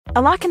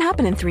A lot can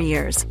happen in 3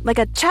 years, like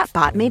a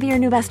chatbot may be your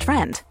new best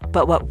friend.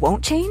 But what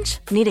won't change?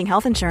 Needing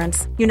health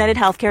insurance. United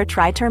Healthcare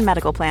Tri-Term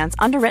Medical Plans,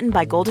 underwritten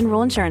by Golden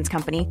Rule Insurance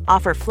Company,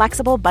 offer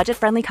flexible,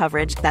 budget-friendly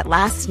coverage that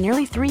lasts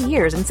nearly 3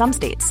 years in some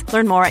states.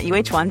 Learn more at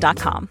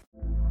uh1.com.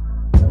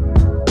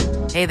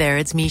 Hey there,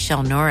 it's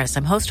Michelle Norris.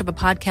 I'm host of a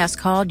podcast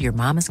called Your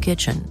Mama's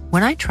Kitchen.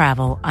 When I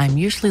travel, I'm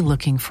usually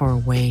looking for a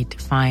way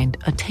to find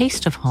a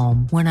taste of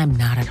home when I'm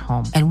not at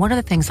home. And one of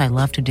the things I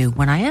love to do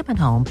when I am at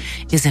home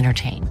is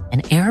entertain.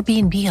 And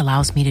Airbnb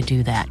allows me to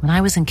do that. When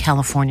I was in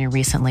California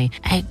recently,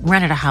 I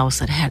rented a house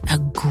that had a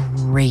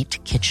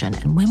great kitchen.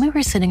 And when we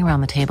were sitting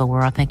around the table, we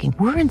were all thinking,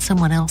 we're in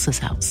someone else's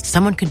house.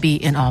 Someone could be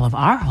in all of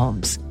our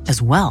homes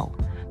as well.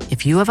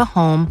 If you have a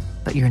home,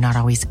 but you're not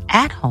always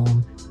at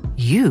home,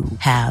 you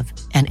have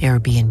an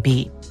Airbnb.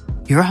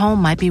 Your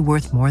home might be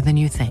worth more than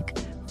you think.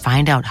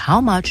 Find out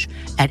how much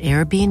at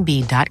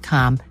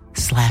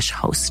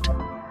airbnb.com/host.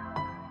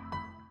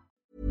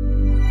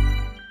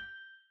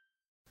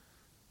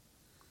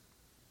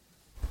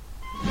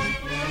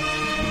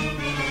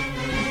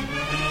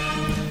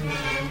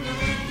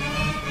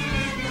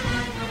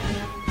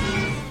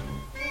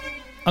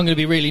 I'm going to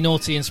be really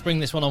naughty and spring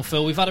this one on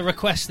Phil. We've had a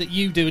request that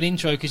you do an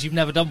intro because you've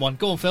never done one.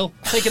 Go on, Phil.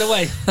 Take it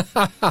away.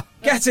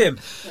 Get him!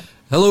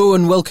 Hello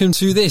and welcome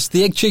to this,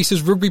 the Egg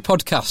Chasers Rugby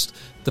Podcast,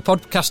 the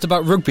podcast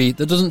about rugby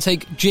that doesn't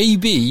take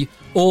JB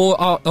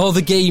or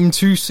the game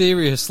too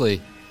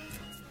seriously.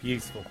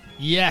 Beautiful.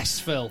 Yes,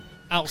 Phil.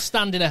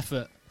 Outstanding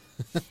effort.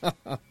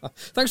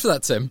 Thanks for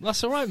that, Tim.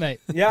 That's all right, mate.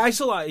 Yeah, I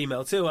saw that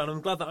email too, and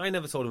I'm glad that I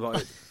never told him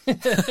about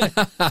it.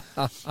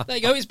 There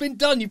you go. It's been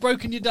done. You've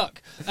broken your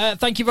duck.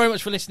 Thank you very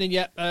much for listening.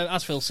 Yeah,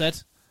 as Phil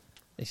said,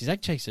 this is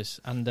Egg Chasers,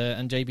 and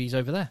JB's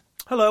over there.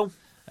 Hello.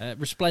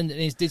 Resplendent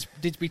in his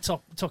Didsbury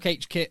Tok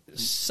H kit,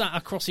 sat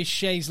across his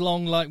chaise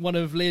long like one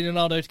of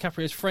Leonardo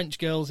DiCaprio's French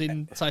girls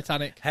in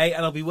Titanic. Hey,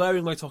 and I'll be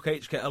wearing my Tok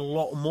H kit a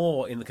lot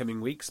more in the coming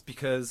weeks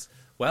because,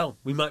 well,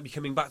 we might be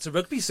coming back to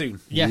rugby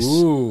soon. Yes,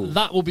 Ooh.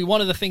 That will be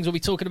one of the things we'll be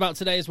talking about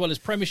today, as well as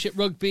Premiership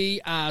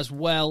Rugby, as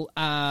well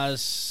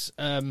as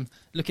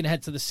looking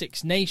ahead to the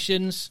Six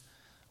Nations.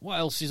 What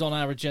else is on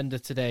our agenda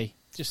today?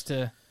 Let's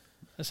have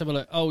a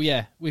look. Oh,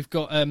 yeah, we've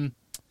got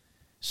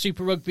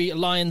Super Rugby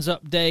Lions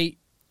update.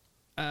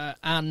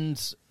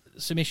 And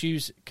some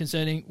issues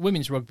concerning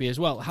women's rugby as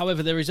well.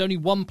 However, there is only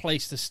one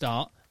place to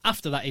start.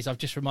 After that is, I've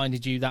just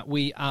reminded you that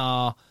we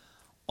are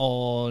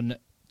on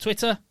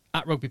Twitter,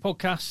 at Rugby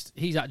Podcast.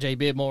 He's at J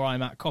Beardmore,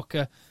 I'm at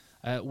Cocker.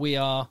 We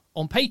are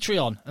on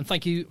Patreon. And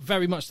thank you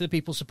very much to the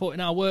people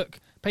supporting our work.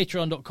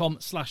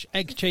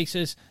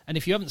 Patreon.com/eggchasers. And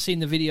if you haven't seen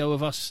the video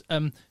of us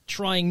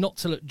trying not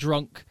to look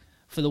drunk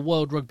for the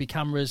World Rugby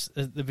cameras,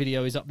 the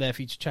video is up there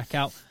for you to check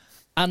out.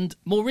 And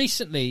more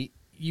recently,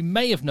 you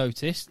may have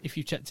noticed, if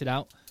you checked it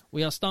out,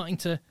 we are starting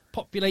to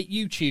populate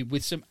YouTube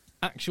with some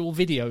actual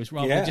videos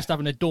rather than just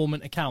having a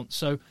dormant account.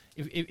 So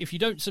if you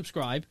don't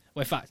subscribe,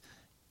 well, in fact,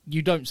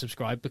 you don't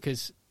subscribe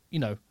because we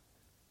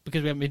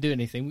haven't been doing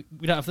anything.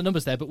 We don't have the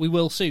numbers there, but we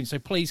will soon. So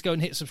please go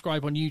and hit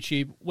subscribe on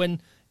YouTube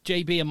when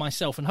JB and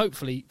myself, and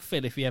hopefully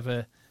Phil, if he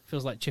ever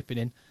feels like chipping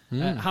in,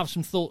 have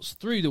some thoughts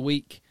through the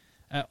week.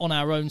 On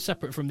our own,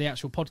 separate from the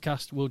actual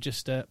podcast. We'll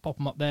just pop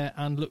them up there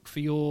and look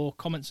for your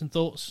comments and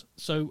thoughts.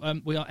 So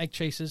we are Egg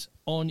Chasers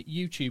on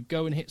YouTube.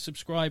 Go and hit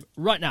subscribe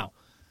right now.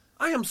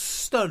 I am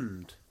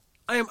stunned.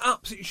 I am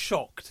absolutely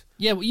shocked.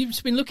 Yeah, well, you've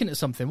just been looking at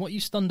something. What are you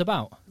stunned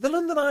about? The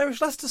London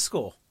Irish Leicester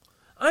score.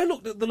 I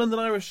looked at the London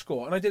Irish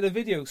score and I did a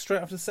video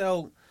straight after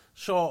Sale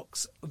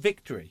Sharks'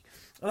 victory.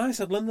 And I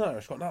said London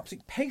Irish got an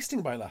absolute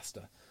pasting by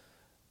Leicester.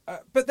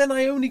 But then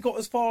I only got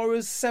as far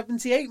as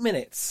 78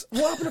 minutes.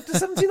 What happened after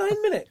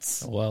 79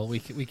 minutes? Well, we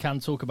can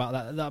talk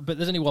about that, but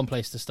there's only one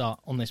place to start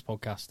on this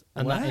podcast,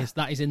 and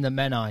that is in the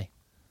Menai.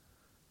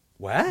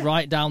 Where?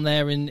 Right down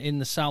there in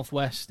the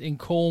southwest, in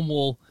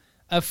Cornwall.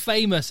 A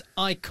famous,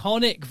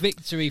 iconic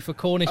victory for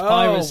Cornish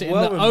Pirates in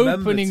the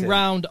opening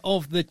round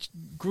of the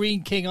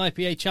Green King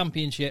IPA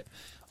Championship.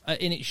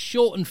 In its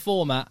shortened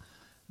format,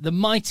 the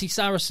mighty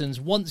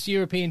Saracens, once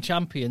European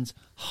champions,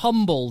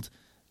 humbled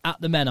at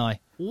the Menai.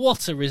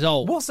 What a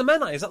result. What's the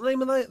Menai? Is that the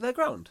name of their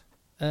ground?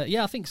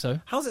 Yeah, I think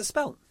so. How's it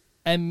spelled?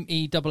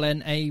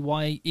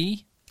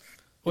 Mennaye.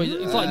 Or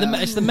it's like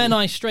it's the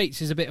Menai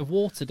Straits is a bit of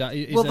water.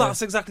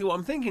 That's exactly what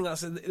I'm thinking. The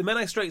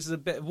Menai Straits is a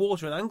bit of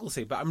water in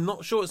Anglesey, but I'm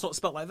not sure it's not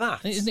spelled like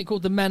that. Isn't it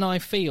called the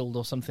Menai Field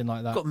or something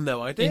like that? I've got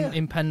no idea.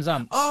 In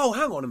Penzance. Oh,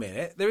 hang on a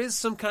minute. There is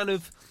some kind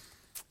of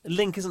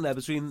link, isn't there,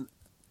 between...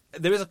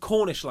 There is a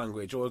Cornish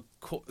language or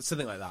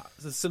something like that.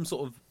 There's some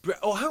sort of...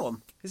 hang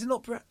on. Is it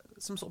not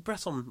some sort of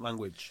Breton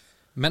language?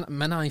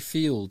 Menai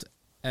Field,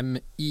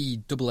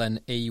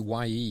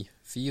 Mennaye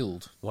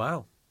Field.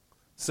 Wow.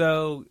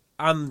 So,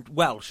 and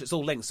Welsh, it's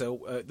all linked.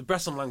 So, the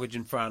Breton language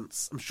in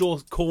France, I'm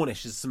sure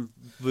Cornish is some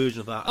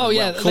version of that. Oh,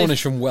 yeah.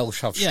 Cornish and Welsh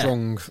have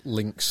strong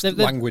links,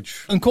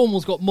 language. And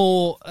Cornwall's got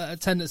more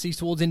tendencies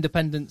towards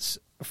independence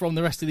from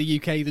the rest of the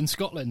UK than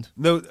Scotland.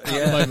 No, at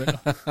the moment.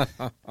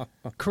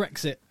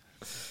 Corrects it.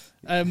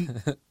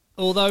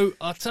 Although,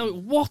 I'll tell you,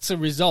 what a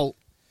result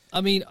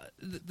I mean,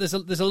 there's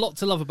a lot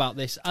to love about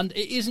this, and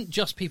it isn't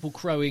just people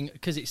crowing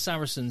because it's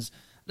Saracens.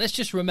 Let's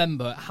just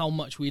remember how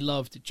much we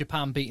loved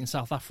Japan beating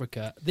South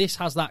Africa. This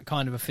has that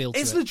kind of a feel to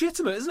it. It's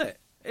legitimate, isn't it?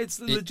 It's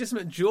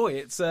legitimate joy.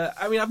 It's.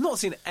 I mean, I've not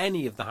seen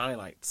any of the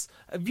highlights.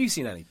 Have you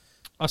seen any?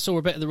 I saw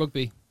a bit of the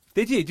rugby.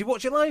 Did you? Did you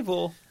watch it live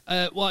or?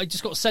 Well, I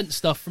just got sent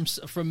stuff from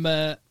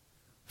someone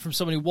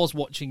who was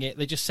watching it.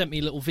 They just sent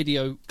me little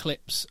video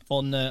clips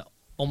on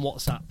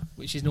WhatsApp,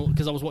 which is not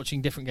because I was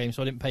watching different games,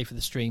 so I didn't pay for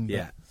the stream. But.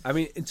 Yeah, I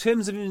mean, in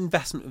terms of an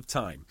investment of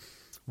time,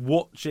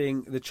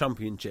 watching the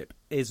Championship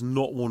is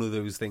not one of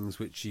those things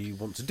which you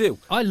want to do.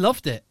 I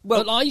loved it.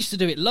 Well, I used to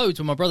do it loads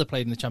when my brother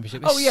played in the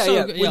Championship. It's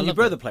yeah. Good. When your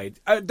brother played,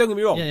 don't get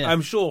me wrong. Yeah.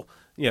 I'm sure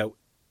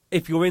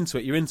if you're into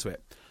it, you're into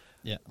it.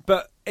 Yeah.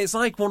 But it's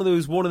like one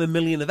of a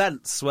million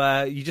events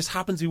where you just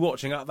happen to be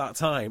watching at that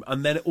time,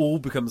 and then it all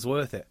becomes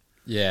worth it.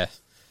 Yeah.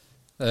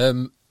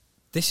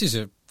 This is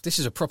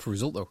a proper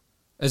result though.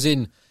 As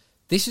in,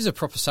 this is a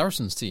proper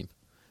Saracens team.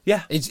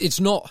 Yeah. It's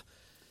not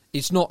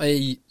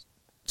a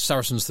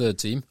Saracens third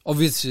team.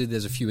 Obviously,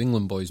 there's a few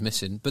England boys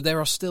missing, but there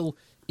are still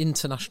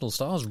international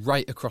stars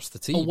right across the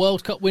team. A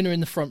World Cup winner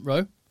in the front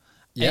row,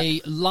 Yeah.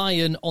 a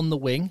Lion on the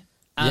wing,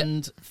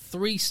 and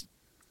 3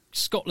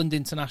 Scotland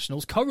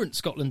internationals, current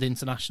Scotland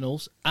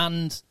internationals,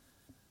 and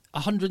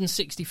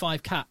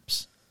 165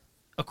 caps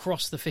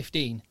across the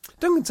 15.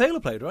 Duncan Taylor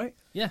played, right?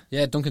 Yeah.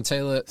 Yeah, Duncan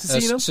Taylor,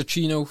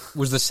 Cecchino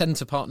was the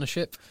centre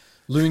partnership.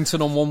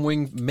 Lewington on one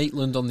wing,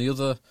 Maitland on the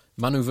other,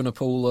 Manu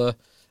Vanapola,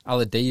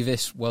 Ala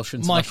Davis, Welsh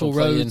international Michael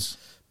playing. Rhodes.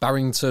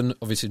 Barrington,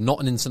 obviously not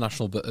an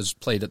international, but has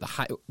played at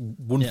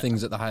won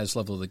things at the highest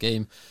level of the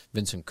game.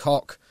 Vincent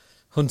Koch,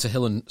 Hunter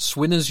Hill and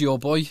Swinners, your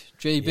boy,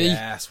 JB.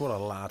 Yes, what a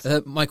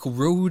lad. Michael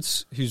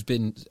Rhodes, who's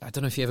been, I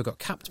don't know if he ever got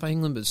capped by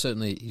England, but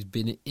certainly he's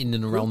been in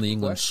and around the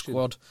England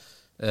squad.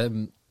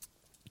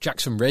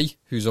 Jackson Ray,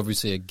 who's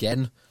obviously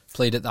again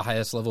played at the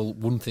highest level,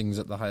 won things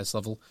at the highest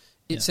level.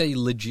 It's a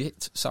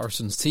legit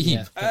Saracens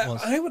team. Yeah,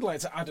 I would like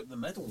to add up the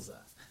medals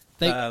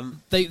there.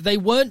 They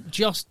weren't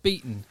just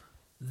beaten.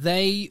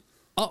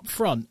 Up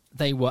front,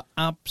 they were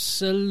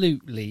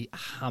absolutely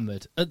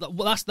hammered.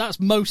 Well, that's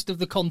most of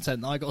the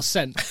content that I got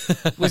sent.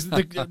 Was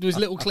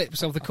little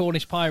clips of the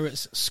Cornish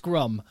Pirates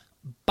scrum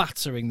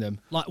battering them.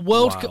 Like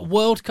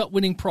World Cup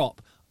winning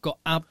prop got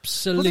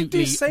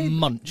absolutely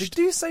munched.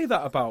 They do say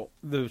that about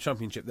the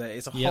Championship there.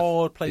 It's a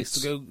hard place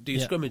to go do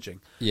scrimmaging.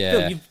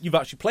 Yeah. Phil, you've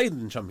actually played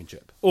in the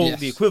Championship. Or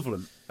the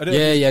equivalent. I don't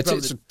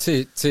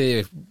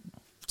know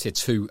Tier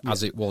 2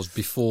 as it was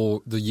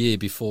before the year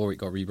before it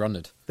got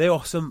rebranded. They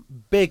are some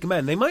big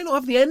men. They might not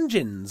have the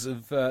engines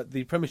of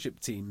the Premiership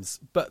teams,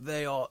 but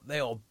they are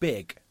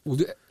big. Well,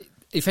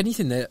 if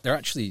anything, they're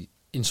actually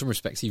in some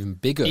respects even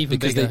bigger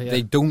because bigger,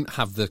 they don't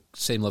have the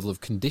same level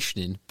of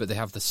conditioning, but they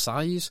have the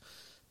size.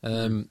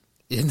 And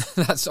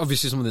that's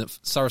obviously something that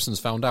Saracens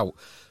found out.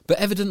 But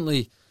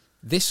evidently,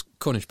 this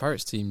Cornish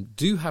Pirates team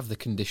do have the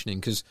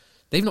conditioning because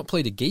they've not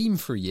played a game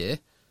for a year.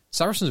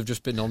 Saracens have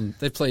just been on.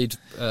 They've played.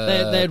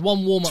 They had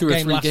one warm-up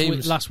game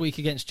last week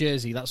against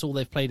Jersey. That's all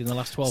they've played in the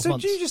last 12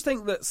 months. So do you just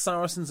think that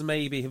Saracens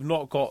maybe have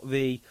not got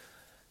the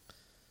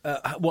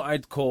what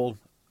I'd call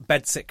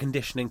bed-sit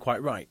conditioning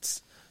quite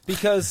right?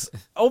 Because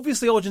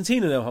obviously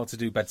Argentina know how to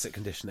do bed-sit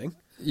conditioning.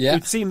 Yeah,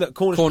 we've seen that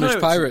Cornish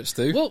Pirates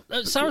do.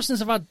 Well, Saracens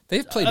have had.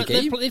 They've played a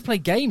game. They've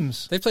played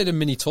games. They've played a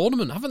mini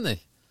tournament, haven't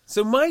they?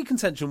 So my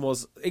contention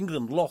was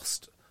England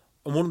lost,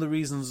 and one of the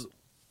reasons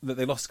that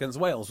they lost against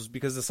Wales was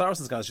because the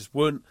Saracens guys just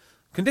weren't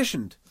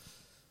conditioned.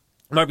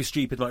 It might be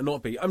stupid, might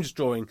not be. I'm just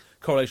drawing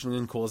correlation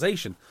and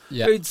causation.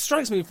 Yeah. But it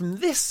strikes me from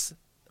this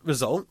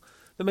result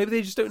that maybe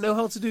they just don't know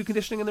how to do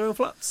conditioning in their own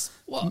flats.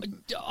 Well, do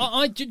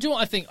you know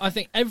what I think? I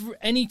think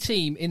any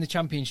team in the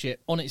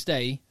Championship on its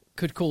day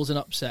could cause an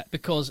upset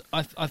because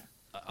I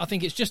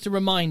think it's just a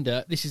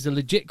reminder this is a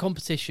legit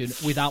competition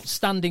with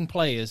outstanding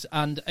players.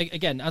 And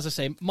again, as I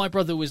say, my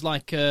brother was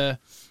like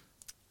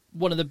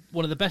one of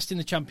the best in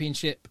the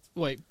Championship.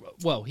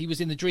 Well, he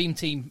was in the Dream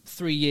Team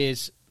 3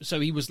 years,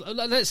 so he was.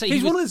 Let's say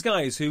he's one of those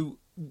guys who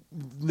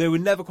they were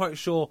never quite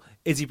sure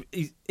is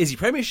he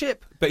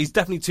Premiership, but he's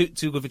definitely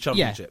too good for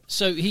Championship. Yeah,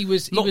 so he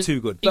was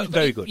too good, but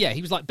very good. Yeah,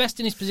 he was like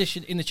best in his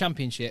position in the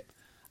Championship.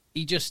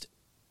 He just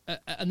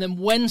and then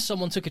when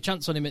someone took a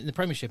chance on him in the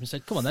Premiership and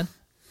said, "Come on, then,"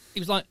 he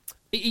was like,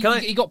 he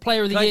got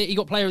Player of the Year. He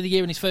got Player of the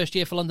Year in his first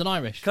year for London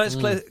Irish. Can I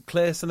just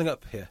clear something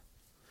up here?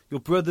 Your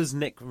brother's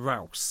Nick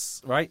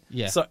Rouse, right?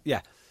 Yeah.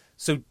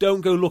 So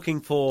don't go looking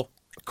for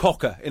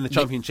Cocker in the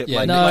Championship.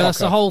 Yeah, no, Nick that's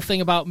Cocker. the whole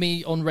thing about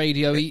me on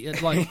radio.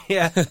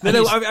 Yeah.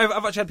 No,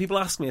 I've actually had people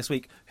ask me this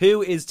week,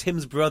 who is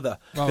Tim's brother?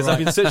 Because I've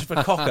been searching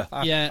for Cocker.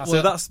 Yeah.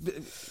 So that's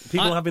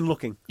people have been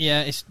looking.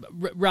 Yeah,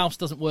 Rouse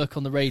doesn't work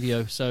on the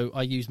radio, so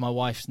I use my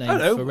wife's name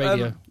for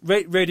radio.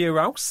 Radio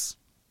Rouse.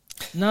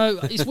 No,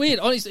 it's weird.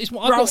 It's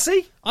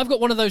Rousey? I've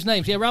got one of those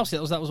names. Yeah,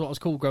 Rousey. That was what I was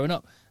called growing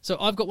up. So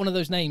I've got one of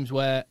those names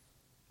where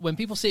when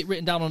people see it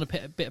written down on a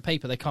bit of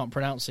paper, they can't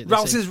pronounce it.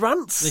 Rouse's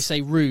Rants? They say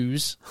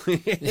Ruse,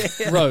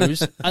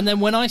 Rose. And then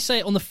when I say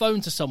it on the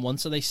phone to someone,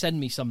 so they send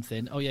me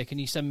something, oh yeah, can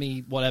you send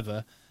me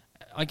whatever?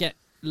 I get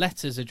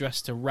letters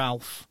addressed to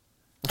Ralph.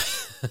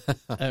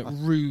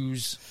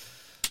 ruse.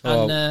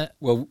 Well,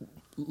 And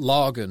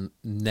Largan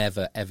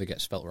never ever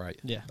gets spelt right.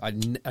 Yeah. I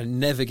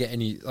never get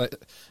any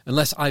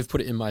unless I've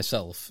put it in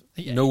myself.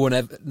 Yeah. No one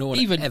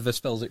Even ever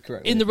spells it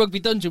correctly. in the Rugby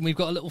Dungeon, we've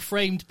got a little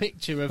framed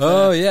picture of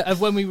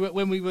of when we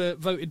were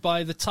voted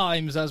by the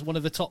Times as one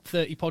of the top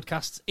 30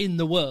 podcasts in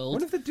the I world.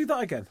 wonder if they'd do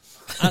that again.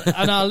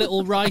 and our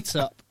little write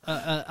up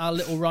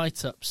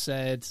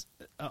said,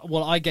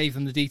 well, I gave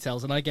them the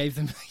details and I gave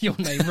them your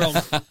name wrong,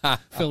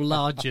 Phil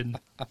Largen.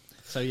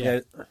 So yeah.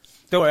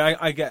 Don't worry,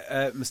 I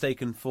get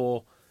mistaken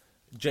for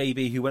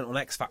JB who went on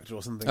X Factor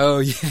or something. Oh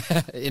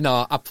yeah, in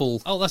our Apple.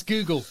 Oh, that's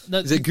Google. No,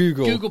 Is it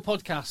Google? Google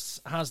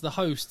Podcasts has the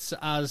hosts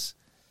as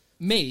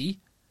me,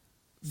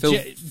 Phil-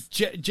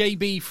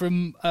 JB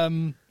from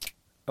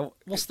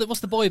what's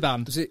the boy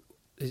band? Is it?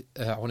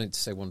 I wanted to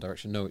say One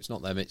Direction. No, it's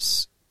not them.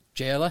 It's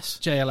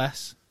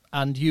JLS.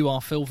 And you are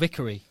Phil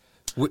Vickery.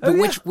 But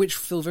which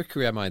Phil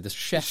Vickery am I? The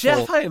chef?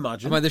 Chef, or, I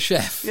imagine. Am I the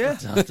chef? Yeah.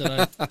 I don't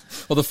know.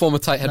 Or the former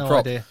tight head No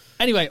prop? idea.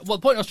 Anyway, well,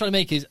 the point I was trying to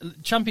make is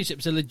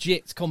championships are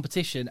legit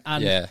competition,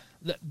 and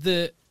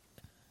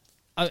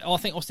I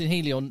think Austin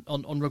Healy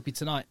on Rugby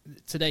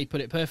today put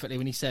it perfectly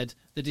when he said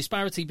the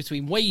disparity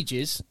between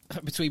wages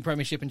between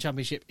Premiership and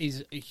Championship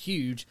is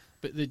huge,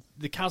 but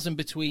the chasm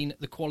between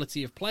the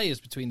quality of players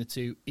between the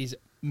two is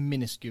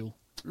minuscule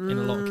in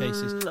a lot of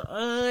cases.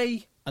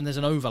 And there's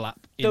an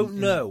overlap. Don't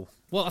know.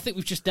 Well, I think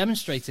we've just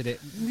demonstrated it.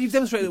 You've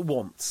demonstrated it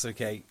once,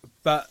 okay?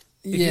 But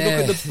if you look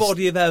at the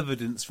body of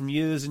evidence from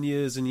years and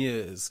years and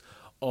years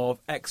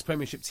of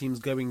ex-Premiership teams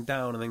going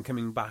down and then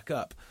coming back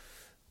up,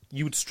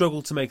 you would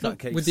struggle to make that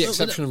case. With the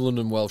exception of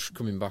London Welsh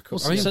coming back up.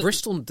 Well, I mean, so-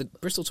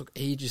 Bristol took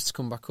ages to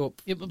come back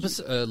up. Yeah, but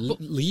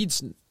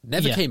Leeds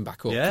never came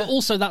back up. Yeah. But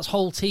also, that's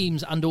whole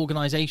teams and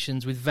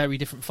organisations with very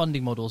different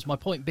funding models. My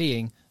point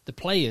being, the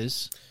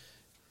players.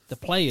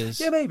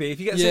 Yeah, maybe.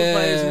 If you get some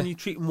players and you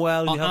treat them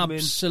well and you are have them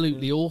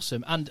absolutely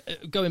awesome. And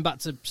going back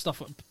to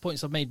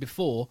points I've made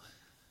before,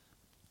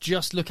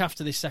 just look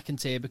after this second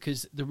tier,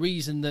 because the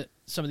reason that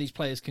some of these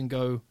players can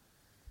go,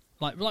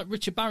 like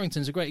Richard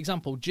Barrington's a great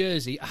example.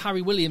 Jersey,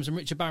 Harry Williams and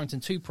Richard Barrington,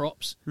 two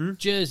props.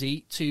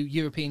 Jersey, two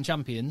European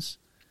champions.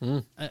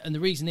 And the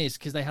reason is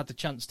because they had the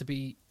chance to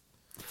be,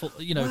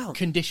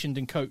 conditioned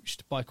and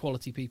coached by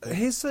quality people.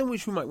 Here's something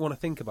which we might want to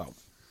think about.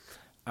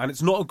 And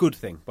it's not a good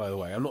thing, by the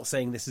way. I'm not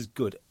saying this is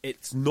good.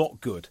 It's not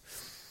good.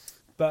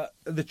 But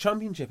the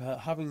Championship are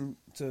having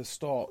to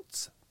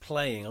start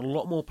playing a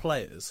lot more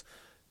players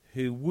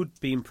who would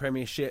be in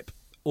Premiership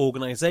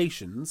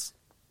organisations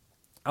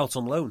out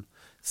on loan.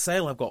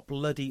 Sale have got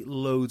bloody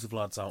loads of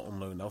lads out on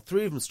loan now.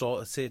 3 of them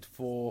started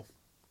for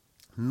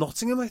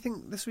Nottingham, I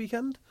think, this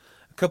weekend.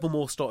 A couple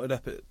more started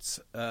up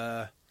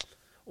at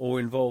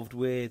or involved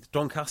with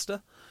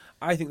Doncaster.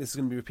 I think this is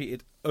going to be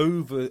repeated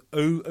over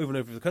and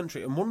over the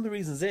country. And one of the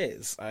reasons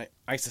is,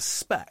 I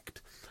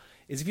suspect,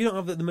 is if you don't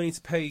have the money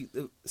to pay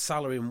the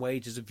salary and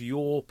wages of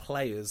your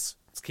players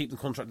to keep them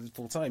contracted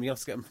full time, you have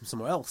to get them from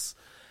somewhere else.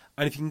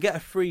 And if you can get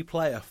a free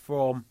player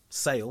from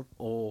Sale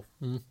or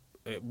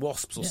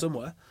Wasps or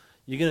somewhere,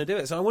 you're going to do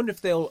it. So I wonder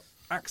if they'll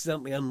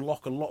accidentally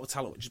unlock a lot of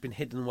talent which has been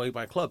hidden away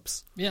by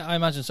clubs. Yeah, I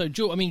imagine so.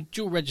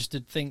 Dual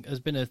registered thing has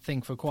been a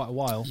thing for quite a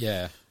while.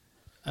 Yeah.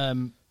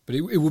 But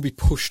it will be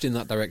pushed in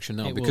that direction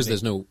now It because will be.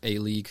 there's no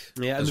A-League.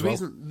 Yeah, and the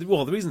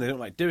reason they don't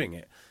like doing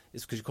it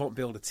is because you can't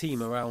build a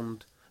team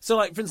around. So,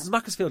 like for instance,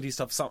 Macclesfield used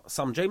to have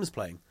Sam James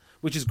playing,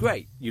 which is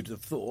great. You'd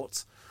have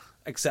thought,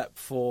 except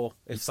for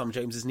if Sam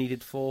James is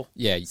needed for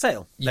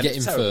Sale. You get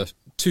him for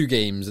 2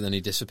 games and then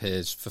he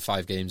disappears for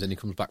 5 games and he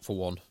comes back for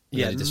 1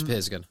 and then he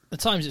disappears again. The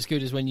times it's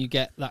good is when you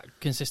get that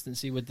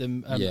consistency with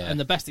them. And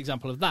the best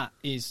example of that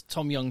is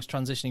Tom Young's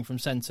transitioning from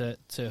centre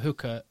to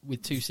hooker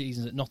with 2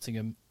 seasons at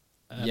Nottingham,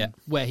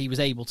 where he was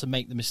able to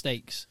make the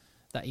mistakes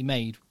that he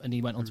made, and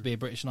he went on to be a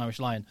British and Irish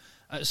Lion.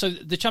 So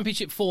the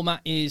Championship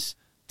format is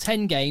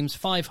 10 games,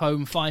 5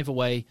 home, 5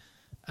 away,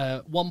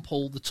 1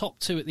 pool. The top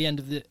 2 at the end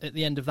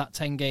of that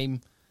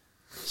 10-game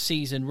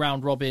season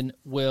round robin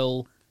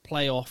will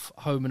play off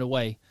home and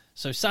away.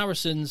 So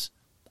Saracens,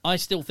 I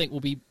still think, will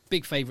be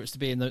big favourites to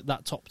be in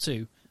that top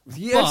 2.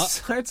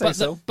 Yes, I'd say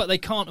so. But they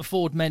can't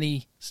afford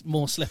many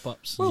more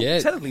slip-ups. Well,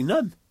 technically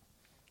none.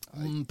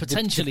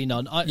 Potentially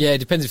none. It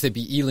depends if they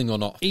beat Ealing or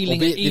not.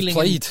 They've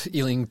played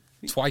Ealing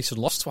twice and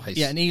lost twice.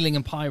 Yeah, and Ealing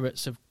and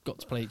Pirates have got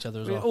to play each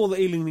other as well. All that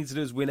Ealing needs to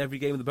do is win every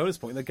game with the bonus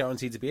point, and they're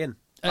guaranteed to be in.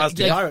 As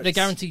do Pirates. They're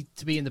guaranteed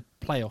to be in the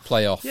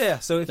Playoff. Yeah,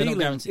 so if They're not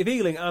guaranteed.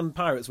 Ealing and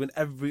Pirates win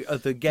every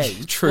other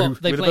game, True. Well,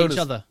 they with a play bonus. each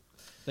other.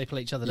 They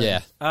play each other.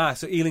 Don't they?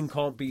 So Ealing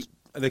can't beat.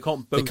 They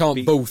can't both. They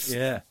can't both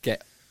Yeah.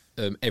 get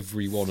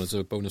every one as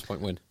a bonus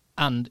point win.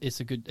 And it's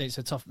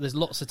a tough. There's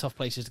lots of tough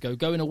places to go.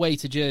 Going away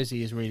to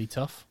Jersey is really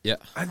tough. Yeah.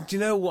 And do you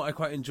know what I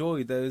quite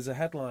enjoyed? There was a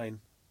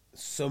headline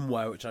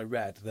somewhere which I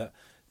read that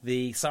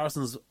the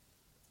Saracens'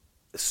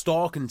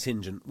 star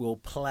contingent will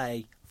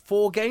play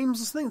 4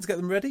 games or something to get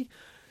them ready.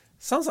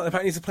 Sounds like they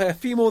might need to play a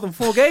few more than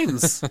 4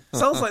 games.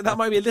 Sounds like that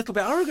might be a little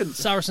bit arrogant.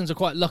 Saracens are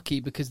quite lucky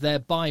because their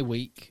bye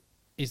week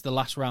is the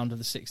last round of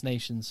the Six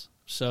Nations,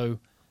 so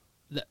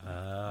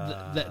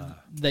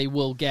they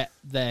will get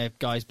their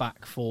guys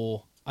back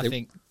for I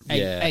think.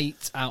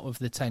 Eight out of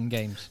the 10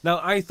 games. Now,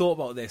 I thought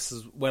about this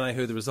when I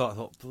heard the result. I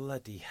thought,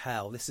 bloody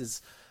hell, this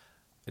is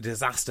a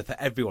disaster for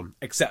everyone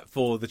except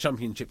for the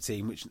championship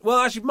team, which, well,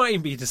 actually might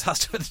even be a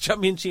disaster for the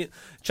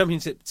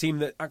championship team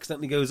that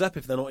accidentally goes up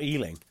if they're not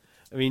Ealing.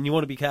 I mean, you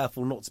want to be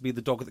careful not to be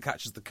the dog that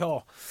catches the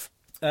car.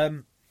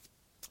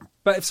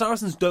 But if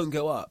Saracens don't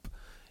go up,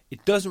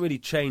 it doesn't really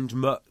change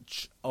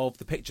much of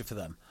the picture for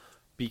them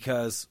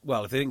because,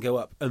 well, if they didn't go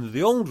up under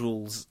the old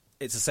rules,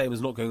 it's the same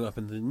as not going up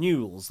under the new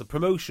rules. The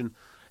promotion,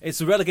 it's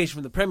the relegation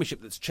from the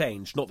Premiership that's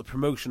changed, not the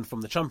promotion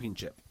from the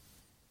Championship.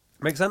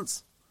 Make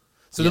sense?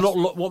 So Yes. they're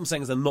not. What I'm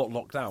saying is they're not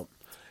locked out.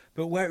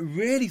 But where it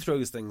really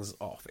throws things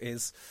off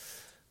is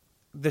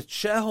the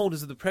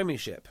shareholders of the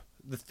Premiership,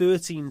 the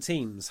 13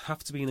 teams,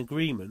 have to be in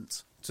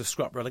agreement to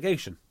scrap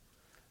relegation.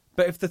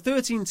 But if the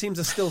 13 teams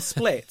are still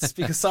split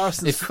because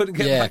Saracens couldn't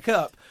get back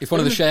up... If one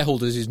of the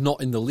shareholders is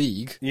not in the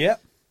league,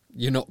 Yep.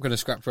 you're not going to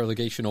scrap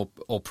relegation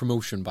or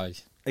promotion by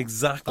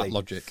Exactly. that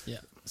logic. Yeah.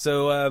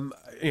 So,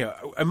 you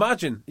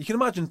can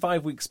imagine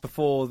 5 weeks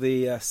before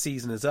the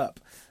season is up,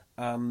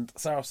 and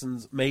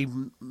Saracens may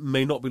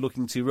not be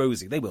looking too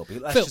rosy. They will be.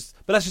 But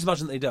let's just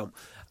imagine that they don't.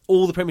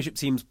 All the Premiership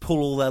teams pull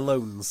all their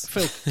loans.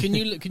 Phil, can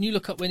you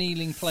look up when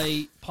Ealing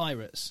play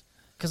Pirates?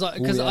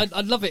 Because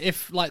I'd love it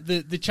if like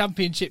the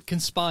Championship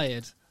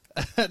conspired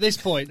at this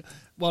point.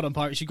 Well done,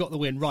 Pirates, you got the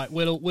win. Right,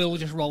 we'll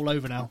just roll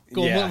over now.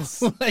 Go on,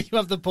 we'll let you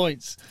have the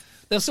points.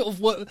 They'll sort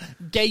of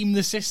game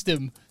the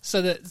system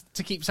so that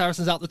to keep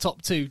Saracens out the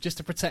top two, just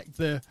to protect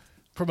the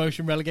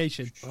promotion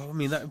relegation. Oh, I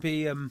mean, that would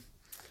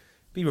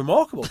be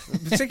remarkable,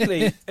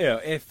 particularly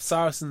if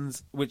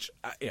Saracens, which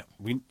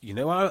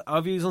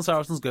our views on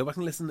Saracens. Go back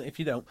and listen if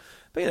you don't.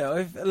 But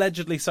if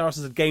allegedly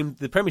Saracens had gamed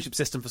the Premiership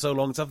system for so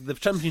long, to have the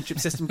Championship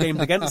system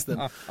gamed against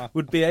them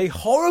would be a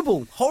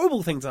horrible,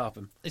 horrible thing to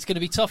happen. It's going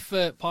to be tough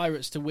for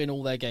Pirates to win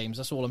all their games.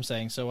 That's all I'm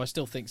saying. So I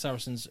still think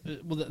Saracens.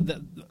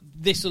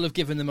 This will have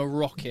given them a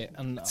rocket.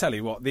 And Tell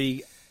you what,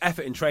 the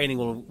effort in training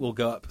will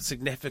go up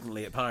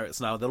significantly at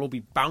Pirates now. They'll all be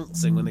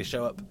bouncing when they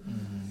show up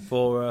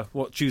for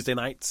Tuesday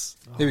nights.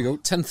 Here we go,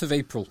 10th of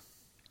April.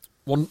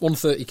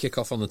 1:30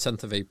 kickoff on the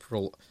 10th of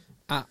April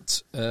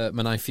at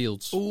Menai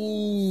Fields.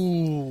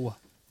 ooh,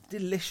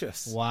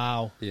 Delicious.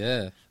 wow!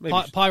 Yeah.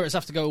 Pirates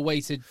have to go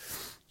away to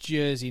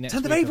Jersey next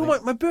 10th of week, April, I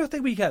think. my birthday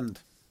weekend.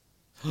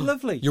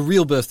 Lovely. Your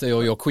real birthday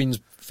or your Queen's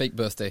fake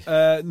birthday?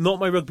 Not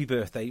my rugby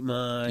birthday.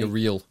 Your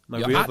real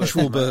real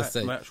actual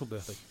birthday. My actual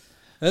birthday.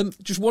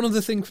 Just one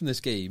other thing from this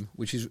game,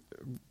 which is a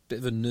bit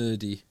of a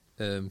nerdy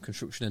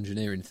construction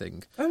engineering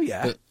thing. Oh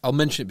yeah. But I'll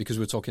mention it because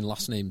we were talking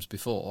last names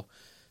before.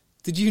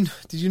 Did you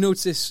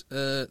notice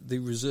the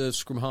reserve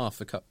scrum half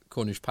for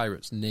Cornish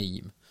Pirates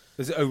name?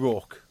 Is it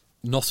O'Rourke?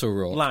 Not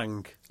O'Rourke.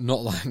 Lang.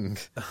 Not Lang.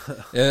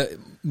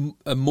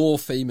 A more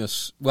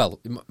famous. Well,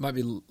 it might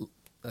be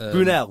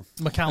Brunel.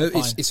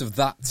 McAlpine. It's of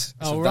that. It's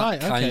Oh, of right,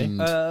 that okay.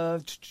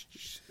 kind.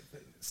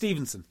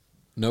 Stevenson.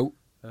 No.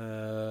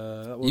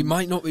 That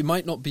It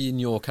might not be in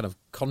your kind of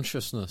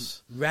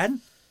consciousness.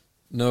 Wren?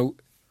 No.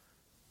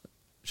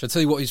 Shall I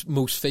tell you what he's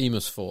most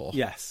famous for?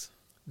 Yes.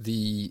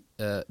 The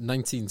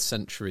 19th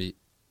century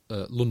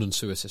London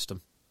sewer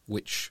system,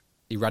 which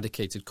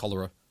eradicated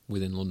cholera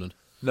within London.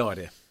 No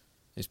idea.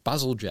 It's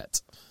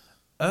Bazalgette.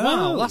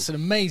 Wow, that's an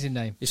amazing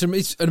name. It's an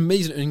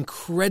amazing, an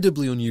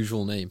incredibly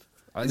unusual name.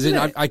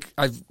 I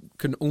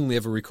can only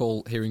ever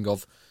recall hearing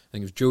of, I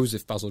think it was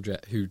Joseph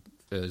Bazalgette, who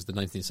is the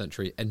 19th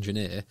century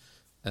engineer,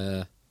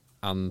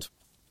 and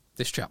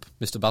this chap,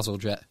 Mr.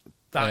 Bazalgette.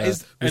 That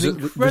is an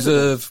incredible...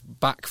 reserve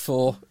back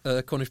for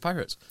Cornish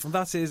Pirates.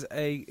 That is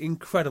an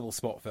incredible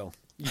spot, Phil.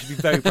 You should be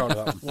very proud of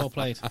that one. Well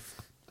played.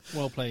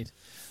 Well played.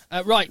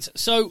 Right,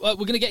 so we're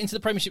going to get into the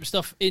Premiership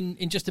stuff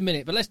in just a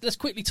minute, but let's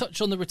quickly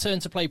touch on the return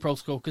to play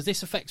protocol, because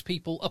this affects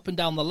people up and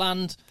down the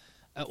land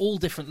at all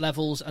different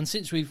levels, and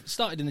since we've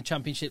started in the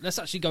Championship, let's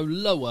actually go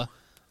lower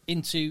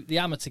into the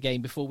amateur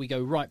game before we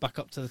go right back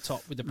up to the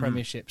top with the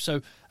Premiership.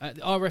 So the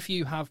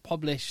RFU have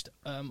published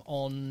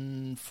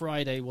on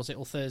Friday, was it,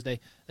 or Thursday,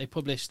 they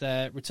published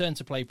their return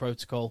to play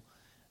protocol,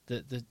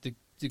 the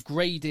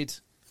graded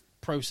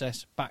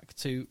process back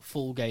to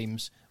full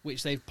games,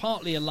 which they've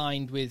partly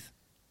aligned with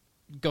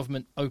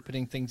government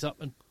opening things up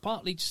and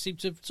partly just seem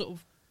to have sort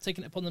of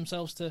taken it upon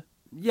themselves to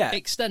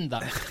extend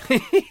that.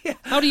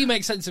 How do you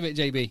make sense of it,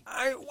 JB?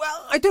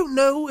 I don't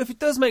know if it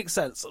does make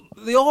sense.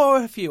 The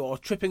RFU are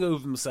tripping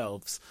over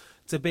themselves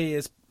to be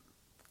as...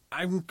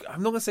 I'm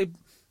not going to say...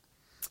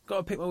 Got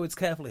to pick my words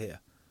carefully here.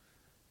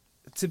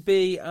 To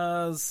be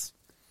as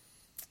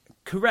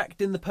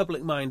correct in the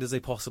public mind as they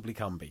possibly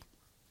can be.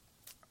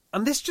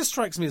 And this just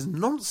strikes me as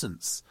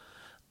nonsense.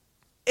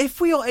 If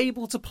we are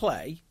able to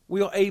play,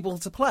 we are able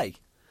to play.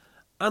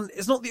 And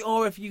it's not the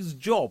RFU's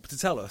job to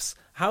tell us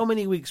how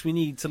many weeks we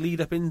need to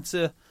lead up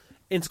into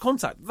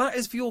contact. That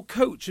is for your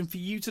coach and for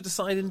you to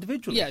decide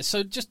individually. Yeah,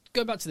 so just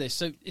go back to this.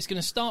 So it's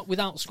going to start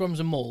without scrums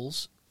and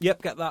mauls.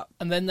 Yep, get that.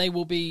 And then they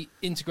will be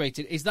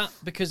integrated. Is that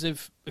because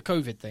of the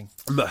COVID thing?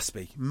 Must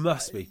be.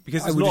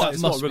 Because I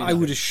I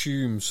would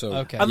assume so.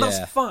 Okay. And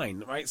that's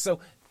fine, right? So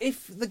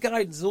if the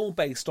guidance is all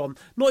based on,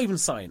 not even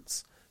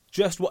science,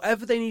 just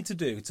whatever they need to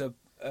do to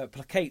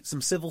placate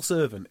some civil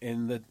servant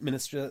in the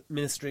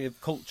Ministry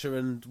of Culture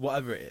and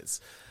whatever it is.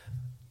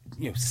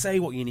 Say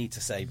what you need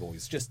to say,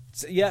 boys. Just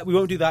we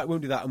won't do that,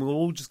 and we'll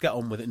all just get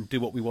on with it and do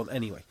what we want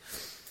anyway.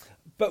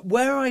 But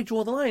where I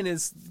draw the line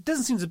it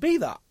doesn't seem to be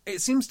that.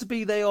 It seems to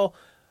be they are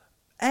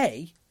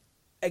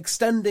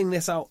extending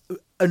this out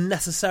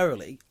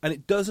unnecessarily, and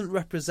it doesn't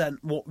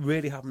represent what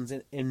really happens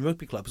in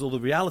rugby clubs or the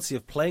reality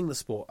of playing the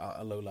sport at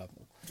a low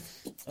level.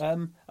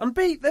 And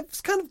B,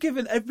 they've kind of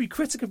given every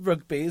critic of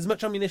rugby as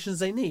much ammunition as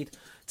they need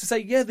to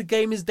say, the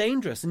game is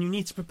dangerous and you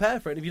need to prepare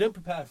for it. If you don't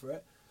prepare for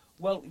it,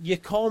 well, you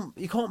can't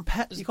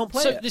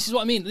play it. This is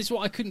what I mean. This is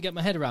what I couldn't get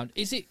my head around.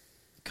 Is it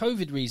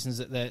COVID reasons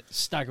that they're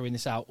staggering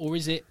this out, or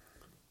is it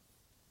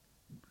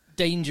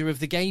danger of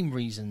the game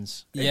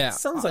reasons? Yeah, it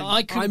sounds like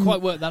I couldn't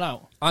quite work that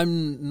out.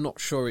 I'm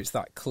not sure it's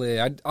that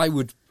clear.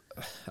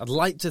 I'd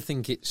like to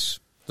think it's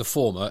the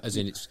former, as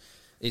in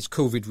it's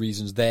COVID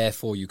reasons.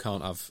 Therefore, you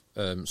can't have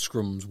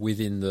scrums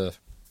within the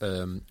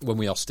when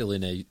we are still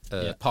in a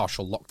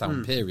partial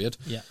lockdown period.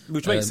 Yeah,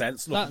 which makes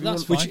sense. Look,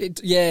 that's fine.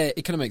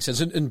 It kind of makes sense.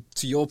 And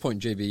to your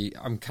point, JB,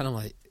 I'm kind of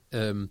like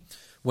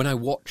when I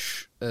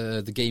watch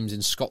the games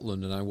in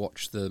Scotland and I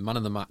watch the man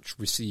of the match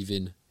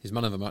receiving his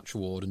man of the match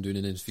award and doing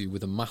an interview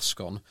with a mask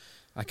on,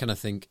 I kind of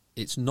think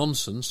it's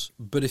nonsense,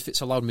 but if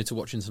it's allowed me to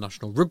watch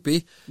international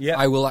rugby,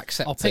 I will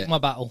accept it. I'll pick my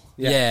battle.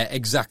 Yeah,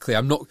 exactly.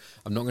 I'm not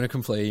going to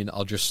complain.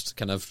 I'll just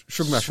kind of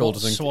shrug my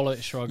shoulders and swallow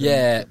it, shrug,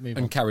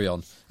 and carry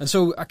on. And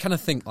so I kind of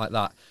think like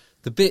that.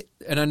 The bit,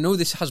 and I know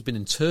this has been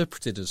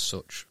interpreted as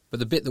such, but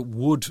the bit that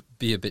would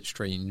be a bit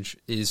strange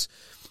is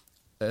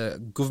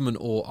government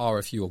or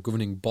RFU or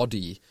governing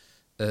body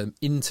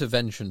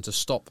intervention to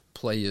stop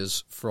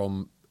players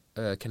from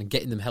kind of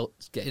getting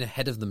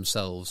ahead of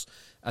themselves,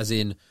 as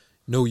in,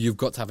 no, you've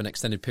got to have an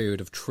extended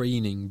period of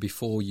training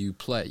before you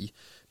play,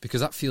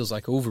 because that feels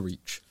like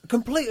overreach.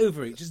 Complete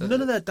overreach. It's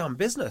none of their damn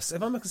business.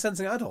 If I'm a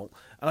consenting adult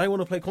and I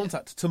want to play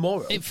contact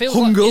tomorrow, it feels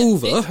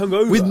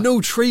hungover with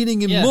no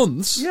training in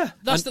months. Yeah,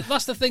 that's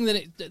the thing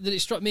that it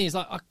struck me is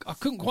like I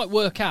couldn't quite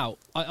work out.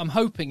 I'm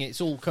hoping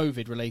it's all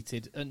COVID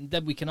related, and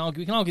then we can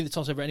argue the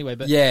toss over anyway.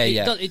 But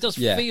it does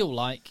feel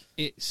like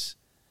it's.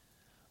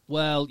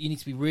 Well, you need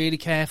to be really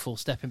careful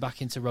stepping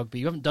back into rugby.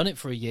 You haven't done it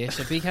for a year,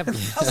 so be careful.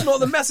 That's not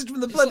the message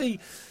from the bloody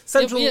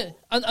central. Yeah,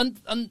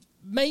 and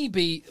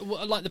maybe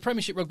like the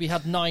Premiership rugby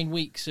had 9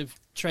 weeks of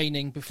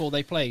training before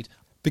they played.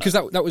 Because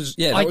that was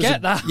I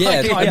get that.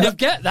 I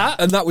get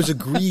that, and that was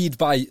agreed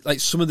by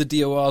like some of the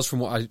DORs. From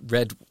what I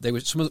read, they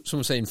were some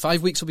were saying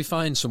 5 weeks will be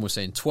fine. Some were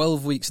saying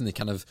 12 weeks, and they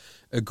kind of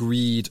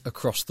agreed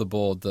across the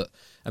board that.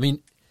 I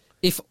mean,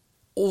 if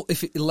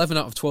 11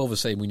 out of 12 are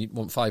saying we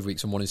want 5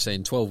 weeks and one is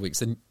saying 12 weeks,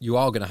 then you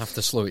are going to have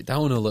to slow it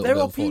down a little bit,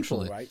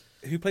 unfortunately. There are people,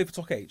 right, who play for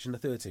Talk H in the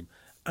third team,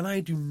 and I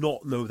do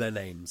not know their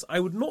names.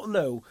 I would not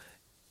know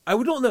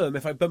them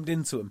if I bumped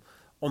into them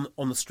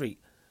on the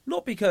street.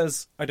 Not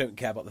because I don't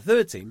care about the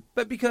third team,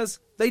 but because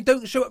they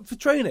don't show up for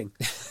training.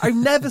 I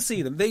never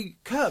see them. They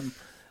come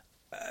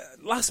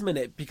last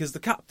minute because the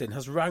captain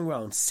has rang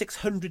round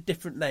 600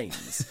 different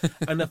names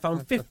and have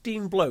found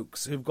 15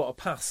 blokes who've got a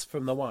pass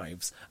from their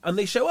wives, and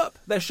they show up.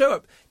 They show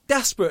up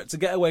desperate to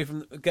get away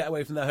from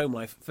their home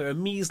life for a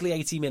measly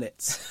 80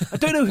 minutes. I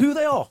don't know who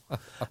they are,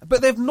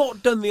 but they've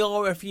not done the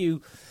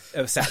RFU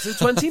sets of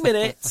 20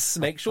 minutes.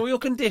 Make sure you're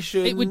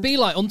conditioned. It would be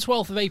like on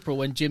 12th of April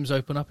when gyms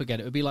open up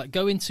again. It would be like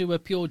go into a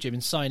pure gym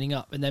and signing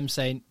up, and them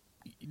saying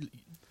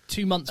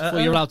 2 months before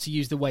you're allowed to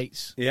use the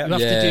weights. Yeah. You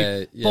have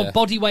to do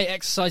body weight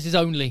exercises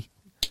only.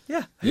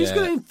 Yeah, who's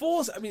going to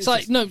enforce it? I mean, it's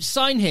like, no,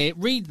 sign here,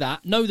 read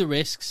that, know the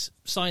risks,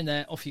 sign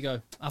there, off you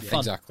go. Have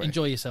fun,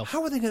 enjoy yourself.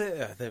 How are they going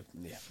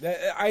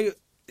to...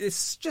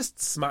 it's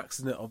just smacks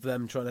of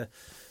them trying to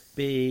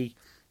be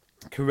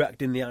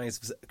correct in the eyes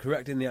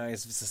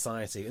of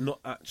society and not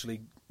actually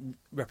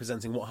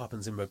representing what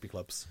happens in rugby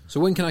clubs. So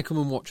when can I come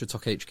and watch a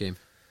Talk H game?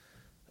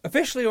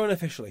 Officially or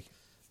unofficially?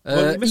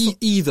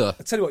 Either.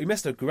 I tell you what, you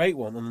missed a great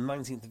one on the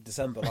 19th of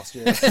December last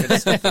year.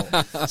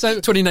 So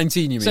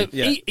 2019, you mean? So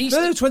yeah.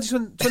 No,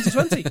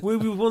 2020. We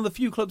were one of the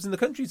few clubs in the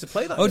country to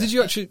play that. Oh, did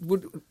you actually?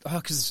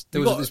 Because there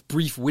was this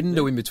brief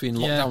window in between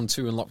lockdown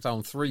 2 and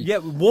lockdown 3. Yeah,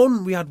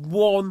 we had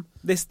one.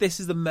 This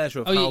is the measure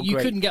of how you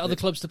great couldn't get other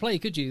clubs to play,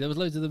 could you? There was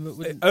loads of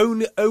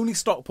them. Only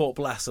Stockport,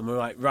 bless them, were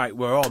like, right,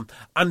 we're on.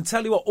 And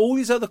tell you what, all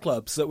these other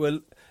clubs that were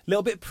a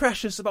little bit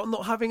precious about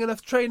not having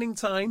enough training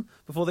time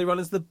before they run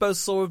into the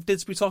buzzsaw of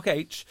Didsbury Talk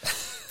H.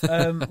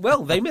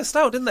 Well, they missed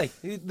out, didn't they?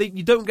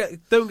 You don't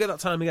get that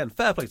time again.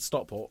 Fair play to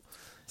Stockport.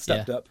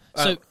 Stepped up.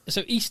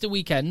 So Easter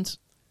weekend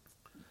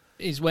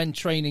is when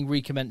training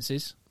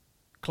recommences.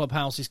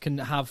 Clubhouses can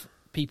have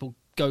people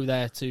go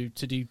there to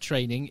do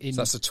training. So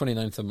that's the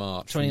 29th of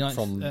March.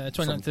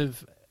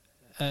 29th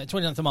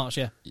of March,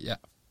 yeah. Yeah.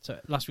 So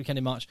last weekend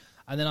in March.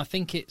 And then I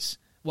think it's...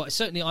 Well,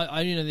 certainly I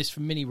only know this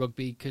from mini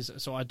rugby,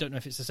 so I don't know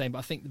if it's the same, but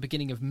I think the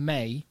beginning of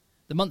May,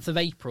 the month of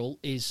April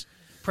is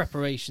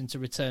preparation to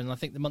return, and I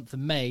think the month of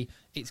May,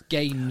 it's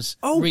games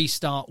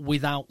restart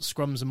without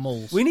scrums and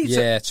mauls. So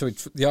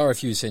the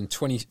RFU is saying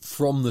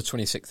from the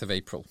 26th of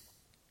April.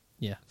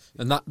 Yeah.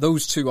 And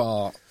those two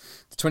are,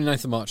 the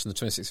 29th of March and the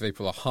 26th of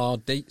April are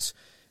hard dates.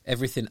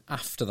 Everything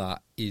after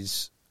that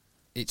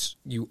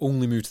you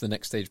only move to the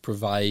next stage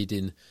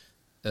providing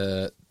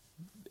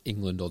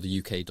England or the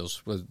UK does,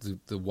 where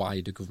the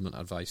wider government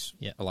advice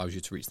allows you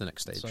to reach the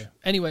next stage. So,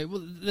 anyway,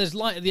 well, there's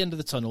light at the end of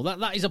the tunnel.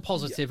 That is a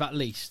positive, at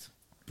least.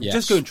 Yes.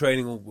 Just going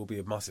training will be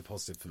a massive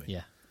positive for me.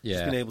 Yeah.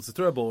 Just being able to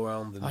throw a ball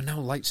around. And...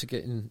 now nights are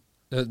getting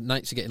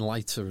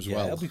lighter as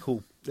well. It'll be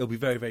cool. It'll be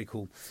very, very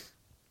cool.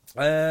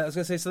 I was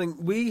going to say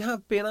something. We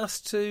have been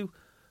asked to...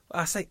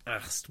 I say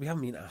asked. We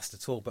haven't been asked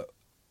at all, but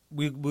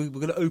we're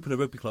going to open a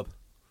rugby club.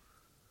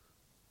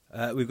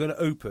 We're going to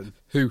open...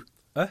 Who?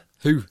 Huh?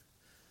 Who?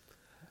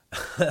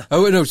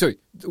 Oh, no, sorry.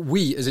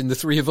 We, as in the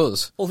three of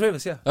us? All three of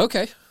us, yeah.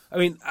 Okay. I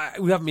mean,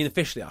 we haven't been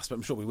officially asked, but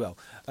I'm sure we will.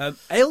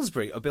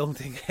 Aylesbury are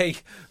building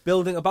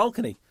a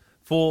balcony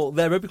for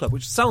their rugby club,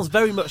 which sounds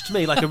very much to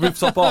me like a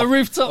rooftop bar. A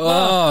rooftop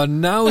bar. Oh,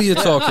 now you're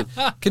talking.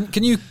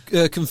 Can you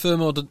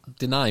confirm or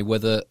deny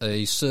whether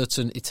a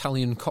certain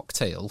Italian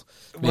cocktail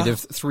made of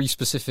three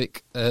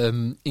specific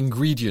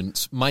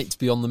ingredients might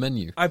be on the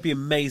menu? I'd be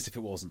amazed if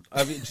it wasn't.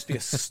 I'd just be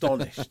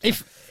astonished.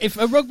 If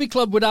a rugby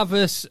club would have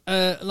us,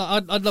 I'd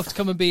love to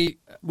come and be.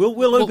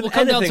 We'll open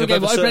come down anything to a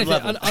game. above a We'll open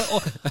certain anything,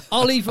 level.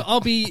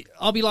 and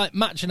I'll be like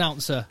match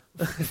announcer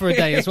for a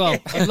day as well.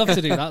 I'd love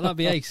to do that. That'd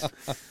be ace.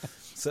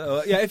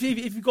 So if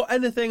you've got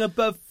anything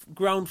above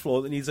ground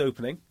floor that needs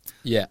opening,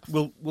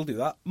 we'll do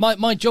that.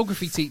 My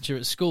geography teacher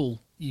at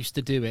school used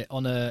to do it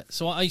on a.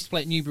 So I used to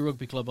play at Newbury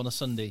Rugby Club on a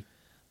Sunday,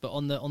 but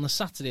on the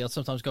Saturday I'd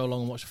sometimes go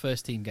along and watch a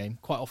first team game.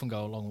 Quite often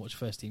go along and watch a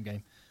first team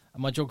game,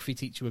 and my geography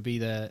teacher would be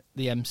the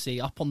MC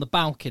up on the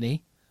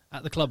balcony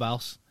at the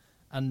clubhouse.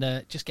 And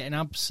just getting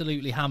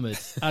absolutely hammered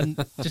and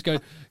just going,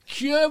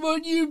 come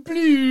on, you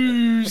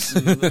Blues!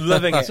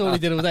 Loving it. That's all we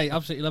did all day.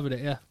 Absolutely loving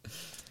it, yeah.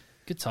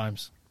 Good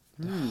times.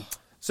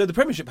 So the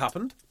Premiership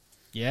happened.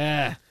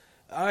 Yeah.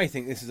 I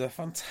think this is a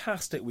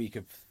fantastic week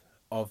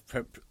of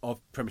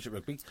Premiership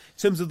rugby in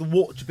terms of the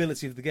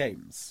watchability of the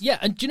games. Yeah,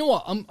 and do you know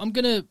what? I'm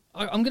gonna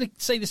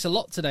say this a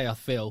lot today. I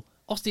feel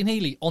Austin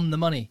Healey on the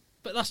money,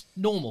 but that's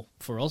normal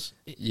for us.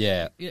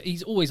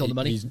 He's always on the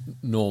money. He's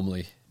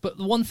normally. But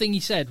the one thing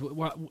he said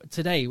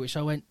today, which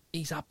I went,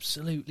 he's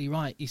absolutely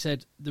right. He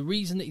said the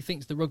reason that he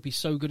thinks the rugby's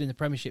so good in the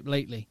Premiership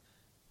lately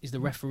is the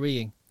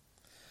refereeing.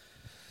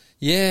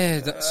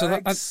 Yeah,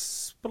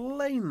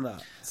 explain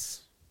that.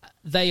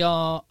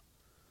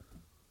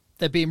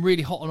 They're being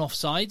really hot on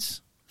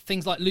offsides.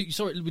 Things like Luke, you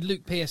saw it with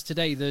Luke Pearce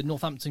today, the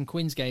Northampton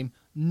Quins game,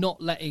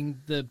 not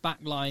letting the back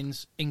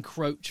lines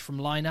encroach from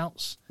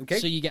lineouts. Okay.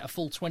 So you get a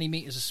full 20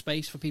 metres of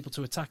space for people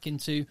to attack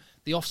into.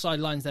 The offside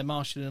lines, they're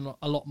marshalling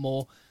a lot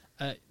more.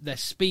 They're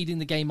speeding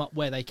the game up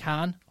where they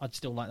can. I'd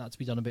still like that to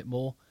be done a bit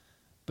more.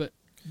 But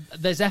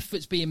there's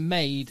efforts being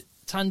made,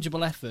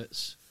 tangible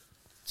efforts,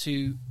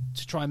 to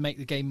try and make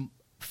the game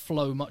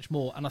flow much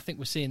more. And I think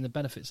we're seeing the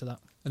benefits of that.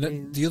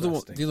 And the other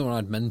one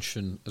I'd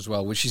mention as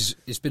well, which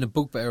it's been a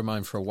bugbear of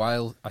mine for a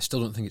while. I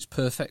still don't think it's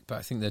perfect, but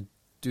I think they're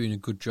doing a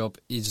good job,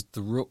 is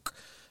the ruck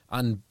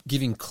and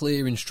giving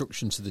clear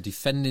instruction to the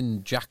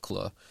defending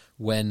jackler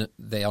when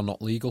they are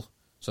not legal.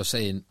 So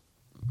saying,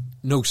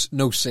 no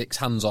six,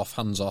 hands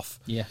off.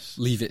 Yes,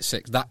 leave it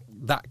six.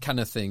 That kind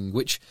of thing.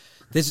 Which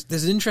there's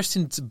an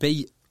interesting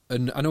debate,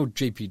 and I know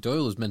JP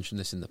Doyle has mentioned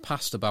this in the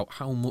past about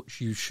how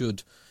much you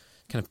should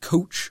kind of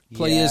coach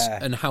players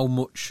and how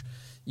much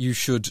you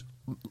should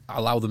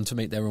allow them to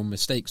make their own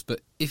mistakes.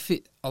 But if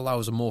it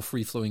allows a more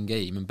free flowing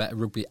game and better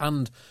rugby,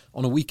 and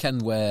on a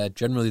weekend where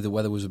generally the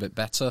weather was a bit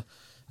better,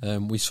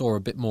 we saw a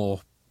bit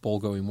more ball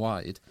going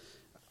wide.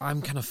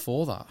 I'm kind of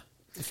for that.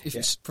 If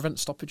it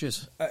prevents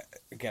stoppages.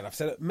 Again, I've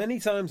said it many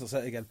times, I'll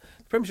say it again.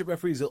 The Premiership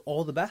referees are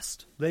all the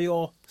best. They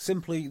are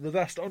simply the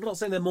best. I'm not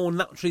saying they're more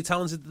naturally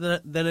talented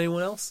than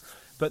anyone else,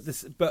 but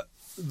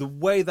the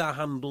way they're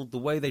handled, the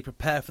way they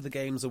prepare for the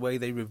games, the way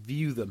they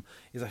review them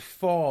is a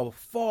far,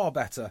 far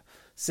better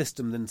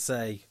system than,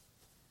 say,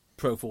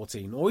 Pro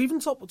 14 or even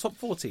top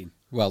 14.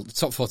 Well, the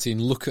top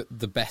 14, look at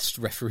the best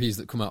referees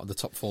that come out of the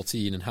top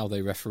 14 and how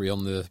they referee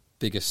on the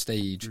bigger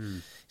stage.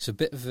 It's a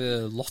bit of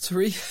a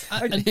lottery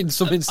in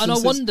some instances. And I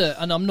wonder,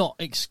 and I'm not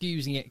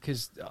excusing it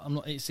because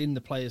it's in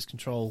the players'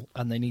 control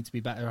and they need to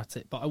be better at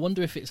it, but I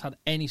wonder if it's had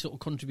any sort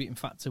of contributing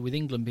factor with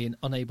England being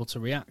unable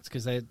to react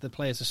because the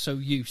players are so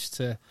used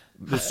to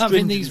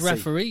having these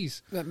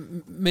referees.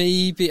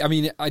 Maybe. I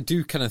mean, I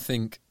do kind of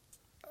think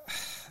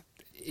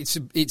it's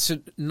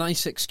a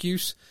nice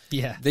excuse.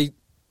 Yeah.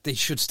 They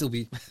should still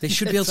be. They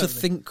should be able to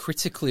think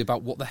critically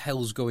about what the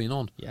hell's going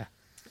on. Yeah.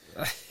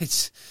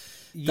 That's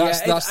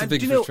the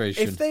big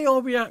frustration. If they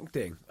are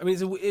reacting, I mean,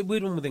 it's a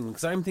weird one with England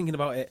because I'm thinking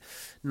about it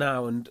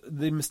now, and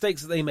the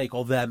mistakes that they make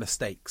are their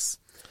mistakes.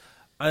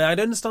 And I'd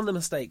understand the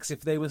mistakes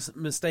if they were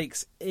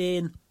mistakes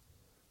in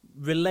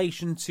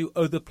relation to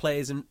other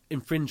players'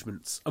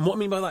 infringements. And what I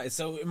mean by that is,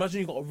 so imagine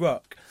you've got a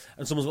ruck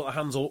and someone's got their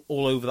hands all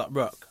over that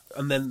ruck,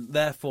 and then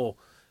therefore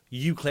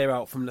you clear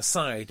out from the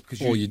side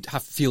because or you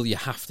feel you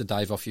have to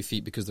dive off your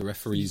feet because the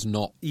referee's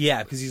not.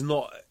 Yeah, because he's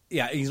not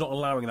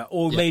allowing that.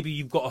 Or maybe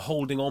you've got a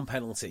holding on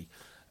penalty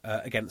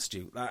against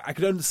you. I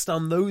could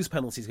understand those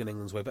penalties going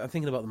England's way, but I'm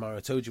thinking about the Mario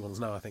Toji ones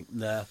now. I think,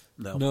 no.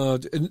 No,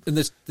 and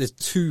there's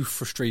two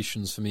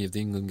frustrations for me of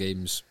the England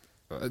games.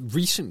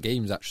 Recent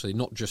games, actually,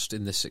 not just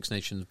in this Six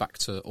Nations, back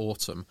to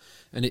autumn.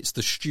 And it's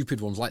the stupid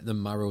ones, like the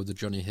Marrow, the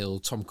Johnny Hill,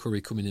 Tom Curry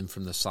coming in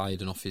from the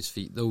side and off his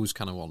feet, those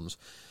kind of ones.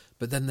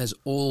 But then there's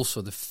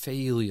also the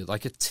failure,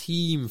 like a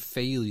team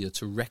failure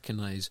to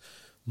recognise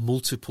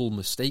multiple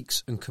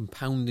mistakes and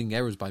compounding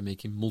errors by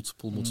making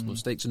multiple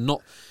mistakes. And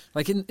not,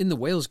 like in the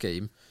Wales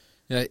game,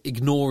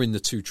 ignoring the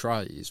 2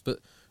 tries, but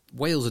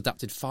Wales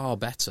adapted far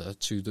better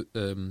to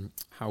the,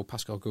 how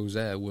Pascal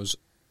Gauzer was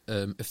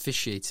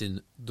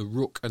officiating the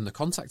ruck and the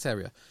contact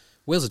area.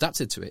 Wales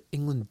adapted to it.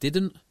 England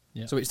didn't.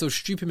 Yeah. So it's those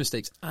stupid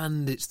mistakes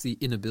and it's the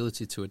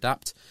inability to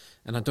adapt.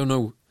 And I don't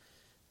know,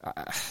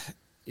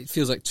 it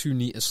feels like too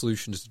neat a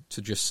solution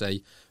to just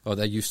say, oh,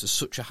 they're used to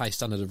such a high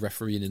standard of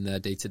refereeing in their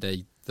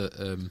day-to-day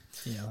that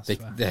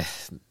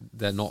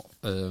they're not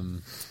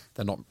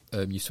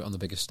used to it on the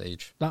biggest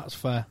stage. That's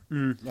fair.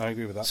 I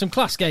agree with that. Some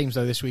class games,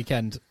 though, this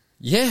weekend.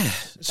 Yeah.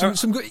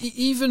 Some good,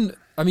 even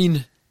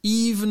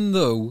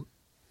though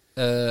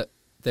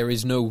there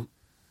is no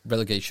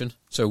relegation,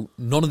 so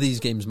none of these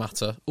games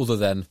matter other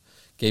than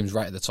games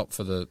right at the top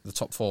for the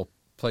top 4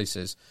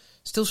 places.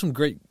 Still some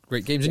great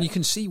games, and you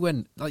can see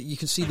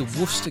the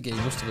Worcester game,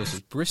 Worcester versus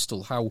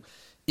Bristol, how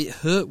it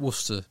hurt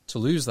Worcester to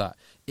lose that.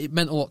 It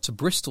meant a lot to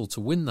Bristol to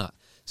win that.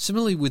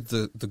 Similarly with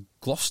the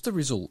Gloucester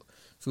result,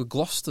 for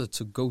Gloucester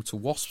to go to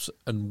Wasps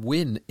and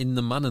win in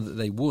the manner that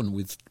they won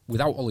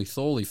without Ollie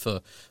Thorley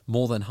for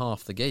more than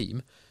half the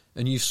game,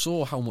 and you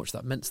saw how much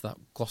that meant to that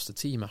Gloucester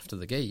team after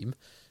the game.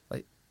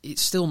 Like, it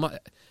still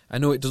I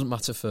know it doesn't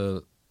matter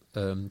for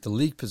the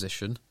league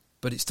position,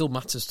 but it still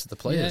matters to the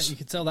players. Yeah, you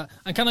can tell that.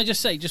 And can I just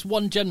say, just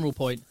one general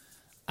point,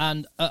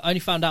 and I only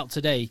found out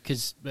today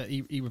because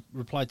he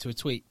replied to a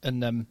tweet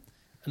and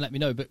let me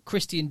know, but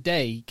Christian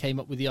Day came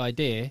up with the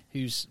idea,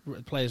 who's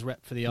the players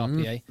rep for the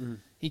RPA,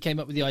 he came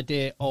up with the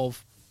idea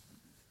of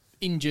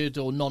injured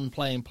or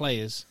non-playing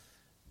players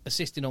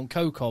assisting on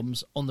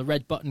co-coms on the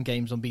red button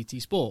games on BT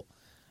Sport.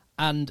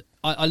 And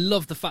I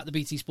love the fact that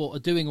BT Sport are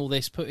doing all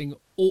this, putting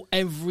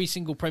every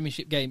single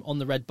Premiership game on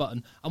the red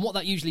button. And what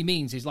that usually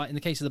means is, like in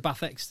the case of the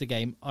Bath Exeter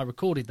game, I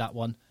recorded that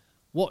one,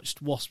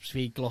 watched Wasps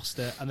v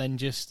Gloucester, and then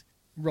just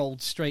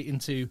rolled straight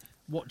into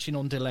watching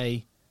on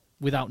delay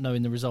without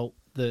knowing the result,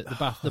 the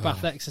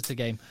Bath Exeter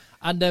game.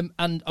 And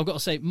I've got to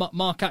say,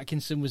 Mark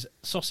Atkinson was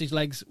sausage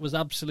legs, was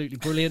absolutely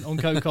brilliant on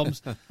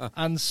co-coms,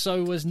 and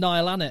so was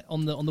Niall Annett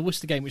on the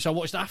Worcester game, which I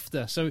watched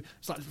after. So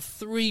it's like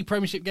 3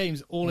 Premiership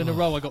games all in a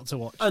row I got to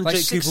watch. And like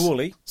Jake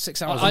Cooper-Woolley.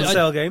 6 hours on the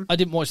Sale game. I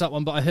didn't watch that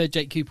one, but I heard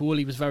Jake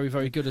Cooper-Woolley was very,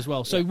 very good as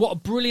well. So what a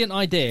brilliant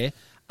idea.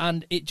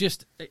 And it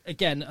just,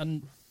 again,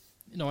 and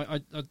you know, I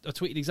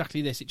tweeted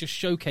exactly this, it just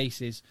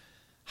showcases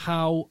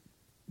how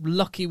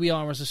lucky we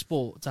are as a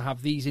sport to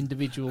have these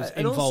individuals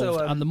involved,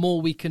 also, and the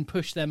more we can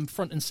push them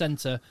front and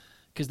centre,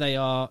 because they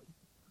are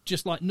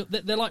just like,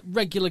 they're like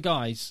regular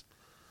guys,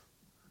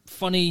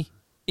 funny,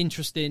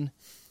 interesting,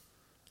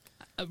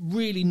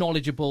 really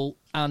knowledgeable,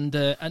 and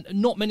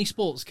not many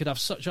sports could have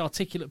such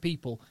articulate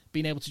people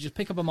being able to just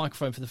pick up a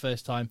microphone for the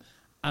first time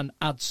and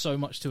add so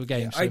much to a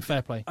game. So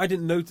fair play. I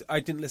didn't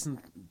listen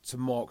to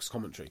Mark's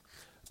commentary,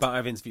 but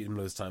I've interviewed him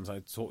loads of times.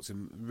 I talk to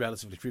him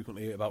relatively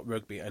frequently about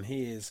rugby, and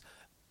he is.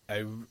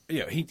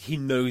 He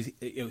knows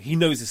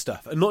his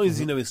stuff, and not only does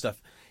he know his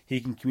stuff, he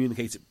can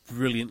communicate it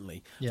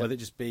brilliantly. Yeah. Whether it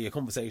just be a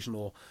conversation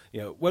or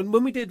when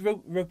we did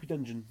Rugby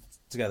Dungeon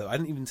together, I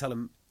didn't even tell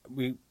him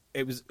we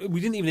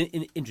didn't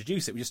even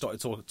introduce it. We just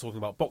started talking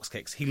about box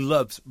kicks. He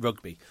loves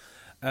rugby.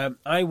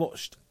 I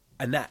watched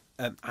Annett.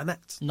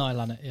 Niall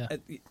Annett, yeah.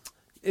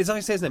 Is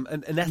I say his name?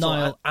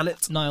 Niall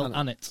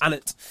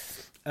Annett.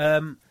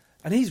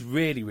 And he's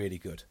really, really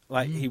good.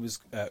 Like, he was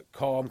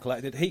calm,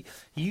 collected. He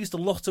used a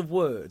lot of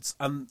words,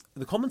 and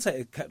the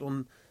commentator kept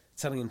on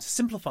telling him to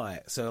simplify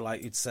it. So,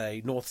 like, he'd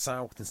say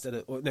north-south instead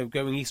of, or, no,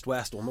 going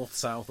east-west or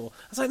north-south. Or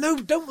I was like, no,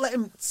 don't let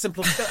him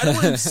simplify. I don't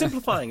want him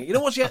simplifying it. You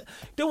don't watch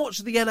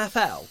the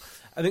NFL.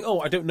 I think,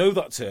 I don't know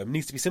that term, it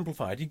needs to be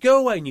simplified. You go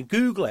away and you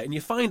Google it and you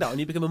find out and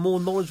you become a more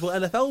knowledgeable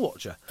NFL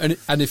watcher. And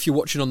if you're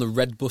watching on the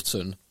red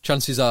button,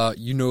 chances are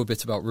you know a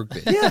bit about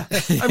rugby. Yeah.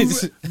 I'm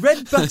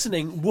red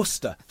buttoning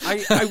Worcester.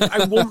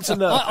 I want to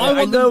know.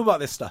 I know about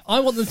this stuff. I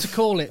want them to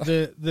call it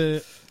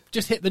the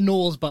just hit the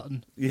Norse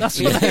button.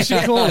 That's what they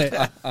should call it.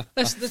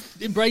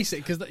 Let's embrace it,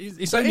 because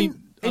it's only...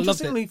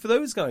 Interestingly, for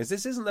those guys,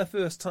 this isn't their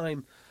first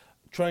time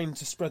trying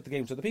to spread the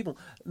game to other people.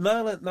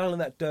 Niall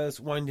Annett does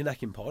Wind Your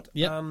Neck in Pod.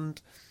 Yep.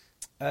 And...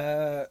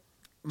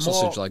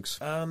 Sausage legs.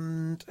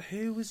 And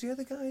who was the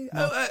other guy?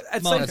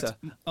 Ed Slater.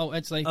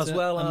 Ed Slater. As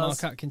well and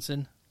as Mark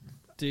Atkinson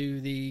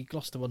do the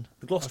Gloucester one.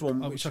 The Gloucester one,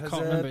 which I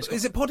can't remember.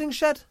 Is it Podding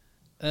Shed?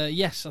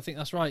 Yes, I think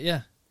that's right.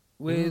 Yeah,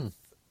 with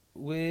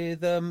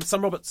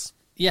Sam Roberts.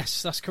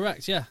 Yes, that's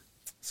correct. Yeah.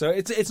 So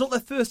it's not their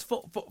first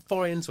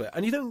foray into it,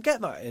 and you don't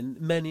get that in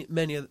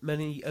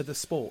many other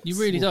sports. You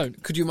really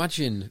don't. Could you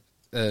imagine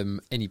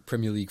any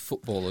Premier League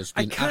footballers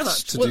I been can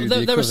asked to Well, do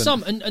there the are equivalent.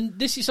 some, and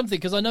this is something,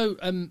 because I know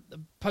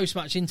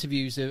post-match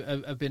interviews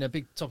have been a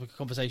big topic of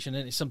conversation,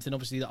 and it's something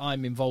obviously that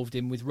I'm involved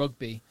in with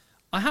rugby.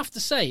 I have to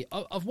say,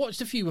 I've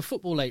watched a few with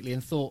football lately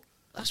and thought,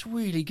 that's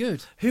really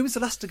good. Who is the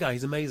Leicester guy?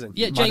 He's amazing.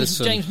 Yeah,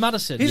 Madison. James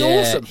Madison. He's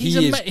Yeah, awesome.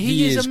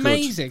 He is good.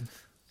 amazing.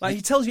 Like,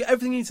 he tells you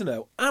everything you need to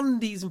know,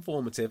 and he's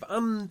informative,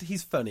 and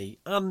he's funny,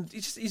 and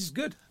he's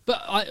good.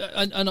 But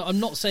I'm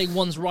not saying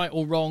one's right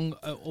or wrong,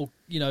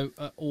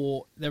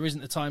 or there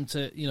isn't a time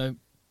to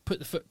put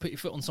your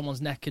foot on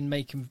someone's neck and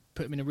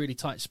put them in a really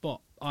tight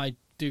spot. I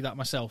do that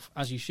myself,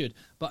 as you should.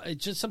 But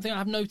it's just something I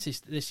have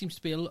noticed. There seems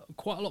to be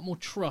quite a lot more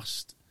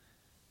trust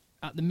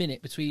at the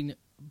minute between,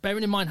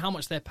 bearing in mind how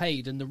much they're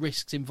paid and the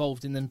risks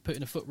involved in them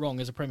putting a foot wrong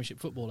as a Premiership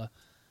footballer.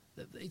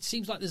 It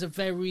seems like there's a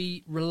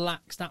very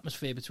relaxed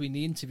atmosphere between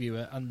the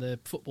interviewer and the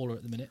footballer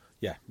at the minute.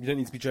 Yeah, you don't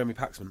need to be Jeremy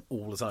Paxman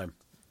all the time.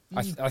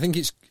 I think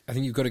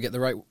you've got to get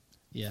the right.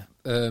 Yeah.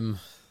 I'm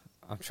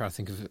trying to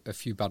think of a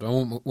few bad. I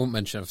won't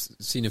mention. I've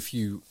seen a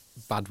few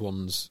bad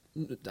ones.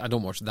 I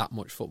don't watch that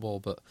much football,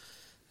 but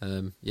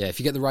if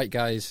you get the right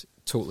guys,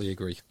 totally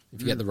agree.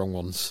 If you get the wrong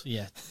ones,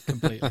 Yeah,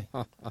 completely.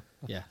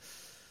 Yeah.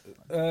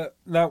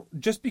 Now,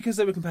 just because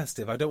they were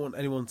competitive, I don't want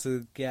anyone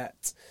to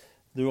get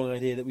the wrong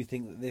idea that we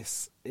think that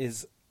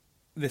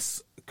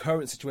this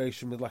current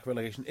situation with lack of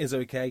relegation is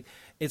okay.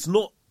 It's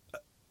not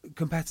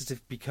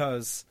competitive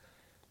because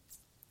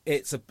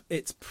it's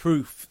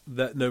proof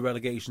that no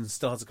relegation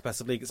starts a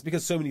competitive league. It's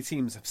because so many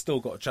teams have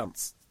still got a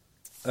chance.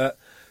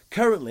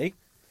 Currently,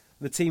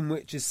 the team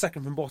which is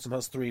second from bottom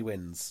has 3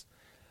 wins.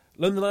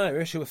 London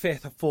Irish, who are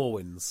fifth, have 4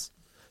 wins.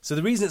 So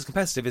the reason it's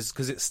competitive is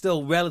because it's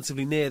still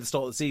relatively near the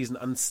start of the season,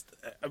 and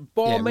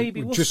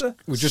maybe Worcester.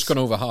 we've just gone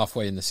over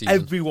halfway in the season.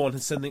 Everyone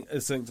has something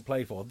to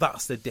play for.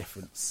 That's the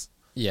difference.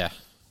 Yeah,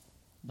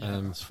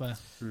 That's fair.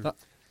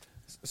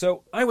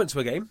 So I went to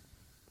a game.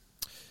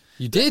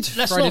 You did.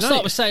 Let's Friday not start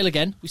night. with Sale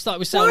again. We started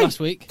with Sale Why? last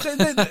week.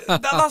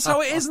 That's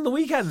how it is in the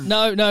weekend.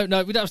 No. We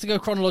don't have to go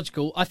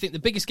chronological. I think the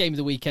biggest game of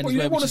the weekend Well, is you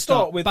where we want to should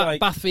start with, like-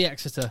 Bath v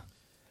Exeter.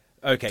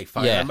 Okay,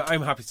 fine. Yeah.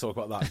 I'm happy to talk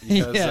about that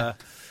because Yeah.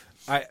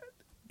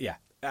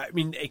 I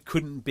mean, it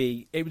couldn't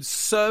be. It was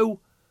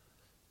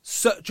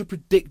such a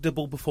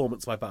predictable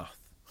performance by Bath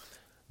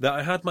that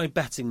I had my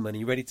betting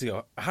money ready to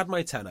go. I had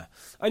my tenner.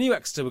 I knew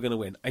Exeter were going to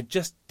win. I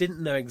just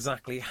didn't know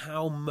exactly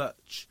how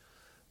much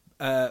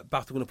Bath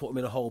were going to put them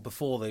in a hole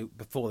before they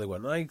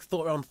won. I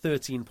thought around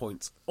 13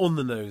 points on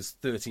the nose.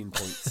 13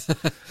 points.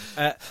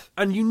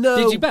 And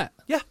Did you bet?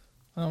 Yeah.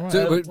 Oh, right.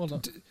 Did, Well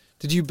done.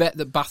 did you bet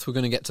that Bath were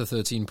going to get to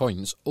 13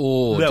 points,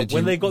 or No, did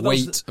when you they got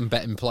wait those- and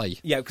bet in play?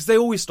 Yeah, because they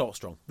always start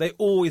strong.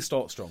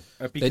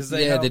 Because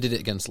They did it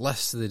against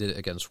Leicester. They did it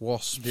against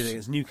Wasps. did it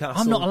against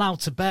Newcastle. I'm not allowed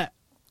to bet.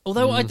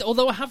 Although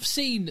I have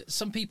seen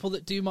some people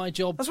that do my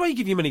job. That's why you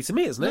give your money to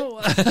me, isn't it? No,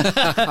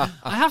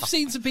 I have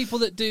seen some people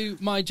that do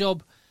my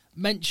job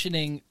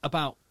mentioning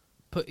about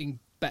putting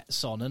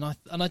bets on, and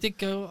I did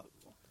go,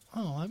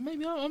 oh,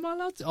 maybe I'm not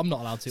allowed to. I'm not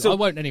allowed to. So, I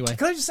won't anyway.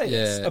 Can I just say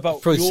this Yeah,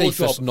 about probably your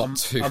safest job not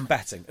to. and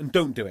betting? And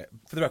don't do it,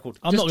 for the record.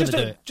 I'm not going to do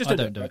it. Just I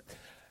don't do it.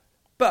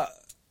 But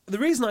the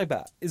reason I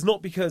bet is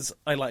not because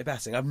I like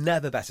betting. I've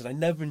never betted. I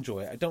never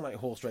enjoy it. I don't like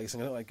horse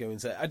racing. I don't like going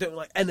to it. I don't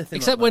like anything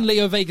Except like when that.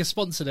 Leo Vegas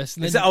sponsored us.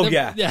 And then,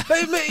 Yeah.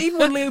 But even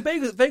when Leo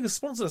Vegas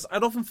sponsored us,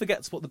 I'd often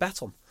forget to put the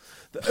bet on.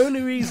 The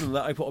only reason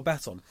that I put a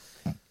bet on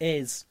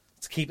is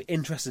to keep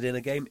interested in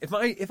a game. If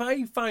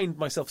I find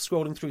myself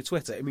scrolling through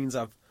Twitter, it means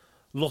I've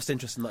lost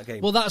interest in that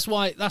game. Well, that's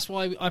why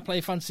I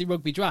play fantasy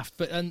rugby draft.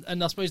 But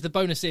and I suppose the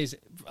bonus is,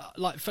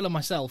 like Phil and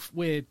myself,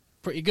 we're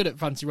pretty good at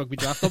fantasy rugby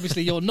draft.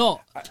 Obviously, you're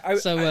not.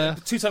 So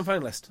 2-time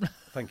finalist.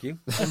 Thank you.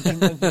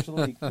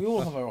 We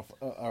all have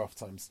our off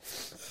times.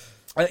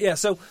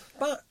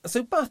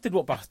 So Bath did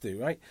what Bath do,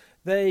 right?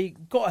 They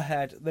got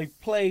ahead. They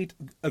played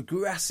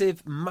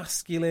aggressive,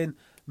 masculine,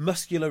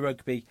 muscular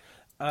rugby.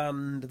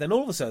 And then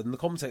all of a sudden, the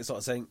commentators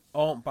started saying,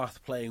 aren't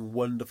Bath playing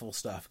wonderful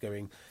stuff,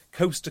 going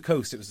coast to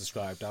coast, it was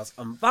described as.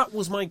 And that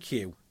was my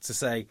cue to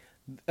say,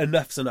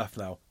 enough's enough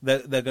now. They're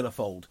going to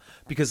fold.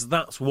 Because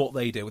that's what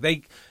they do.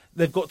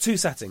 They've got 2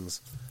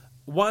 settings.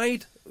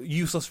 Wide,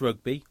 useless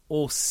rugby,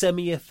 or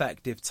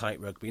semi-effective tight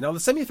rugby. Now,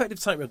 the semi-effective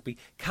tight rugby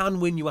can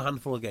win you a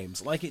handful of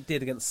games, like it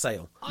did against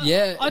Sale.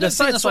 Yeah, I the don't think that's what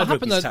side-to-side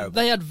happened, rugby's though. terrible.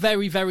 They had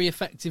very, very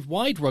effective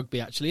wide rugby,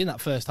 actually, in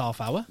that first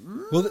half hour.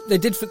 well, they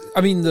did.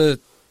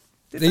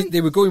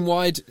 They were going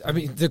wide. I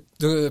mean,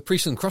 the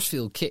Priestland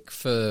Crossfield kick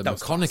for That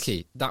was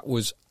McConaughey, that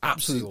was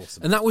absolutely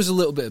awesome. And that was a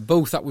little bit of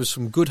both. That was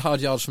some good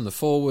hard yards from the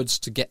forwards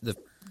to get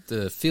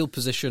the field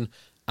position,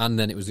 and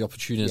then it was the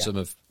opportunism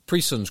of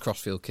Priestland's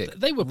crossfield kick.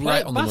 They were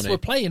right playing. on the Bath money. were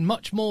playing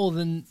much more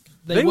than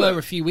they were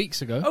a few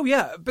weeks ago. Oh,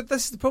 yeah, but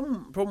this is the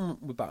problem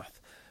with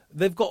Bath.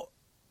 They've got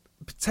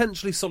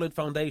potentially solid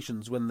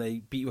foundations when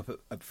they beat you up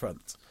up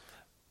front.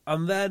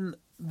 And then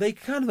they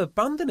kind of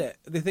abandon it.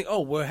 They think,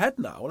 oh, we're ahead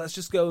now. Let's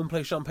just go and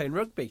play champagne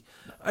rugby.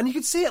 And you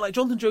could see it, like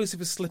Jonathan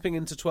Joseph is slipping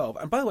into 12.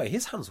 And by the way,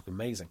 his hands look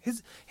amazing.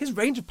 His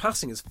range of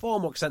passing is far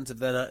more extensive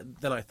than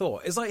I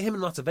thought. It's like him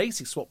and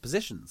Matavesi swap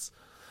positions.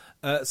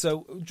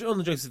 So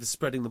Jonathan Joseph is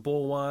spreading the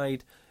ball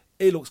wide.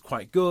 It looks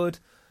quite good,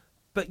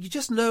 but you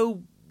just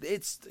know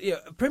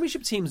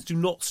Premiership teams do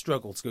not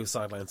struggle to go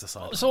sideline to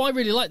sideline. So I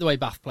really like the way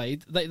Bath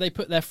played. They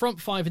put their front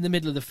five in the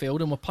middle of the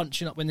field and were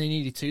punching up when they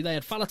needed to. They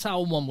had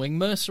Faletau on one wing,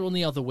 Mercer on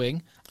the other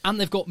wing, and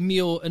they've got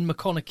Muir and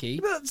McConaughey.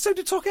 But so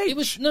did Talk H. It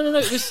was no.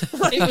 It was.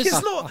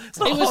 It's not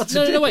hard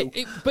to do. No,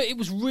 wait. But it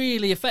was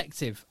really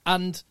effective,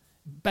 and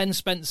Ben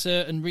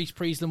Spencer and Reece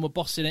Priestland were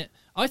bossing it.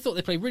 I thought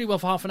they played really well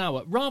for half an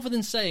hour. Rather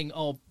than saying,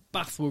 "Oh,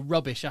 Bath were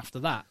rubbish after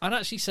that," I'd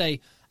actually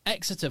say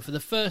Exeter, for the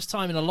first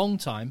time in a long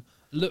time,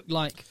 looked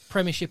like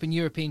Premiership and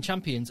European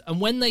champions.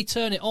 And when they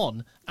turn it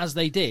on, as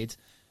they did,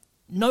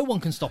 no one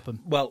can stop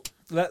them. Well,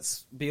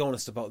 let's be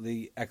honest about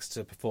the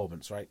Exeter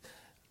performance, right?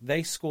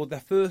 They scored their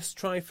first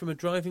try from a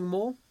driving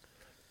maul.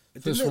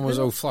 First one was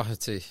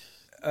O'Flaherty.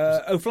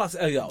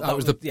 O'Flaherty. That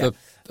was the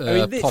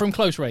from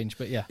close range,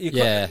 but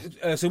yeah.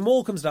 So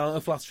Maul comes down,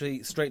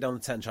 O'Flaherty straight down the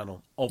 10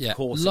 channel. Of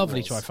course,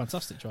 lovely try,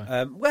 fantastic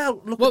try. But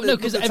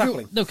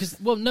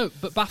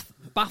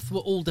Bath were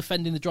all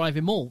defending the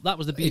driving Maul. That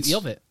was the beauty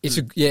of it.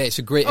 It's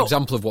a great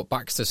example of what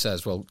Baxter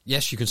says. Well,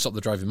 yes, you can stop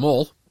the driving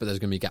Maul, but there's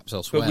going to be gaps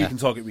elsewhere. But we can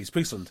target Reece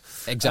Priestland.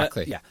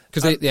 Exactly.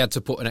 Because they had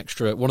to put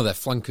one of their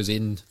flankers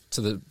in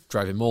to the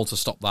driving Maul to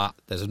stop that.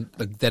 There's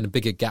then a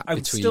bigger gap between. I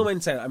would still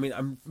maintain. I mean,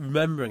 I'm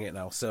remembering it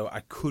now, so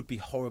I could be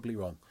horribly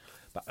wrong,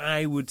 but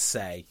I would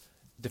say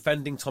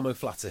defending Tom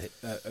O'Flaherty.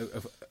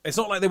 It's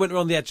not like they went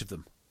around the edge of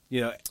them.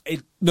 You know.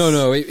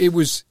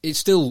 It's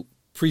still.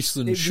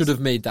 Priestland should have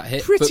made that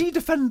hit. Pretty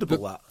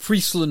defendable, that.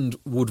 Priestland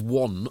would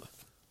want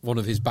one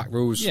of his back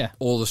rows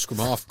or the scrum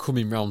half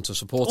coming round to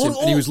support him,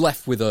 and he was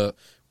left with a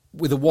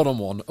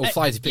one-on-one.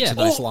 O'Flaherty picked a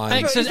nice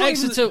line.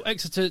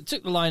 Exeter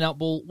took the line-out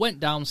ball,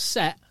 went down,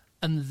 set,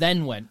 and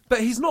then went.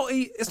 But he's not.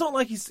 It's not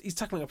like he's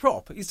tackling a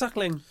prop. He's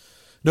tackling.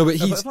 No, but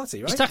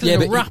O'Flaherty, right? He's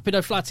tackling a rapid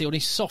O'Flaherty on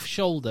his soft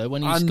shoulder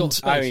when he's got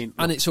space.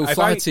 And it's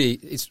O'Flaherty.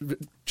 It's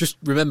just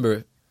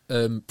remember,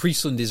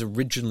 Priestland is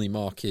originally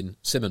marking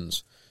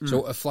Simmons.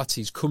 So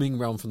O'Flaherty's coming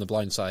round from the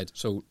blind side.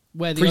 So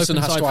Priestland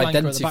has to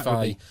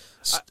identify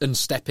and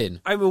step in.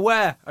 I'm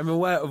aware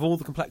of all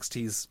the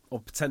complexities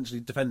of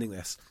potentially defending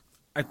this.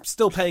 I'm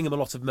still paying him a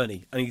lot of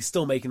money, and he's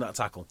still making that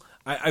tackle.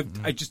 I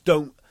just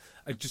don't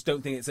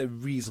think it's a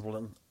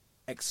reasonable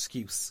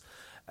excuse.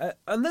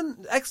 And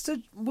then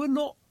Exeter were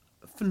not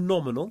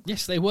phenomenal.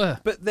 Yes, they were,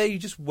 but they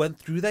just went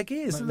through their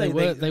gears. They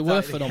were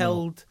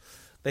phenomenal.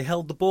 They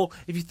held the ball.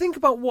 If you think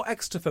about what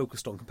Exeter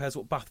focused on compared to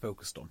what Bath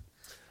focused on.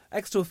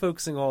 Exeter were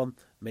focusing on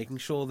making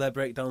sure their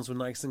breakdowns were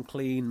nice and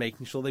clean,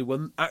 making sure they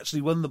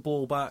actually won the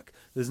ball back.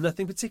 There's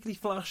nothing particularly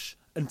flash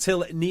until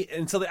they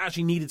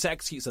actually needed to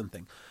execute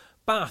something.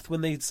 Bath,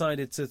 when they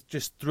decided to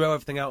just throw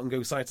everything out and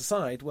go side to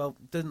side,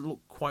 didn't look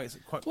quite so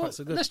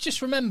good. Let's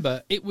just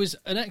remember, it was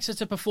an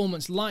Exeter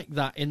performance like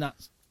that in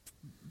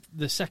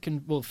the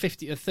second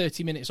 50 or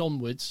 30 minutes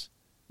onwards,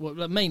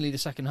 mainly the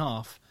second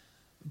half.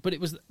 But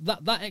it was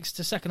that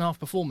Exeter second half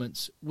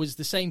performance was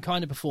the same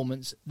kind of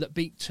performance that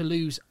beat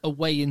Toulouse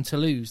away in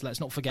Toulouse.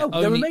 Let's not forget.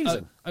 They're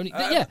amazing.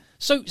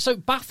 So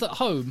Bath at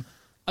home,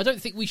 I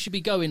don't think we should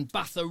be going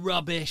Bath are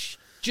rubbish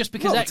just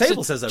because the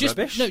table says they're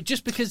rubbish. No,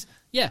 just because.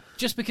 I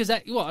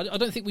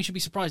don't think we should be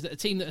surprised that a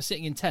team that are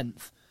sitting in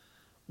 10th,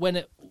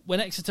 when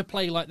Exeter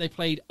play like they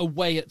played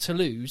away at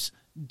Toulouse,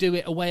 do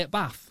it away at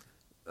Bath.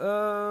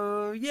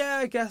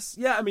 I guess.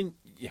 Yeah, I mean,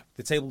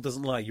 the table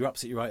doesn't lie. You're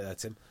absolutely right there,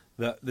 Tim.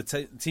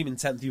 The team in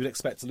 10th you would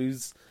expect to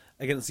lose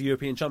against the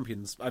European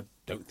champions. I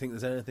don't think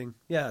there's anything.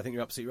 Yeah, I think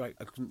you're absolutely right.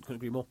 I couldn't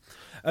agree more.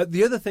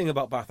 The other thing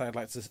about Bath I'd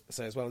like to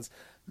say as well is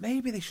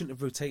maybe they shouldn't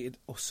have rotated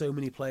so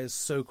many players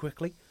so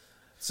quickly.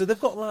 So they've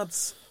got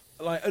lads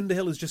like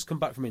Underhill has just come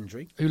back from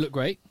injury. Who looked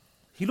great.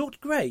 He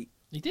looked great.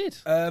 He did.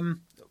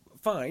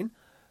 Fine.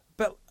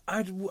 But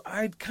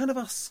I'd kind of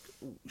ask,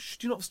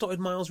 should you not have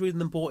started Miles Reed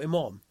and then brought him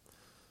on?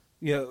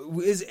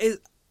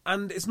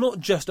 And it's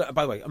not just,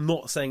 by the way, I'm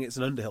not saying it's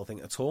an Underhill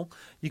thing at all.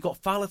 You've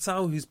got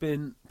Faletau, who's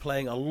been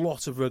playing a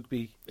lot of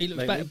rugby. He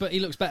looks better, but he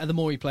looks better the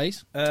more he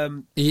plays.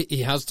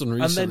 He has done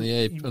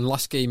recently. And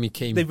last game he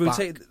came back.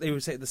 They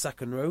rotated the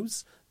second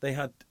rows. They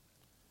had,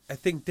 I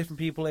think, different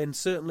people in.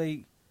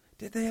 Certainly,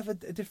 did they have a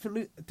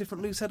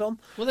different loose head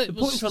on? Well, the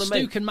point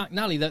Stuke and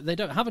McNally, they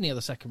don't have any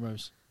other second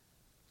rows.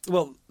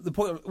 Well,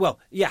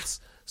 yes.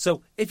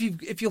 So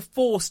if you're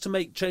forced to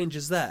make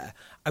changes there,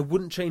 I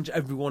wouldn't change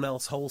everyone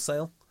else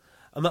wholesale.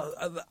 And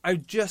I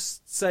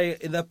just say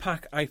in their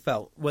pack, I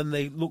felt when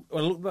I looked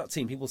at that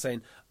team, people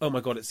saying, "Oh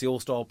my God, it's the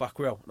all-star back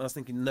row," and I was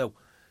thinking, no,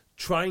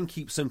 try and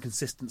keep some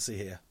consistency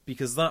here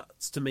because that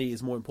to me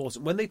is more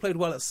important. When they played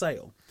well at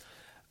Sale,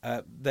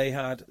 they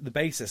had the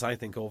basis, I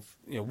think, of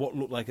what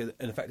looked like an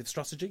effective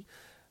strategy.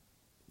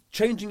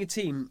 Changing a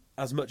team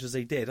as much as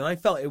they did, and I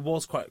felt it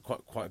was quite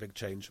a big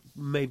change.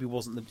 Maybe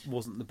wasn't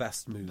the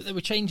best move, but they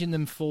were changing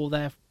them for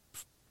their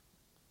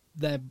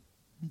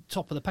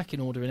top of the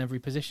pecking order in every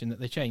position that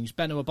they changed.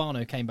 Benno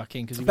Urbano came back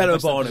in because he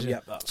was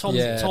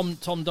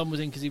Tom Dunn was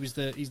in because he's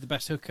the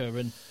best hooker,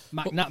 and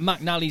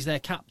McNally's their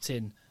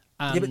captain.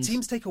 And but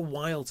teams take a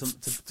while to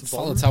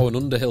Faletau and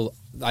Underhill.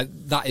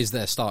 That is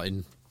their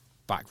starting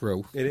back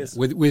row. It is.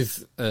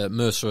 With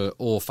Mercer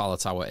or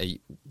Falatau at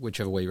 8,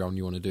 whichever way around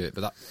you want to do it.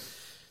 But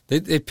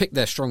they picked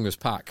their strongest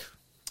pack.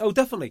 Oh,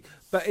 definitely.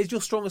 But is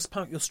your strongest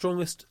pack your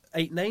strongest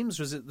 8 names,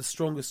 or is it the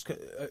strongest,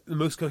 the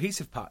most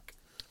cohesive pack?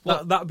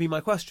 That would be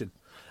my question.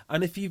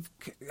 And if you've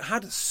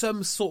had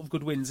some sort of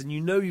good wins and you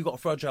know you've got a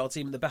fragile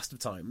team at the best of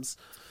times,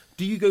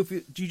 do you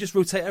just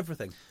rotate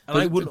everything? And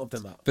I wouldn't have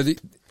done that. But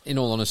in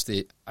all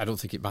honesty, I don't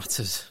think it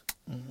matters.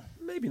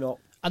 Maybe not.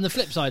 And the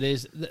flip side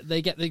is that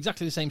they get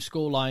exactly the same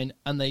scoreline,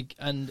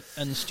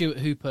 and Stuart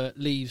Hooper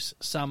leaves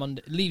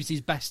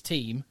his best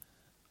team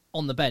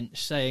on the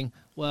bench, saying,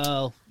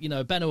 "Well,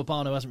 Ben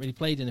Urbano hasn't really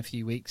played in a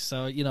few weeks,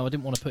 so I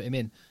didn't want to put him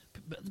in."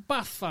 But the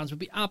Bath fans would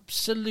be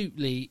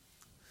absolutely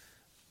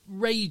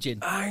raging.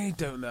 I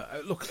don't know.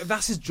 Look,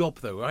 that's his job,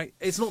 though, right?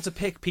 It's not to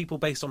pick people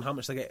based on how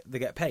much they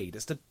get paid.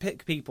 It's to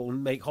pick people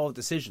and make hard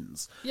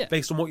decisions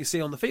based on what you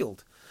see on the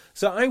field.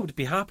 So I would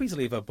be happy to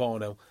leave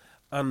Urbano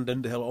and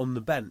Underhill on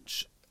the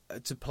bench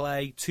to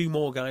play 2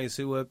 more guys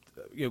who were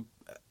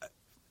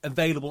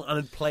available and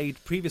had played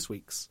previous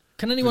weeks.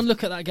 Can anyone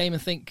look at that game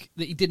and think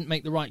that he didn't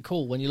make the right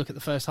call when you look at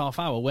the first half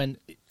hour when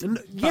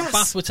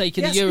Bath were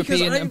taking the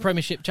European and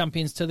Premiership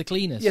champions to the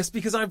cleaners? Yes,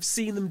 because I've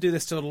seen them do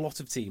this to a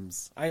lot of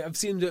teams. I've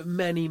seen them do it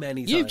many,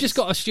 many times. You've just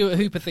got a Stuart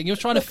Hooper thing. You're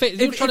trying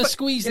to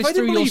squeeze this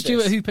through your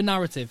Stuart Hooper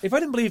narrative. If I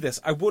didn't believe this,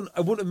 I wouldn't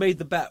have made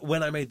the bet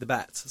when I made the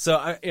bet. So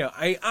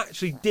I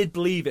actually did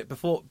believe it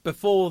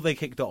before they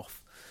kicked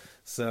off.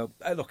 So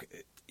look,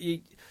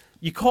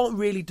 you can't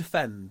really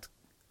defend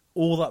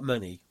all that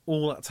money,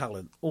 all that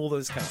talent, all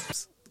those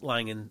caps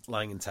lying in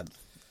 10th.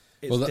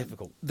 It's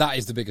difficult. That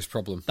is the biggest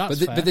problem. But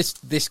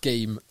this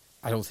game,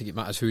 I don't think it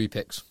matters who he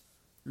picks.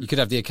 You could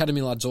have the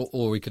academy lads,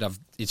 or he could have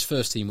his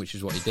first team, which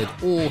is what he did,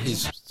 or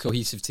his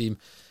cohesive team.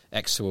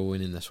 Exeter will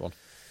win in this one.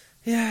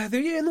 Yeah,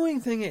 the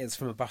annoying thing is,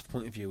 from a Bath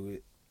point of view,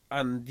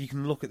 and you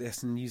can look at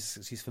this and use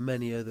this for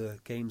many other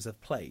games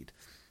they've played,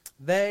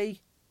 they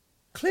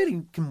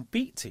clearly can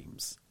beat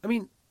teams. I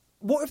mean,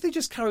 what if they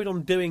just carried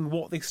on doing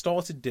what they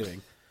started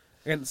doing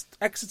against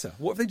Exeter?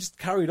 What if they just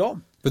carried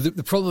on? But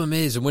the problem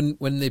is, and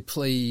when they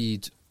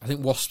played, I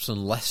think Wasps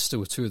and Leicester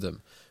were 2 of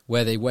them,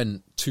 where they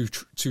went two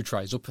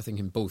tries up, I think,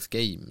 in both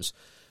games.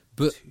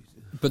 But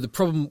the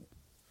problem,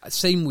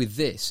 same with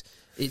this,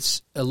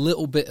 it's a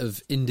little bit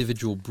of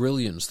individual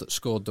brilliance that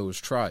scored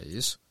those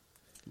tries.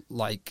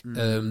 Like,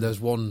 there's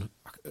one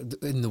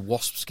in the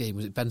Wasps game,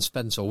 was it Ben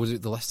Spencer, or was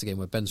it the Leicester game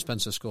where Ben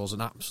Spencer scores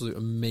an absolute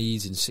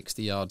amazing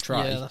 60-yard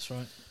try? Yeah, that's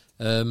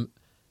right.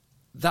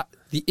 That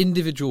the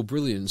individual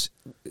brilliance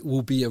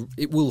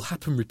it will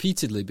happen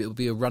repeatedly, but it'll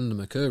be a random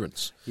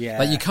occurrence. Yeah,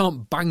 like you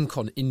can't bank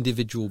on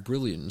individual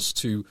brilliance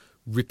to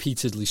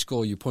repeatedly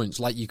score your points.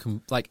 Like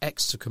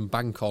Exeter can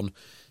bank on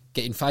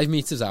getting 5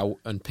 metres out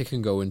and pick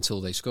and go until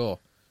they score.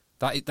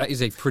 That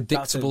is a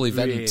predictable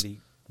event.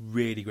 Really,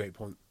 really great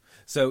point.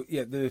 So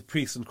yeah, the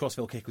Priest and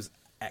Crossfield kick was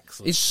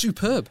excellent. It's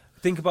superb.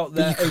 Think about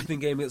their opening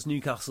game against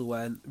Newcastle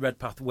when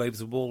Redpath waves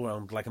the ball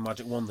around like a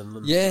magic wand and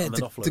then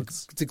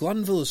offloads. De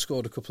Glanville has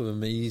scored a couple of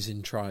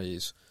amazing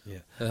tries. Yeah,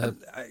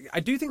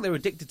 I do think they're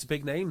addicted to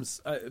big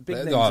names and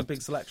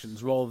big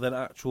selections rather than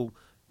actual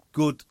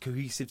good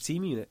cohesive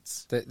team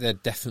units. They're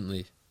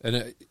definitely.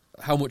 And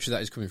how much of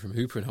that is coming from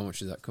Hooper and how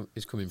much of that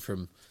is coming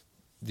from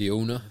the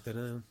owner? I don't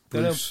know.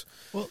 Bruce.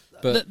 Well,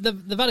 but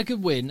they've had a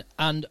good win,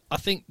 and I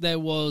think there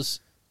was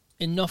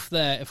enough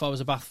there, if I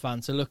was a Bath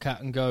fan, to look at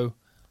and go,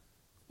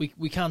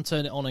 we can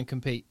turn it on and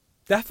compete.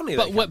 Definitely.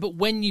 But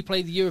when you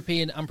play the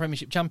European and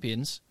Premiership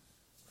champions...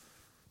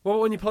 Well,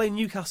 when you play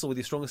Newcastle with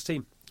your strongest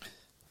team.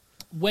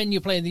 When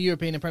you're playing the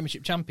European and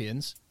Premiership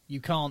champions,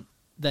 you can't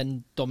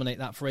then dominate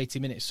that for 80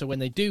 minutes. So when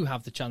they do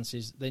have the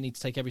chances, they need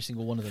to take every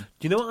single one of them.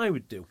 Do you know what I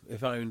would do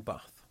if I owned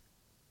Bath?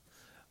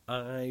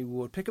 I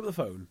would pick up the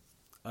phone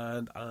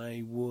and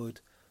I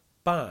would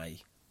buy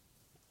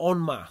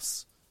en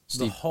masse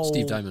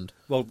Steve Diamond.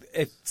 Well,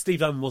 if Steve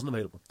Diamond wasn't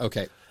available.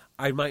 Okay.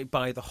 I might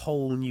buy the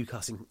whole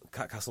Newcastle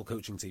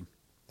coaching team.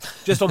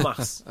 Just en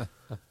masse.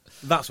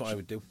 That's what I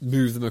would do.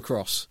 Move them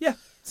across. Yeah,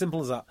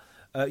 simple as that.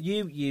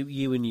 You,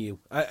 and you.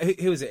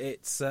 Who is it?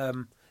 It's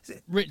is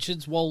it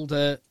Richards,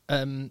 Walder,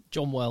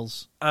 John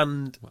Wells.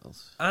 And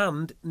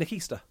Nick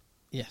Easter.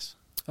 Yes.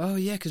 Oh,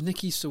 yeah, because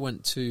Nick Easter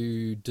went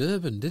to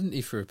Durban, didn't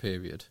he, for a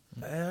period?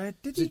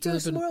 Did he go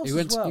somewhere else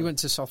as well? He went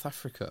to South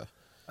Africa.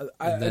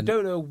 I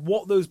don't know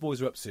what those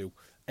boys are up to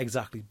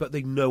exactly, but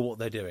they know what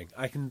they're doing.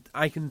 I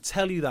can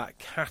tell you that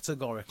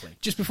categorically.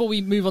 Just before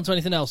we move on to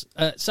anything else,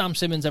 Sam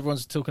Simmons,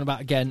 everyone's talking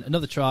about again,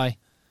 another try.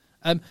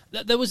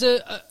 There was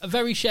a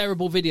very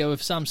shareable video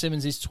of Sam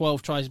Simmons'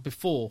 12 tries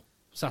before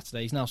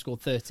Saturday. He's now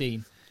scored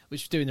 13,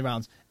 which is doing the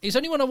rounds. It's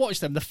only when I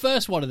watched them, the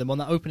first one of them on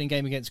that opening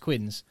game against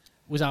Quins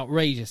was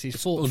outrageous.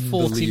 He's fought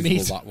 40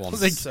 metres. That one.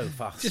 So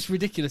fast. Just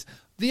ridiculous.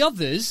 The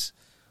others,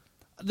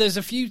 there's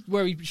a few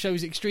where he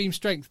shows extreme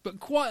strength,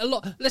 but quite a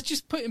lot. Let's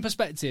just put it in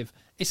perspective.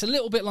 It's a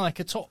little bit like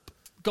a top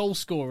goal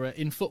scorer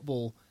in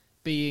football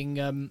being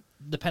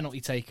the penalty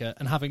taker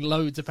and having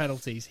loads of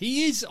penalties.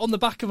 He is on the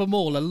back of them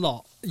all a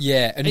lot.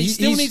 Yeah, and he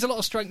still needs a lot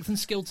of strength and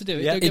skill to do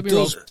it. Yeah, don't get me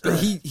does. wrong. But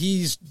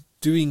he's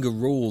doing a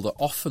role that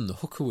often the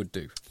hooker would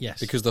do. Yes.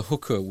 Because the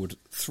hooker would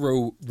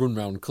run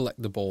round,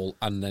 collect the ball,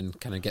 and then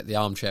kind of get the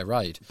armchair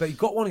ride. But he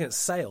got one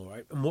against Sale,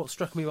 right? And what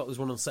struck me about this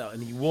one on Sale,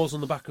 and he was on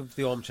the back of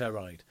the armchair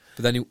ride.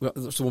 But then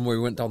that's the one where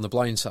he went down the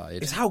blind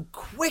side. It's how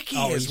quick he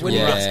is he's when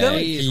rapid. he gets going.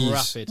 He is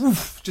He's- rapid.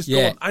 Oof, just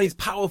Yeah. gone. And he's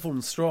powerful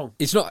and strong.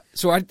 It's not.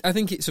 So I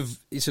think it's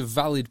a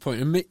valid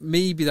point, and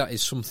maybe that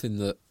is something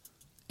that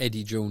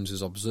Eddie Jones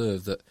has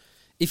observed, that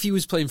if he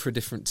was playing for a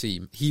different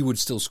team, he would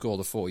still score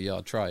the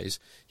 40-yard tries.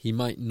 He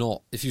might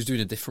not if he was doing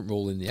a different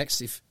role in the X.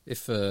 If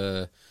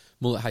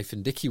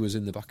Mullet-Dickey was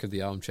in the back of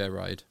the armchair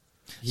ride.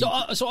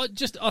 I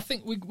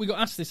think we got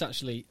asked this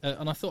actually,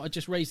 and I thought I'd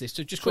just raise this.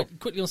 So just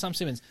quickly on Sam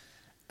Simmons,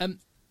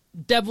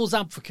 devil's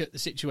advocate the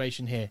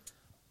situation here.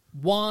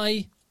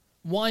 Why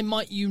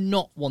might you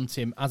not want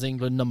him as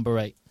England number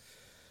 8?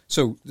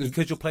 So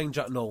Because you're playing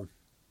Jack Nolan.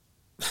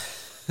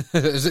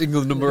 as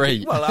England number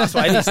 8. Well, that's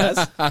what Eddie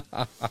says.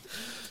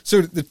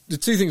 So the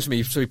two things for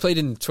me. So he played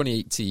in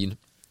 2018,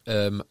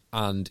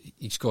 and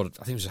he scored,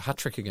 I think it was a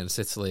hat-trick against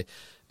Italy,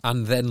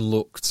 and then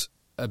looked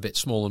a bit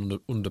small and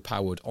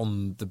underpowered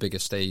on the bigger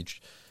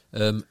stage,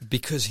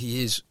 because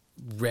he is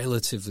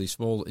relatively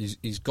small.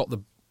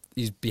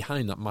 He's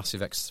behind that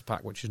massive extra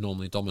pack, which is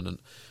normally dominant,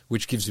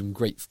 which gives him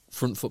great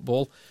front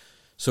football.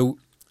 So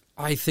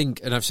I think,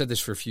 and I've said this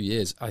for a few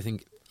years, I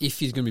think if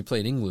he's going to be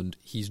playing England,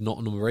 he's not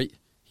a number 8,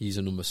 he's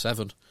a number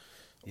 7,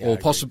 or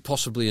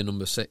possibly a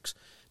number 6.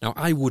 Now,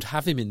 I would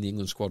have him in the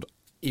England squad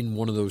in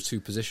one of those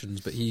two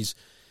positions, but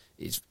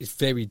it's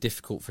very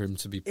difficult for him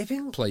to be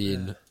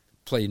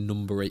playing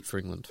number 8 for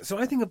England. So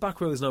I think a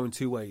back row is now in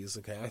two ways,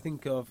 okay? I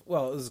think of,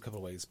 well, there's a couple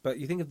of ways, but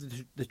you think of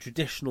the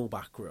traditional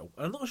back row.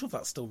 And I'm not sure if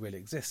that still really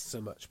exists so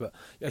much, but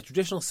a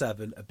traditional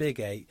 7, a big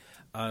 8,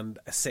 and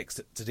a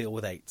 6 to deal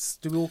with 8s.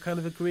 Do we all kind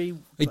of agree?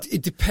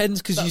 It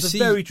depends, because you see...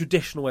 That's a very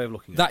traditional way of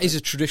looking at it. That is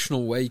a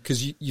traditional way,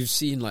 because you've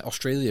seen, like,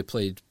 Australia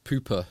played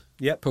Pooper,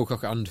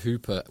 Pocock and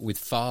Hooper with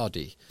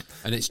Fardy,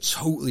 and it's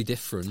totally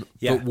different.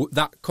 Yeah. But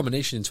that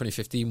combination in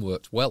 2015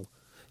 worked well.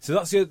 So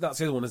that's the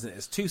other one, isn't it?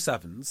 It's 2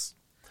 7s,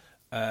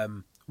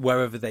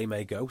 wherever they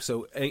may go.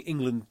 So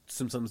England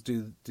sometimes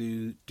do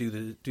the 2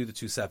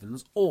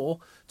 7s, or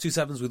 2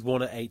 7s with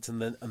 1 at 8,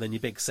 and then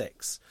your big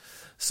 6.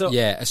 So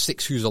yeah, a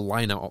 6 who's a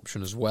line-out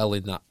option as well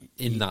in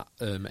that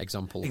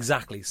example.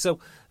 Exactly. So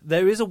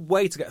there is a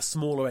way to get a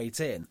smaller 8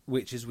 in,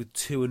 which is with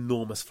 2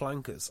 enormous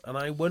flankers. And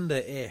I wonder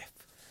if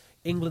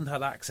England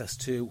had access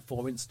to,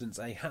 for instance,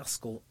 a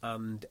Haskell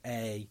and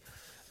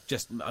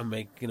I'm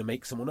going to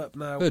make someone up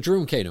now.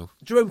 Jerome Kano.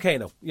 Jerome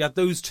Kano. You had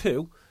those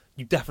two,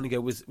 you definitely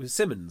go with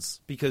Simmons,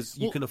 because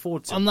you can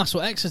afford to. And that's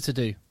what Exeter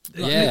do.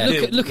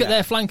 Yeah. Look at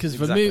their flankers.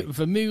 Exactly.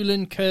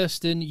 Vermeulen,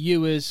 Kirsten,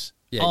 Ewers,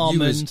 Yeah,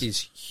 Armand. Ewers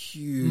is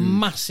huge.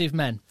 Massive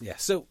men. Yeah,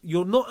 so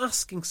you're not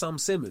asking Sam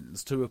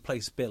Simmons to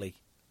replace Billy.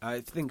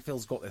 I think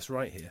Phil's got this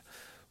right here,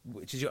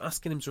 which is you're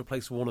asking him to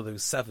replace one of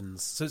those 7s.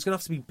 So it's going to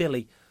have to be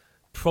Billy,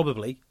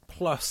 probably,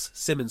 plus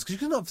Simmons,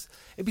 because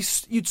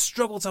you'd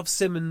struggle to have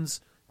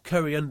Simmons,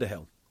 Curry,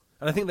 Underhill,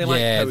 and I think they like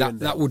Curry. Underhill.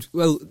 That would,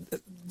 well,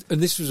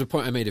 and this was a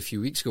point I made a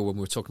few weeks ago when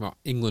we were talking about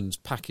England's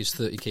pack is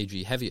 30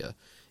 kg heavier.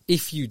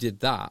 If you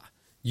did that,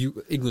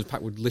 England's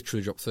pack would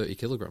literally drop 30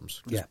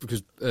 kilograms.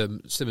 Because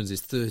Simmons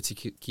is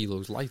 30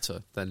 kilos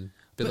lighter than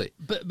Billy.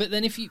 But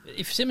then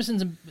if Simmons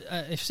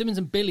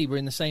and Billy were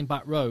in the same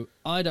back row,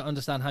 I don't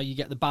understand how you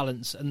get the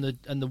balance and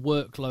the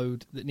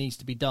workload that needs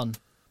to be done.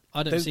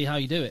 I don't see how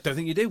you do it. Don't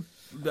think you do.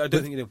 I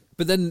don't think you do.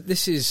 But then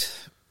this is...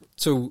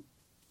 So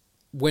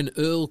when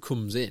Earl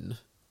comes in,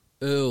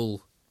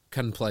 Earl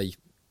can play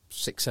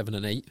 6, 7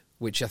 and 8,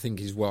 which I think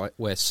is where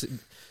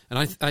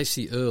and I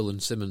see Earl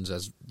and Simmons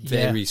as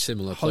very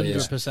similar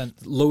players. 100%.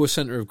 Lower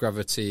centre of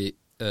gravity,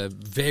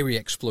 very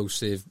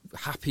explosive,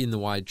 happy in the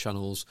wide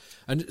channels.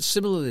 And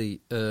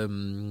similarly,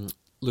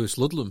 Lewis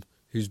Ludlam,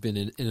 who's been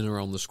in and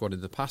around the squad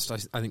in the past,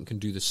 I think can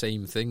do the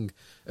same thing.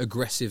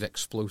 Aggressive,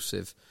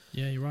 explosive.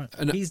 Yeah, you're right.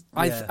 And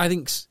I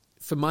think,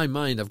 for my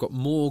mind, I've got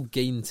more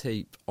game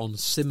tape on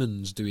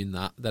Simmons doing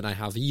that than I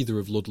have either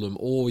of Ludlam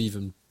or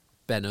even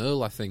Ben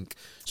Earl, I think.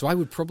 So I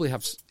would probably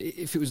have,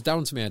 if it was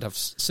down to me, I'd have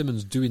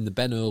Simmons doing the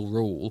Ben Earl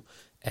role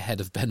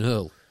ahead of Ben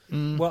Earl.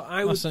 Well,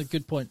 That's a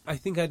good point. I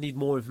think I need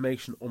more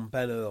information on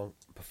Ben Earl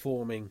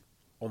performing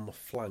on the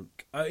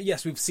flank.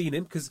 Yes, we've seen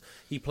him because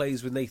he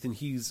plays with Nathan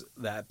Hughes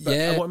there.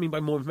 But what I mean by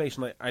more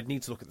information, I'd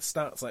need to look at the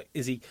stats. Like,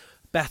 is he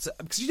better?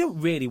 Because you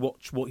don't really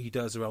watch what he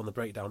does around the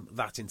breakdown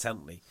that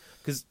intently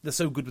because they're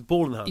so good with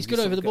ball in hand. He's good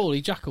over the ball.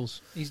 He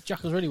jackals. He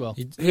jackals really well.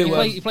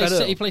 He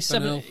plays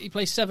 7. He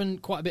plays 7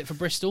 quite a bit for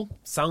Bristol.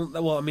 It sounds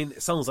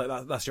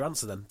like that's your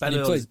answer then. Ben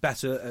Earl is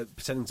better at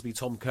pretending to be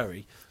Tom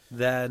Curry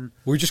than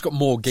we just got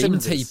more game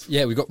Simmons tape. is.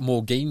 Yeah, we got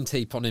more game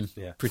tape on him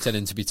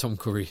pretending to be Tom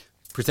Curry,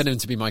 pretending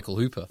to be Michael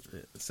Hooper.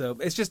 So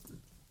it's just.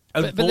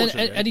 But then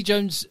Eddie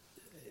Jones,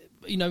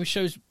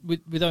 shows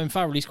with Owen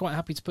Farrell, he's quite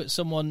happy to put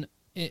someone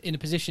in a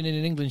position in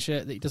an England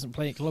shirt that he doesn't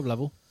play at club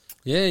level.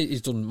 Yeah,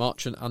 he's done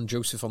Marchant and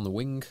Joseph on the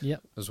wing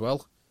as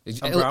well.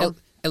 Brown.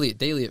 Elliot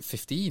Daly at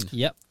 15.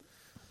 Yep.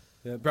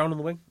 Yeah, Brown on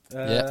the wing.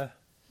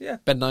 Yeah.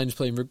 Ben Young's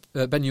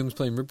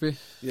playing rugby.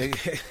 Yeah,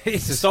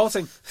 he's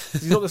starting.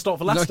 He's not going to start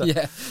for Leicester.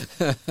 Yeah,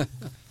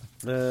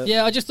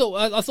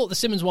 I thought the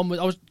Simmons one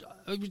was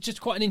just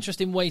quite an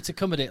interesting way to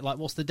come at it. Like,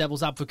 what's the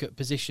devil's advocate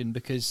position?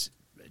 Because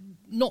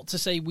not to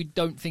say we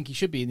don't think he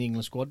should be in the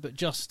England squad, but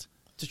just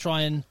to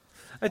try and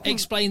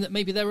explain that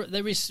maybe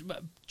there is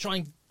try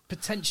and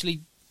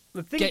potentially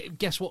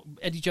guess what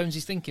Eddie Jones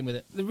is thinking with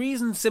it. The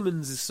reason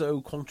Simmons is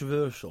so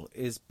controversial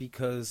is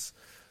because,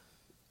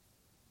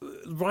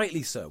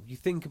 rightly so, you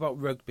think about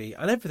rugby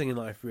and everything in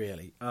life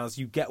really as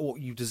you get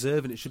what you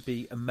deserve, and it should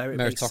be a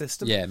merit-based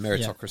system. Yeah,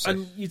 meritocracy.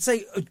 And you'd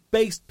say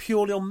based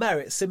purely on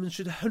merit, Simmons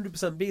should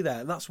 100% be there,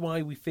 and that's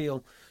why we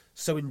feel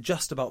so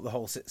unjust about the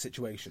whole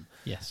situation.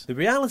 Yes. The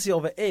reality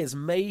of it is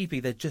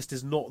maybe there just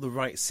is not the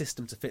right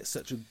system to fit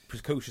such a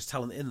precocious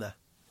talent in there.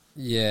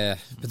 Yeah,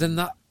 but then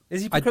that...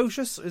 Is he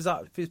precocious? Is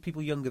that for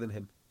people younger than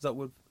him? Is that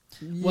what...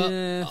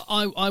 Well,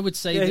 I would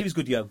say that he was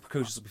good young.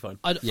 Precocious will be fine.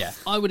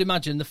 I would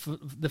imagine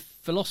the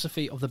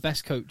philosophy of the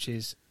best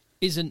coaches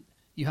isn't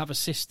you have a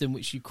system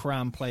which you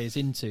cram players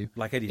into.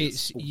 Like Eddie.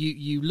 It's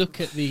you look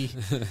at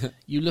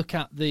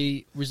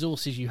the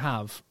resources you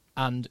have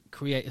and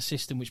create a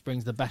system which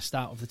brings the best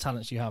out of the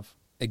talents you have.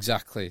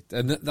 Exactly,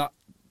 and the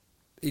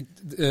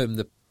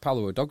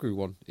Paolo Odogwu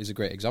one is a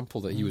great example.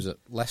 That he was at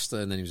Leicester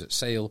and then he was at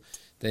Sale.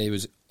 There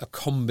was a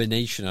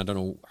combination, I don't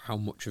know how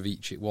much of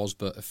each it was,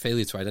 but a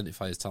failure to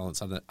identify his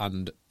talents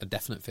and a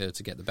definite failure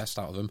to get the best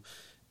out of them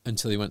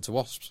until he went to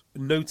Wasps.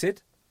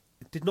 Noted,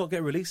 did not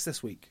get released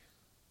this week.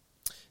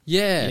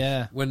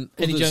 Yeah. When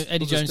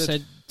Eddie Jones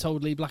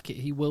told Lee Blackett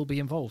he will be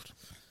involved.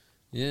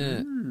 Yeah,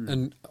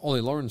 and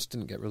Ollie Lawrence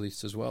didn't get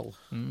released as well.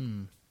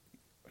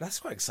 That's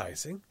quite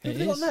exciting. Who have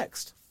they got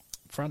next?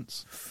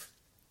 France.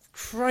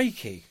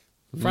 Crikey.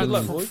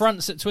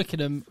 France at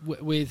Twickenham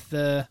with...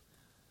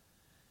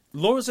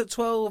 Lawrence at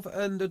 12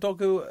 and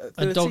Odogwu at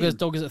 13. And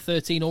Doggers at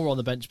 13 or on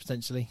the bench,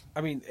 potentially.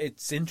 I mean,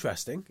 it's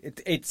interesting.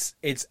 It's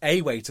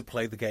a way to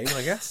play the game,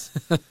 I guess.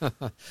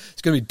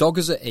 It's going to be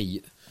Doggers at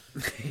 8.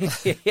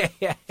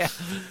 yeah.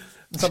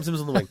 Sam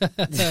Simmons on the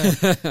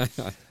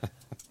wing.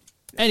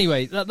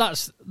 Anyway,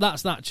 that's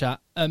that chat.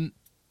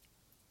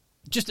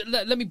 Just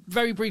let me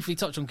very briefly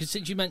touch on, because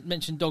since you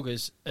mentioned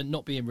Doggers and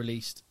not being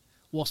released,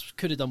 Wasps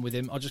could have done with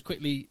him. I'll just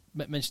quickly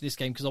mention this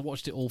game because I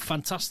watched it all.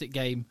 Fantastic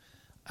game.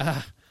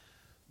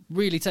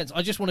 Really tense.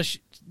 I just want to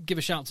give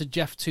a shout to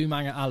Jeff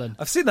Tumanga Allen.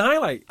 I've seen the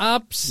highlight.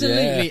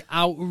 Absolutely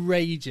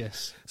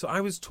outrageous. So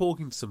I was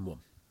talking to someone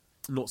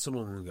not so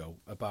long ago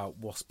about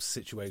Wasp's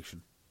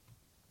situation.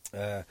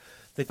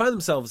 They find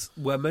themselves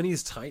where money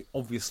is tight,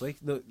 obviously.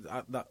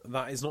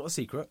 That is not a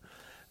secret.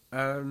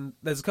 And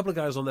there's a couple of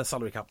guys on their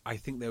salary cap I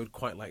think they would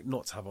quite like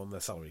not to have on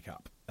their salary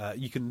cap.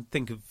 You can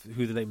think of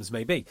who the names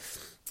may be.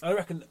 I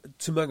reckon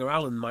Tumanga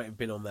Allen might have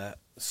been on there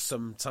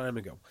some time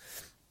ago.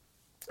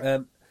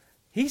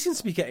 He seems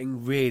to be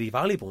getting really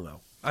valuable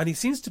now. And he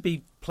seems to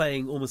be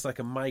playing almost like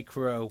a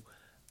micro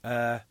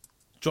John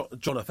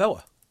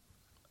Ofoa.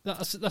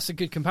 That's a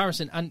good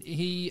comparison. And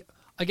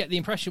I get the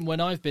impression when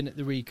I've been at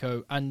the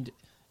Rico, and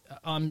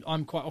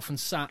I'm quite often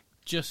sat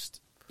just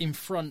in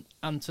front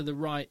and to the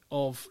right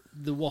of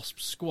the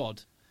Wasps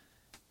squad.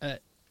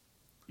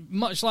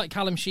 Much like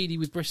Callum Sheedy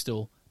with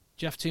Bristol,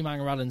 Jeff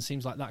Tumanga Allen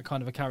seems like that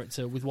kind of a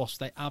character with Wasps.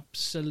 They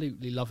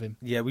absolutely love him.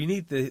 Yeah, we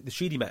need the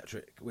Sheedy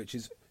metric, which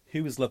is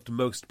who is loved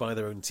most by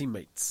their own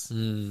teammates.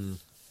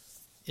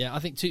 Yeah, I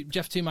think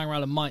Jeff Tumanga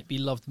Allen might be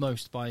loved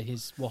most by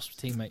his Wasps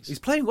teammates. He's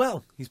playing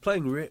well. He's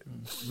playing really,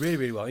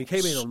 really well. He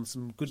came in on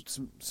some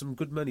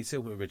good money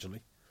too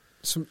originally.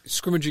 Some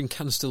scrimmaging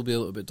can still be a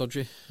little bit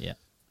dodgy. Yeah.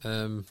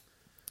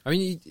 I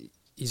mean,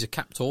 he's a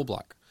capped All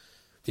Black.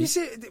 Was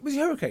he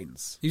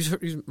Hurricanes? He's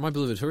My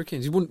Beloved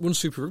Hurricanes. He won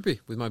Super Rugby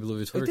with My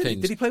Beloved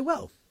Hurricanes. Did he play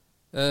well?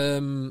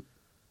 That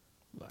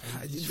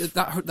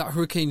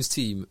Hurricanes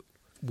team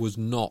was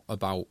not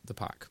about the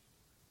pack.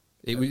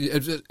 They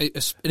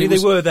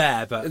were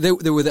there, but they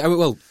were there.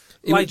 Well,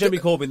 like Jeremy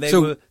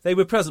Corbyn, they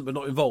were present but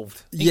not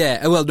involved.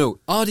 Yeah, well, no.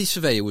 Ardy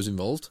Surveyor was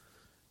involved.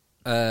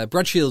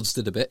 Brad Shields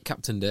did a bit,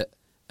 captained it,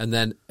 and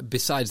then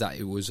besides that,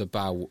 it was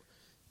about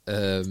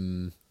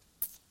the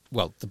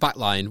back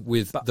line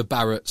with the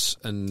Barretts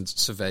and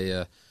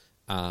Surveyor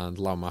and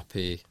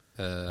Laumapi.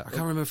 I can't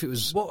remember if it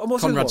was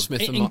Conrad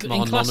Smith and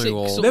Mahononu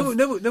or...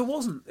 No, it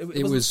wasn't.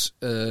 It was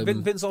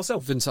Vince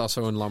Arceau. Vince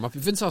Arceau and Laumapi.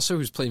 Vince Arceau,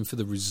 who's playing for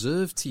the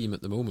reserve team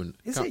at the moment.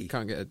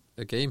 Can't get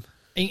a game.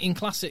 In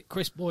classic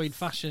Chris Boyd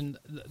fashion,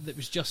 that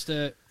was just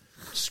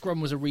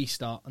scrum was a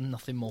restart and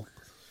nothing more.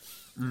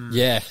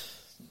 Yeah.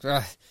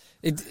 If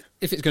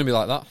it's going to be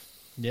like that...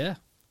 Yeah.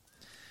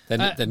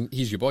 Then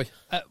he's your boy.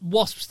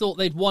 Wasps thought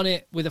they'd won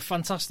it with a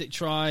fantastic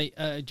try.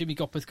 Jimmy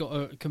Gopperth got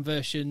a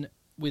conversion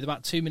with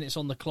about 2 minutes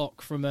on the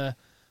clock from a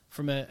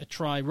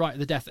try right at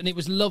the death. And it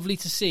was lovely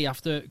to see,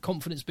 after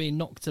confidence being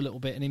knocked a little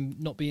bit and him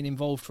not being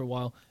involved for a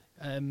while,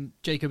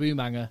 Jacob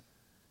Umaga.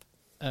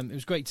 It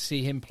was great to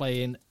see him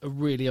play in a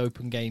really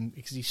open game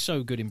because he's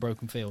so good in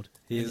broken field.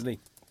 Isn't he?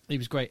 He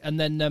was great. And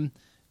then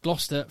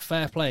Gloucester,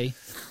 fair play,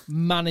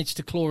 managed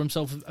to claw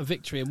himself a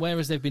victory. And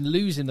whereas they've been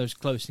losing those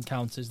close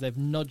encounters, they've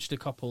nudged a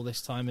couple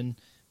this time, and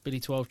Billy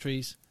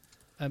Twelvetrees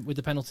with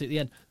the penalty at the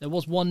end. There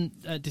was one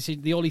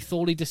decision, the Ollie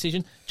Thorley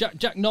decision.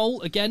 Jack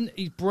Knoll, again,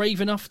 he's brave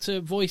enough to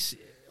voice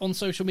on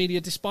social media,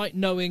 despite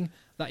knowing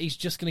that he's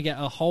just going to get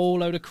a whole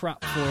load of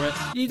crap for it.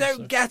 You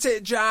don't get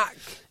it, Jack.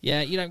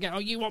 Yeah, you don't get. Oh,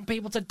 you want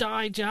people to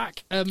die,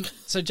 Jack.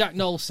 So Jack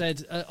Knoll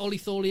said, "Ollie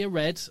Thorley a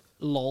red,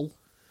 lol."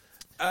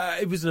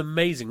 It was an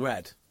amazing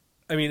red.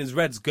 I mean, as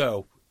reds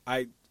go,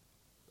 I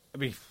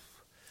mean, it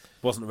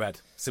wasn't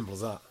red. Simple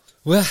as that.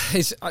 Well,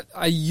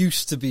 I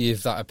used to be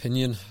of that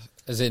opinion,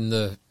 as in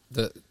the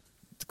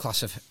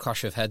clash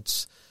of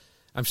heads.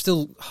 I'm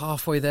still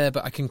halfway there,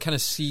 but I can kind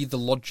of see the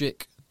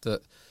logic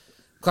that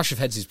clash of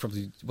heads is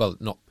probably, well,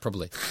 not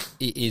probably,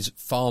 it is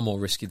far more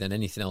risky than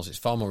anything else. It's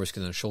far more risky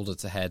than a shoulder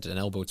to head, an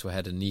elbow to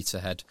head, a knee to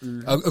head.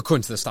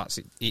 According to the stats,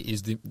 it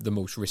is the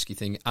most risky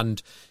thing,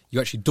 and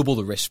you actually double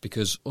the risk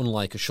because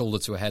unlike a shoulder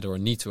to a head or a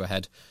knee to a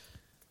head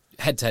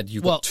to head,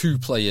 you've got two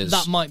players.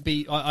 That might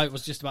be. I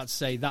was just about to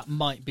say that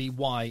might be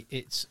why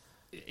it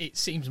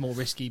seems more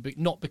risky, but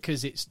not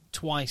because it's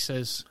twice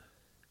as.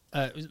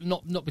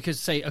 Not because,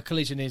 say, a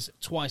collision is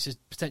twice as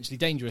potentially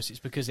dangerous. It's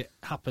because it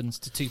happens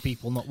to two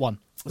people, not one.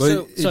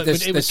 Well, so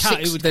it would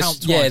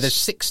count twice. Yeah, there's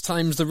 6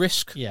 times the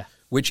risk. Yeah.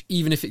 Which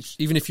even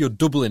if you're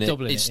doubling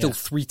it's still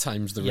 3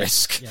 times the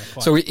risk. Yeah,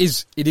 so it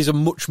is a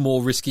much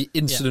more risky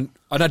incident,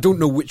 and I don't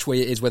know which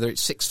way it is, whether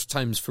it's 6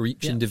 times for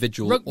each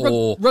individual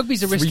or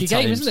rugby's a risky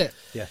game, isn't it?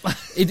 Yeah,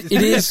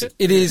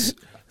 it is.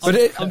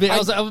 But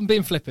I'm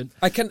being flippant.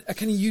 I kind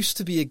of used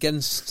to be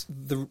against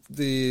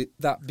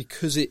that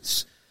because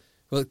it's.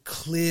 Well,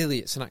 clearly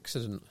it's an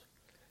accident,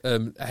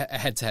 a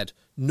head-to-head.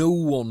 No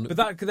one... But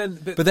that could then...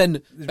 But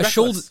then a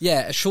shoulder...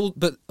 Yeah, a shoulder...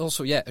 But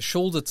also, yeah, a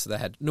shoulder to the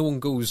head. No one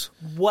goes...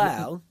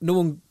 Well... No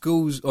one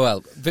goes...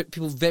 Well,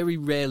 people very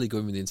rarely go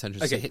in with the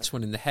intention to hit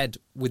someone in the head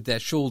with their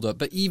shoulder.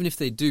 But even if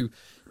they do,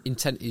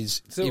 intent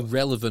is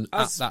irrelevant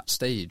at that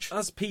stage.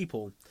 As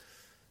people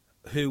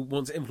who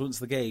want to influence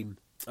the game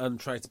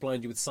and try to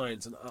blind you with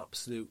science and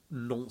absolute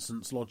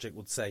nonsense logic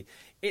would say,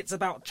 it's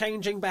about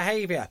changing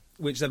behaviour,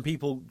 which then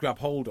people grab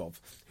hold of,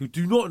 who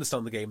do not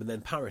understand the game and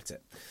then parrot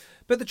it.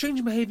 But the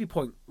changing behaviour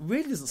point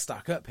really doesn't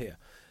stack up here,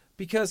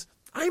 because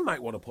I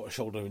might want to put a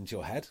shoulder into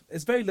your head.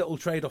 There's very little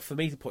trade-off for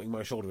me to putting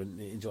my shoulder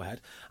into your head.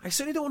 I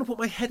certainly don't want to put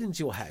my head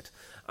into your head.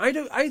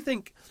 I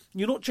think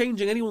you're not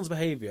changing anyone's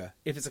behaviour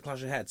if it's a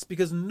clash of heads,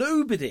 because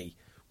nobody...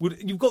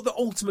 You've got the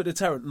ultimate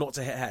deterrent not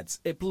to hit heads.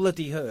 It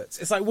bloody hurts.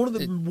 It's like one of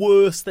the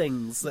worst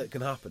things that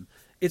can happen.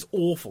 It's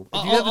awful.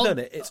 If you've ever done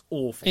it, it's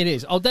awful. It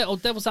is. I'll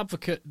devil's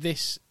advocate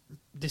this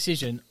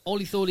decision.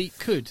 Ollie Thorley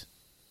could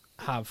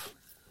have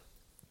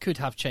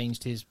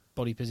changed his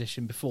body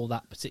position before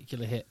that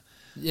particular hit.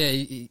 Yeah,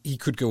 he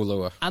could go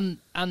lower. And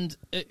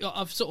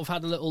I've sort of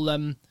had a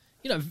little,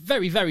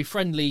 very, very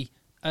friendly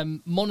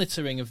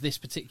monitoring of this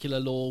particular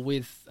law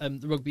with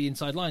the Rugby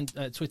Inside Line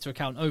Twitter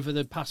account over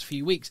the past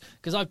few weeks,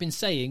 because I've been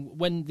saying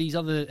when these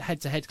other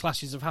head-to-head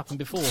clashes have happened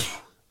before,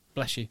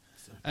 bless you,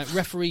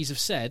 referees have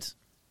said,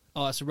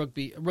 "Oh, it's a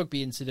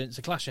rugby incident, it's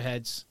a clash of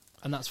heads,"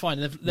 and that's fine.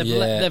 They've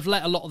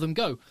let a lot of them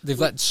go. They've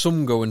let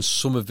some go, and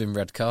some have been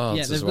red cards.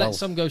 Yeah, they've let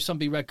some go, some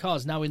be red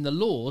cards. Now in the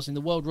laws, in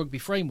the World Rugby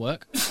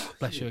Framework,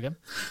 bless you again,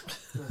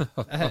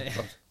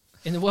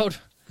 in the World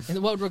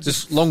Rugby...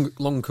 Just long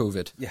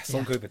COVID. Yes,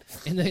 long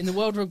COVID. In the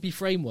World Rugby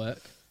Framework,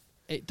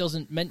 it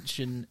doesn't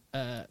mention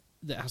that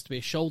it has to be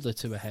a shoulder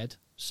to a head.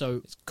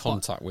 So it's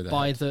contact with a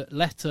by head. the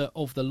letter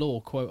of the law,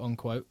 quote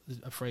unquote,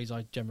 a phrase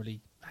I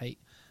generally hate,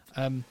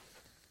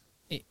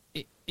 it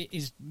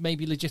is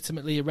maybe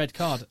legitimately a red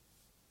card.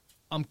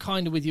 I'm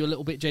kind of with you a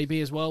little bit, JB,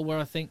 as well, where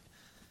I think...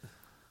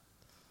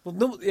 Well,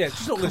 no, yeah, it's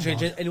just not going to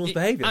change anyone's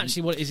behaviour.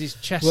 Actually, what it is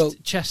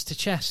chest to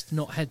chest,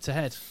 not head to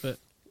head. But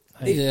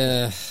hey.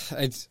 Yeah,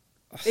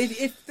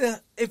 If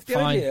the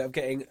idea of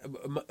getting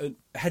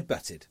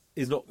headbutted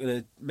is not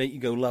going to make you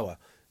go lower,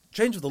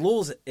 change of the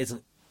laws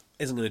isn't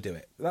going to do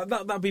it.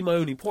 That'd be my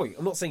only point.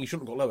 I'm not saying you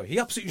shouldn't have got lower. He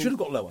absolutely should have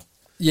got lower.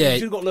 Yeah, he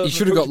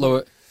should have got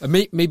lower.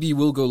 Maybe he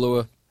will go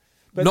lower.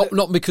 But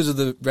not because of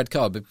the red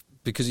card, but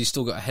because he's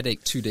still got a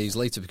headache 2 days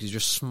later because he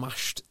just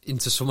smashed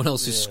into someone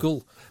else's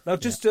skull. Now,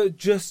 just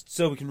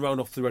so we can round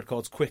off the red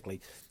cards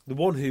quickly, the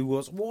one who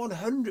was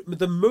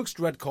the most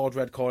red card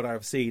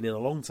I've seen in a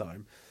long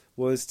time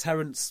was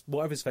Terence,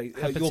 whatever his face,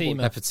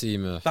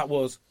 Hepatima.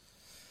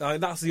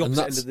 That's the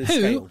opposite end of the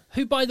scale.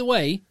 Who, by the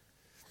way,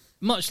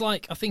 much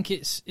like I think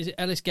is it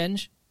Ellis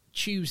Genge,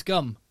 chews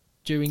gum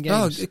during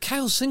games. Oh,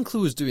 Kyle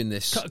Sinclair was doing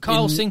this.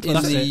 Kyle Sinclair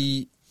in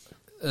the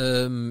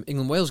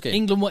England-Wales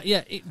game.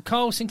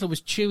 Kyle Sinclair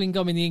was chewing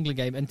gum in the England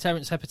game, and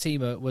Terence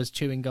Hepatima was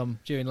chewing gum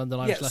during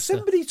London Irish Leicester.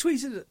 Somebody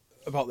tweeted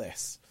about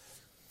this,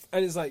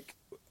 and it's like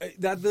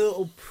the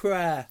little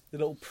prayer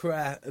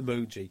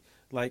emoji,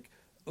 like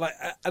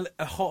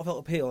a heartfelt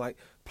appeal, like,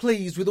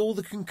 please, with all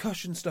the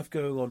concussion stuff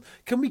going on,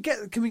 can we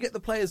get the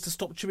players to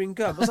stop chewing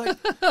gum? I was like,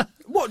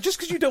 what? Just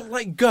because you don't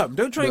like gum,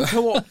 don't try and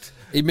co-opt.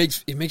 It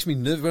makes me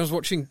nervous. When I was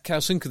watching Kyle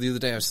Sinclair the other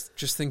day, I was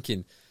just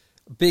thinking,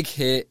 big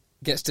hit,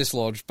 gets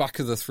dislodged, back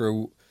of the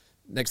throat.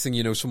 Next thing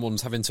you know,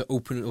 someone's having to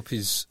open up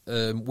his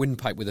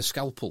windpipe with a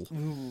scalpel.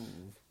 Ooh.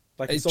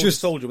 Like It's a just-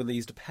 soldier when they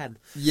used a pen.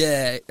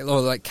 Yeah,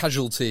 or like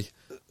casualty.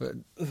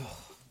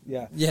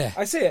 Yeah. Yeah.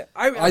 I see it.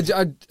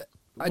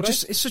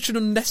 It's such an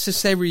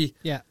unnecessary...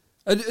 Yeah.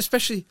 And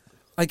especially,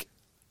 like,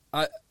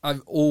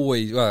 I've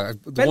always...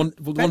 one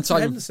Benson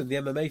time... Henderson, the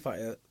MMA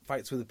fighter,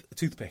 fights with a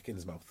toothpick in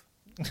his mouth.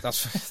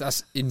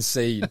 That's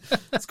insane.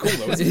 It's cool,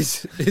 though,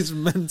 isn't it? It's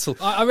mental.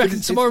 I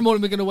reckon tomorrow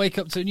morning we're going to wake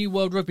up to a new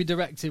World Rugby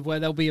directive where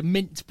there'll be a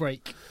mint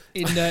break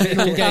in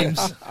all games.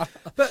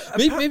 But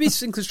Maybe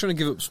Sinclair's trying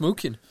to give up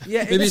smoking.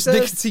 Yeah, Maybe it's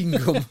nicotine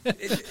gum.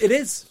 it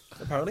is,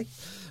 apparently.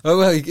 Oh,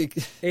 well,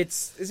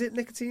 Is it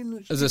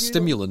nicotine? as a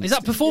stimulant. Is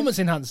that performance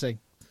enhancing?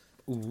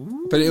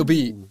 But it'll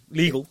be...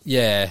 Legal.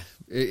 Yeah.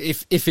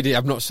 If it is,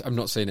 I'm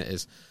not saying it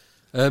is.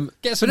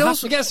 Get some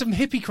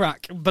hippie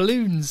crack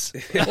balloons.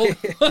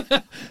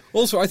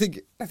 Also, I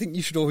think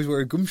you should always wear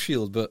a gum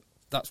shield, but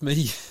that's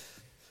me.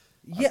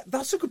 Yeah,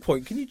 that's a good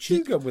point. Can you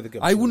chew gum with a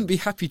gum I shield? wouldn't be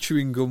happy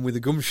chewing gum with a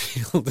gum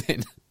shield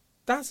in.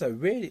 That's a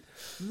really...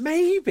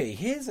 Maybe.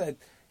 Here's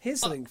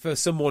something for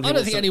someone who I don't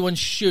wants think to- anyone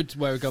should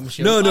wear a gum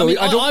shield. No,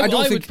 I don't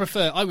would think-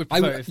 prefer. I would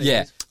prefer if it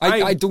yeah, is.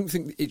 I don't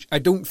think I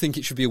don't think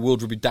it should be a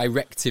World Rugby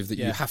directive that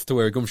Yeah. you have to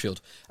wear a gum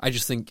shield. I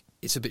just think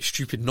it's a bit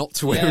stupid not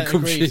to wear Yeah, a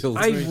gum agreed. shield.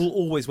 I will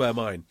always wear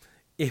mine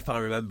if I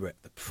remember it.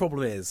 The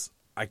problem is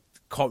I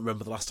can't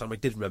remember the last time I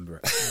did remember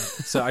it,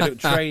 so I don't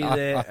train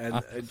it.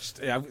 And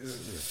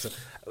so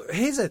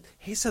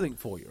here's something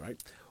for you,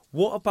 right?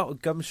 What about a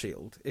gum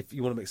shield if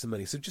you want to make some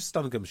money? So just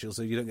stand a gum shield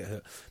so you don't get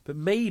hurt. But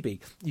maybe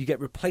you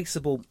get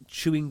replaceable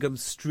chewing gum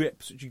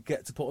strips which you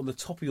get to put on the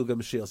top of your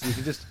gum shield, so you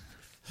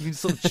can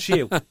sort of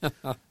chew.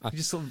 You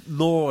just sort of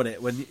gnaw on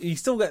it when you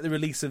still get the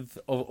release of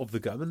the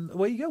gum, and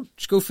away you go.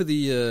 Just go for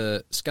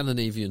the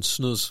Scandinavian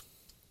snuzz.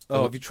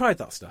 Oh, have you tried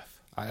that stuff?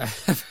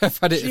 I've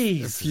had it a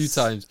Jesus. few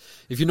times.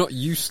 If you're not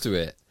used to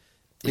it,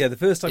 Yeah, the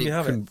first time it you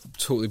have can it.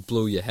 totally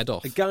blow your head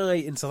off. A guy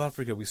in South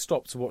Africa, we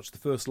stopped to watch the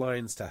first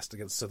Lions test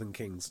against Southern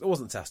Kings. It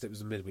wasn't a test, it was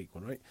a midweek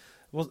one, right?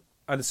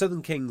 And the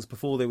Southern Kings,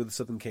 before they were the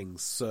Southern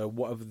Kings, so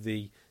whatever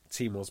the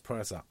team was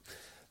prior to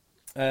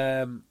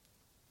that.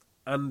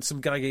 And some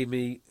guy gave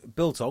me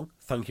biltong,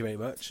 thank you very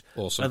much.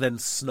 Awesome. And then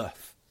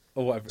snuff,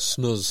 or whatever.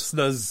 Snuzz.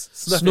 Snuzz.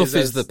 Snuff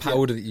is the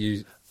powder that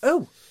you...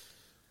 Oh,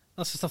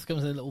 That's the stuff that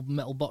comes in a little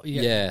metal bottle.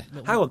 Yeah.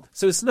 hang on.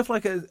 So is snuff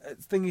like a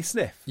thing you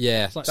sniff?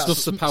 Yeah, It's like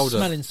snuff's the powder.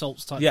 smelling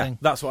salts type Yeah, thing.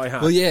 that's what I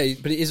had. Well, yeah,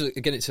 but it is,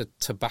 again, it's a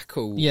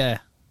tobacco Yeah.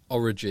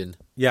 origin.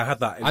 Yeah, I had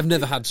that. I've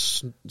never had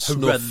snuff,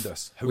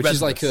 Horrendous. which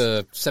is like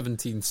Horrendous. a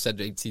 17th,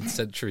 18th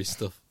century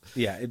stuff.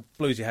 Yeah, it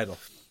blows your head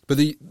off. But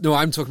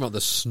I'm talking about the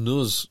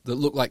snuzz that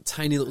look like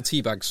tiny little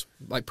tea bags,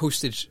 like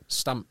postage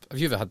stamp. Have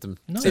you ever had them?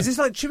 No. Is this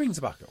like chewing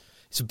tobacco?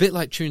 It's a bit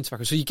like chewing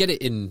tobacco. So you get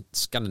it in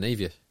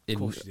Scandinavia, in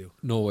course you do.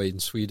 Norway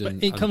and Sweden.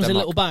 But it and comes in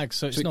Denmark. little bags,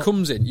 so it's it not...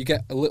 comes in. You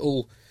get a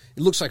little.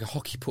 It looks like a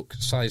hockey puck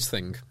size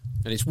thing,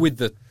 and it's with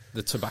the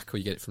tobacco.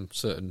 You get it from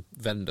certain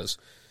vendors.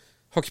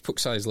 Hockey puck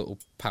size little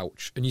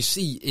pouch, and you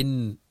see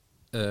in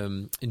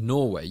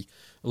Norway,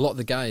 a lot of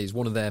the guys,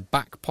 one of their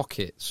back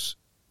pockets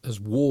has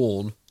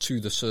worn to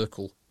the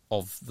circle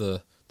of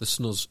the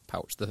snuzz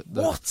pouch,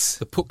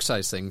 the puck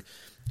size thing,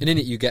 and in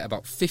it you get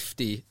about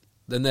 50.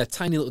 Then they're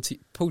tiny little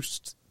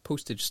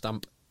postage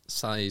stamp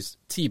size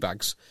tea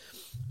bags,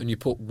 and you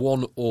put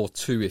one or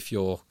two, if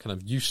you're kind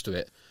of used to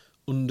it,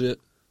 under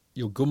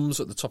your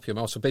gums at the top of your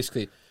mouth. So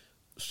basically,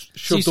 So you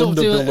shoved sort of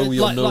under do it below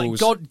your like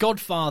nose.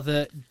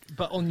 Godfather,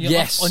 but on your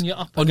Yes, on your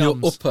upper on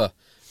gums. your upper,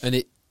 and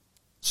it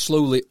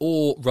slowly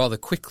or rather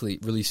quickly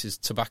releases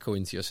tobacco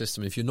into your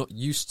system. If you're not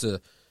used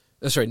to,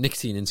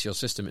 nicotine into your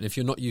system, and if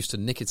you're not used to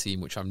nicotine,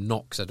 which I'm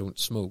not because I don't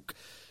smoke,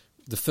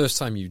 the first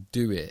time you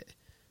do it,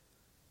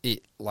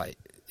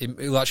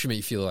 it'll actually make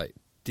you feel like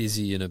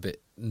dizzy and a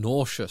bit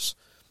nauseous.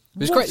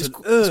 But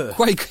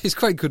it's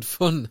quite good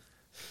fun.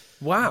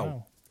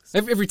 Wow.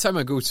 Every time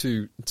I go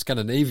to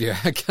Scandinavia,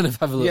 I kind of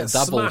have a little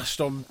dabble.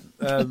 Smashed on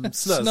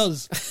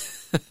snuzz.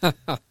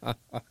 Snuzz.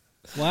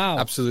 Wow.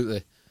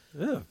 Absolutely.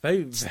 Yeah,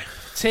 very,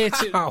 Tier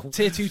 2 Wow.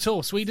 Tier 2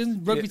 tour.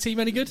 Sweden rugby team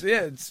any good?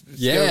 yeah,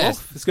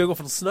 it's going off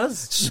on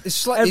snuzz.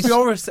 It's like Every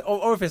orifice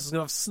is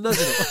going to have snuzz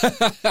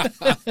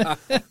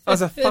in it.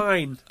 As a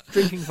fine,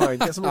 drinking fine.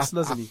 Get some more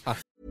snuzz in you.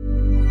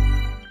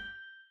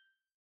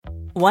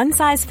 One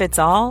size fits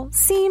all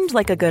seemed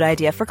like a good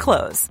idea for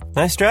clothes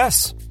Nice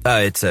dress.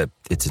 It's a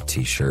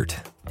t-shirt.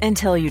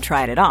 until you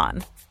tried it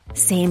on.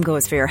 Same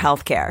goes for your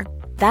healthcare.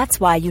 That's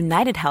why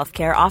United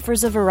Healthcare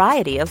offers a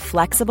variety of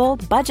flexible,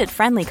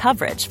 budget-friendly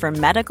coverage for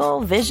medical,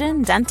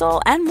 vision,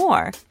 dental, and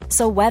more.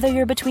 So whether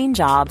you're between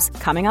jobs,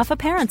 coming off a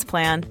parent's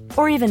plan,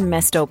 or even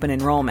missed open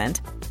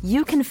enrollment,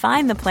 you can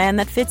find the plan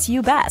that fits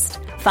you best.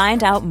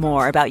 Find out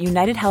more about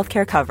United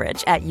Healthcare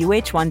coverage at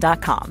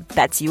uh1.com.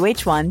 That's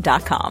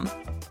uh1.com.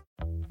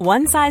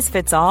 One size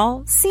fits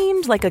all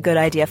seemed like a good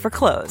idea for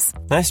clothes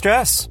Nice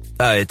dress.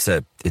 It's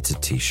a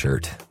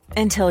t-shirt.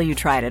 until you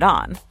tried it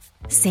on.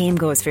 Same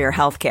goes for your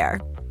healthcare.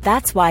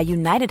 That's why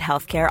United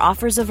Healthcare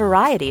offers a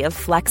variety of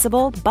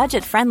flexible,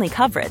 budget-friendly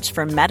coverage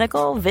for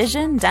medical,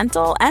 vision,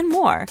 dental, and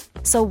more.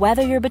 So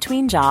whether you're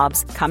between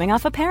jobs, coming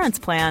off a parent's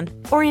plan,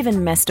 or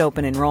even missed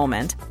open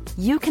enrollment,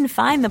 you can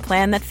find the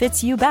plan that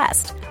fits you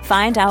best.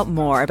 Find out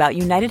more about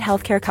United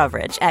Healthcare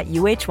coverage at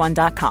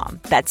uh1.com.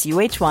 That's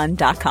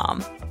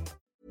uh1.com.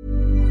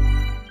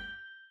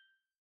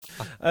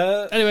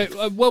 Anyway,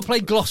 well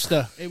played,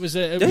 Gloucester. It was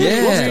a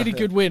really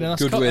good win, and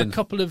that's a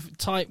couple of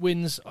tight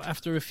wins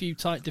after a few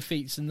tight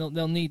defeats, and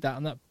they'll need that,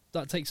 and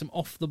that takes them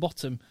off the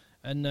bottom,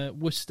 and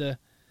Worcester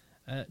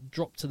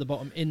dropped to the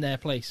bottom in their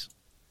place.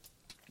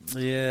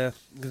 Yeah,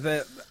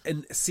 the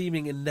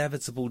seeming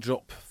inevitable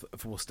drop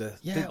for Worcester.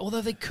 Yeah,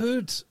 although they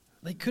could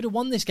have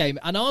won this game,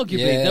 and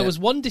arguably there was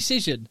one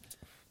decision.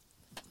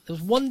 There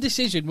was one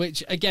decision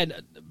which, again,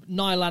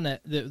 Niall Annett,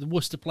 the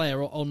Worcester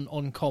player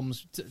on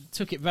comms,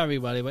 took it very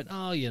well. He went,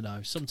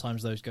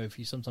 sometimes those go for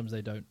you, sometimes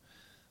they don't.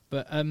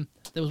 But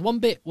there was one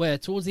bit where,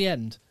 towards the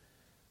end,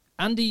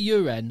 Andy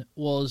Uren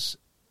was...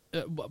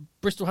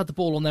 Bristol had the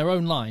ball on their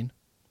own line,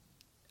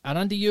 and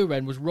Andy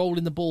Uren was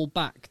rolling the ball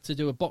back to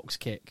do a box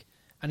kick.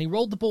 And he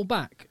rolled the ball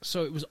back,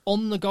 so it was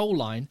on the goal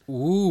line.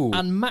 Ooh.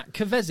 And Matt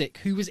Kovacic,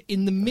 who was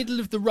in the middle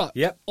of the ruck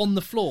on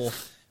the floor,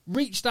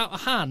 reached out a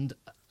hand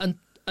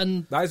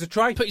and that is a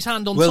try. Put his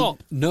hand on Well,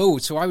 top. no,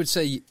 so I would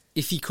say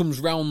if he comes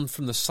round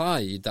from the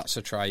side, that's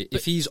a try.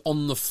 If he's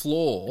on the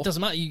floor, It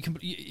doesn't matter.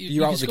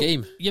 You're out of the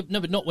game. Yeah, no,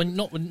 but not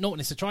when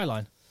it's a try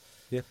line.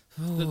 Yeah.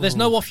 There's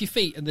no off your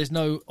feet and there's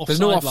no offside. there's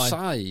no line.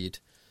 offside.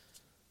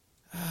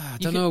 I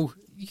don't know.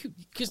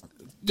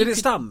 Did it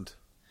stand?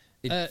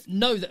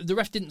 No, the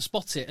ref didn't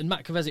spot it, and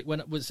Matt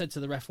Kovacic said to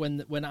the ref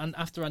when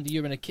after Andy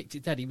Uren had kicked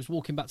it dead, he was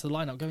walking back to the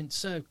line-up going,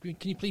 "Sir, can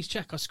you please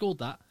check? I scored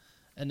that."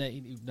 And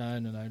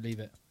no, leave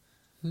it.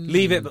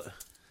 Leave it. But...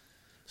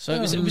 So it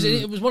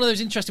was one of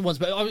those interesting ones,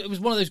 but it was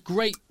one of those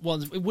great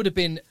ones. It would have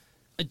been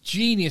a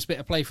genius bit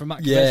of play from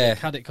Matt Kovacic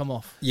had it come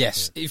off.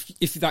 Yes,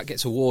 if that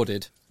gets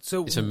awarded, it's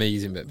an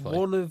amazing bit of play.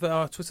 One of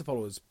our Twitter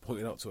followers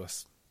pointed out to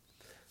us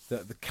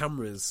that the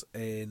cameras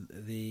in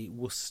the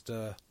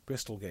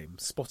Worcester-Bristol game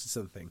spotted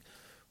something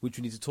which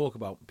we need to talk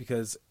about,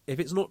 because if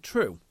it's not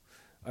true,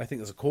 I think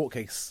there's a court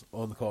case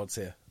on the cards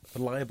here for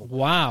libel.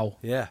 Wow.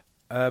 Yeah.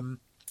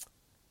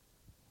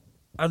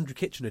 Andrew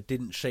Kitchener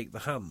didn't shake the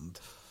hand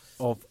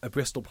of a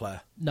Bristol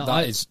player. No,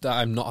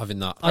 I'm not having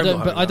that.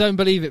 I don't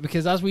believe it,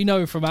 because as we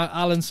know from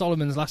Alan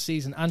Solomon's last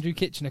season, Andrew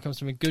Kitchener comes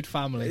from a good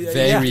family.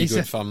 Very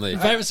good family.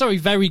 Very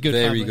good family.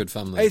 Very good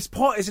family.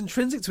 It's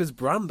intrinsic to his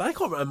brand. I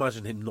can't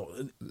imagine him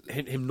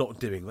not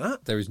doing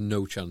that. There is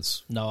no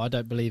chance. No, I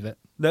don't believe it.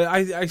 No,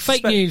 I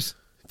fake news.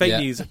 Fake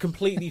news,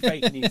 completely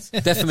fake news.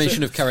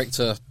 Defamation of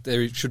character.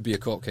 There should be a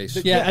court case.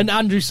 Yeah, and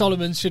Andrew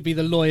Solomon should be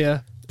the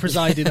lawyer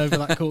presiding over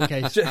that court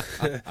case.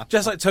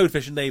 Just like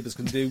Toadfish and Neighbours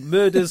can do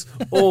murders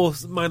or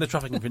minor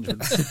traffic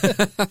infringements.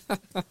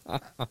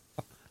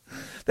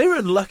 They were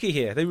unlucky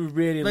here. They were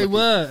really unlucky. They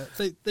were.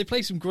 They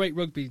play some great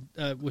rugby,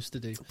 Worcester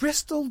do.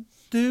 Bristol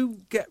do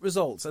get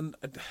results, and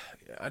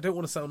I don't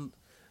want to sound...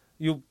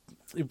 You'll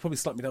probably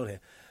slap me down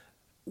here.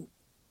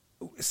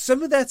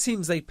 Some of their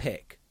teams they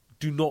pick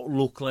do not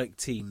look like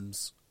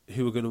teams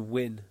who are going to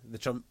win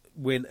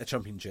a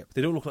championship.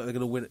 They don't look like they're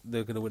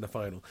going to win a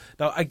final.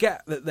 Now, I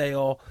get that they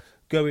are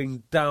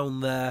going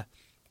down their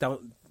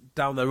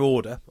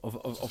order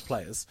of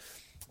players,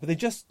 but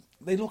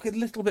they look a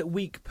little bit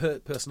weak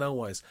personnel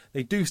wise.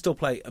 They do still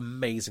play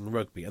amazing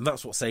rugby, and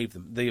that's what saved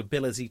them: the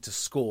ability to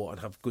score and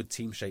have good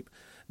team shape.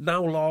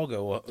 Now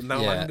Largo,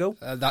 Lango,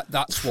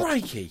 that's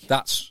crikey.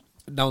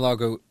 Now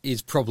Largo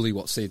is probably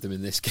what saved them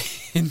in this game,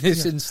 in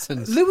this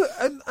instance.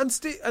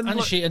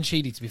 And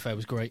Sheedy, to be fair,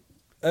 was great.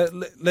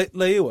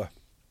 Leua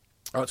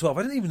at 12.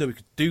 I didn't even know he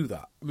could do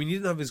that. I mean, he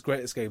didn't have his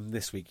greatest game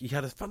this week. He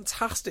had a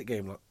fantastic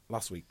game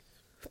last week.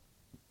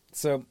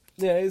 So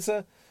yeah, it's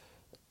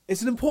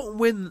an important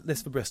win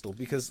this for Bristol,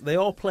 because they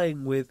are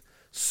playing with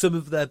some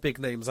of their big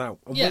names out.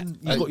 And when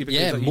you've got your big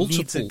names out, you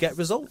need to get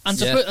results. And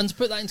to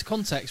put that into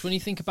context, when you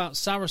think about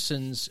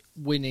Saracens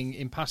winning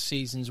in past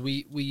seasons,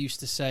 we used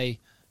to say,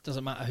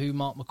 doesn't matter who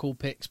Mark McCall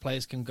picks,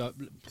 players can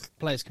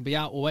be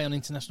out or away on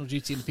international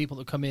duty, and the people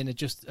that come in are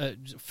just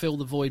fill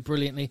the void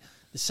brilliantly.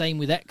 The same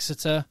with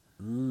Exeter.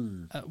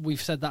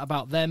 We've said that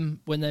about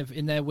them when they're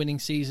in their winning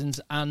seasons,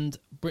 and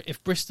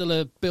if Bristol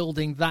are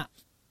building that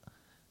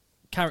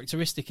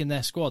characteristic in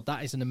their squad,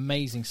 that is an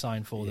amazing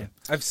sign for them.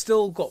 I've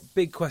still got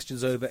big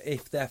questions over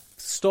if their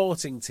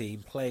starting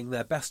team playing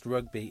their best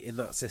rugby in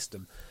that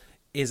system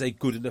is a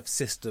good enough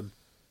system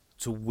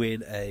to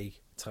win a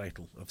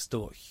title. I've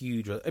still got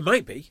huge... It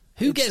might be.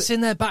 Who gets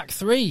in their back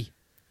three?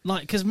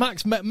 Because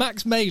Max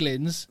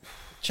Malins,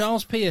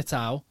 Charles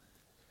Piatow,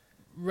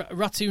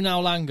 Ratu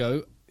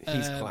Naulango...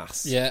 He's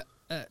class. Yeah.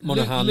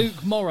 Monaghan.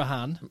 Luke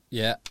Morahan.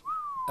 Yeah.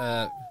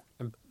 And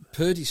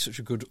Purdy's such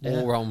a good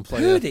all-round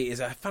player. Purdy is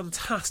a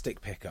fantastic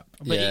pickup.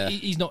 But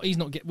he's not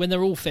when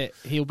they're all fit,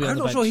 he'll be on the bench.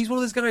 I'm not sure. He's one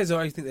of those guys who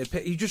I think they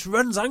pick. He just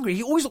runs angry.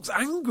 He always looks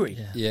angry.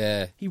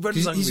 Yeah. He runs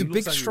angry. He's a big,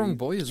 angry. strong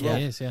boy as well. Yeah,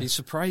 he is, yeah. He's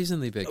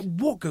surprisingly big.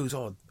 What goes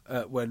on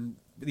when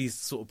these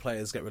sort of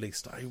players get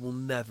released? I will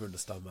never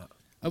understand that.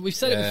 And we've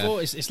said it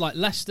before, it's like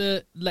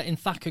Leicester letting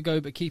Thacker go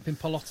but keeping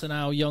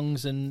Polotanow,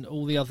 Youngs and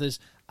all the others,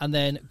 and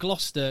then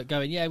Gloucester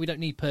going, yeah, we don't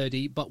need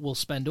Purdy, but we'll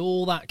spend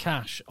all that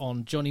cash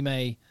on Johnny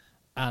May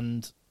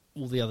and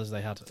all the others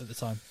they had at the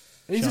time.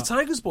 And he's a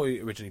Tigers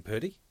boy originally,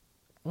 Purdy.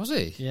 Was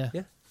he? Yeah.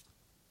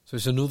 So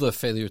it's another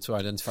failure to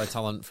identify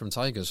talent from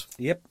Tigers.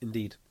 Yep,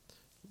 indeed.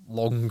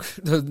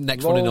 The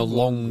next one in a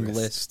long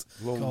list.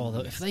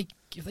 God, if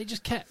they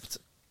just kept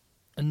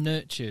and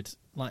nurtured,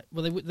 like,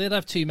 well, they'd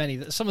have too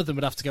many. Some of them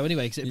would have to go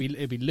anyway because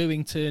it'd be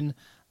Lewington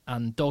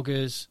and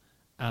Doggers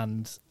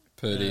and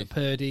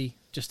Purdy,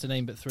 just to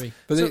name but three.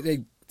 But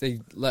they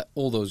let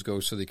all those go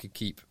so they could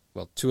keep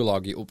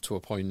Tuilagi up to a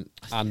point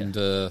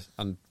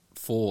and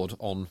Ford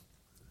on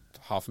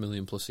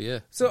 $500,000 plus a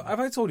year. So have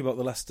I told you about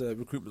the Leicester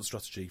recruitment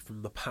strategy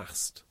from the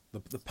past?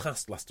 The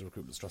past Leicester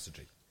recruitment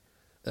strategy.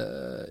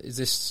 Is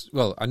this...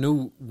 Well, I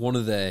know one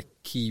of their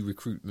key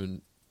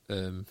recruitment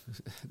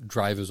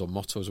drivers or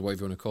mottos or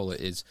whatever you want to call it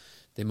is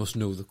they must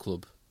know the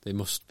club. They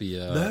must be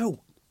a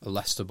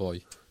Leicester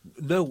boy.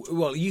 No,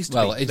 well, it used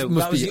to be. It No,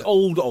 must that was be the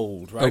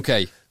old, right?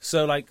 Okay.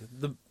 So, like,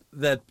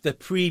 the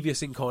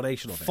previous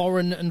incarnation of it.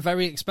 Foreign and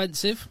very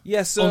expensive.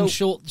 Yeah, so... On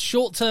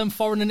short-term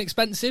foreign and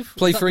expensive.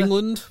 Play for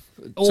England,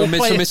 so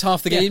miss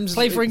half the games.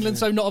 Play for England,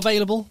 so not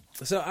available.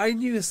 So I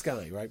knew this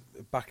guy, right,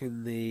 back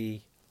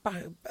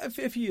a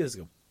few years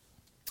ago.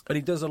 And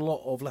he does a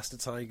lot of Leicester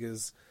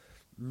Tigers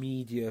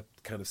media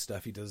kind of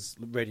stuff. He does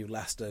Radio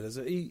Leicester.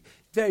 He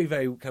very,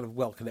 very kind of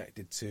well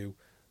connected to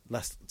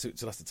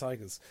Leicester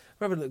Tigers.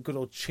 I'm having a good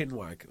old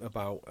chinwag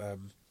about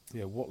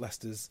what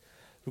Leicester's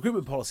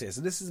recruitment policy is,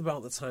 and this is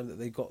about the time that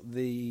they got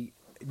the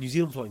New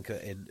Zealand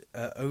flanker in.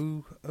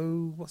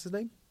 What's his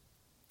name?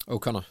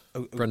 O'Connor.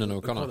 Brendan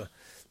O'Connor.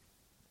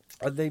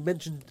 And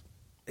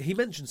he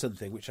mentioned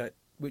something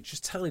which is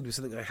telling me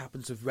something I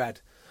happened to have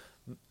read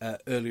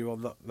earlier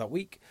on that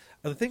week.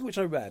 And the thing which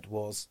I read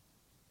was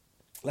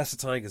Leicester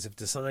Tigers have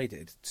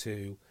decided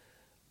to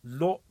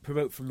not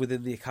promote from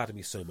within the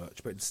academy so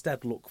much, but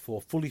instead look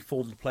for fully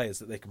formed players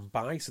that they can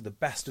buy, so the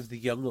best of the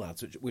young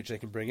lads which they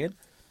can bring in.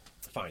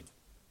 Fine.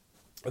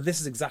 And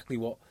this is exactly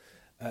what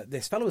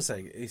this fellow was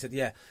saying. He said,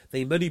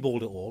 they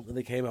moneyballed it all, and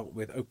they came out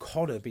with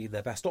O'Connor being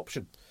their best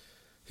option.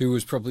 Who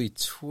was probably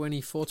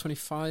 24,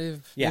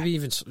 25? Yeah. Maybe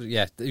even...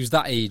 Yeah, he was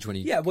that age when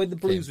he... Yeah, when the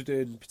Blues were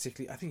doing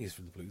particularly... I think he's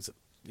from the Blues.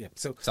 Yeah,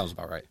 so... Sounds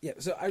about right. Yeah,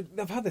 so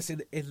I've had this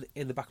in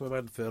the back of my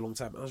mind for a long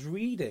time. I was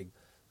reading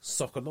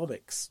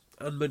Soccernomics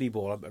and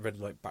Moneyball. I've read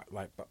them back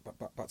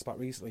to back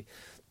recently.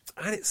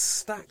 And it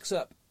stacks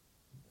up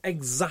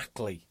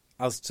exactly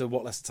as to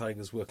what Leicester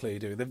Tigers were clearly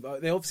doing.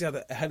 They obviously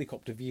had a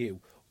helicopter view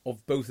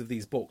of both of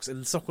these books. In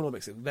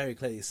Soccernomics, it very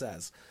clearly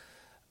says...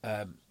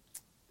 it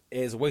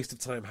is a waste of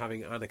time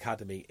having an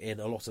academy in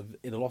a lot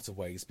of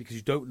ways because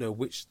you don't know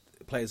which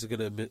players are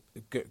going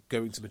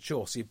to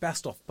mature. So you're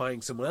best off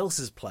buying someone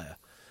else's player,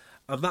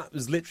 and that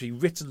was literally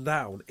written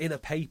down in a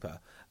paper,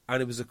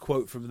 and it was a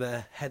quote from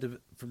their head of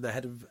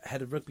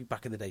rugby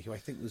back in the day, who I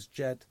think was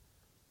Jed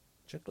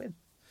Glynn.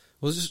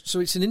 Well, so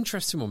it's an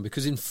interesting one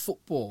because in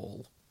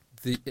football,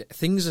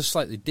 things are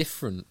slightly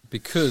different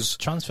because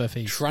transfer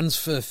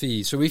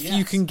fees. So if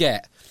you can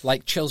get,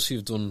 like Chelsea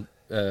have done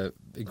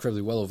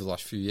incredibly well over the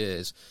last few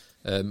years,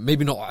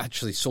 maybe not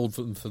actually sold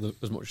them for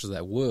as much as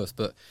they're worth,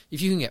 but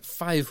if you can get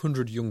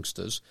 500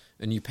 youngsters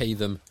and you pay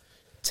them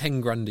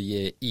 10 grand a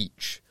year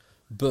each,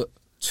 but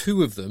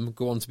 2 of them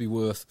go on to be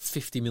worth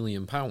 £50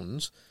 million,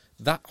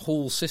 that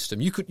whole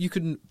system, you could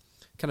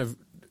kind of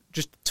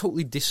just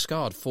totally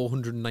discard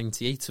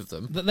 498 of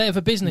them. That they have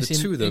a business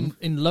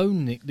in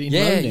loaning.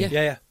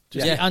 Yeah.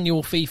 Just the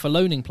annual fee for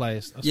loaning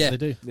players. That's what they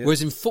do. Yeah.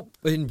 Whereas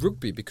in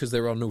rugby, because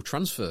there are no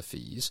transfer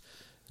fees,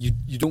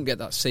 you don't get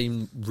that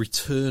same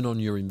return on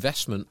your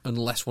investment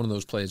unless one of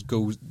those players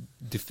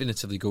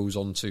definitively goes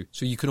on to.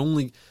 So you can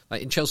only,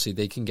 like in Chelsea,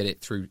 they can get it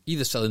through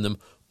either selling them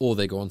or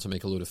they go on to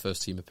make a load of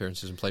first team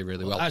appearances and play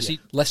really well. Actually,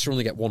 Leicester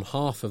only get one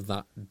half of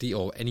that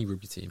deal, or any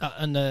rugby team.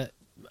 And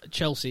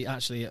Chelsea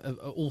actually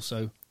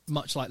also,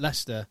 much like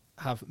Leicester,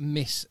 have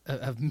missed.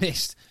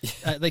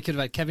 They could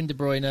have had Kevin De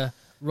Bruyne,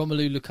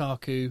 Romelu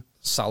Lukaku,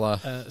 Salah,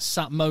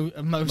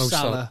 Mo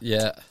Salah,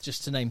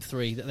 just to name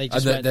 3 that they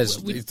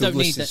just we don't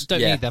need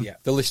them. Yeah.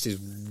 The list is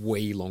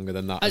way longer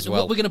than that as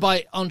well. We're going to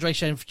buy Andrei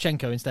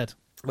Shevchenko instead.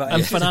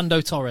 And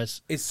Fernando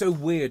Torres. It's so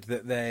weird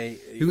that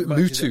Adrian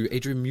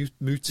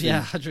Mutu.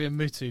 Yeah, Adrian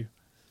Mutu.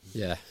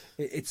 Yeah.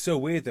 It's so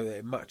weird though that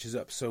it matches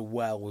up so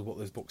well with what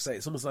those books say.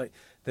 It's almost like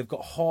they've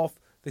got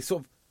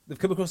they've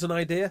come across an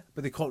idea,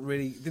 but they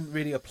didn't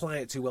really apply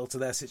it too well to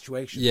their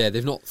situation. Yeah,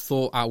 they've not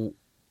thought out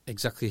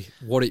exactly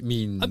what it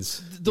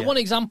means. The one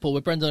example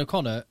with Brendan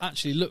O'Connor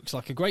actually looks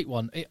like a great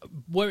one.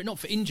 Were it not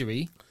for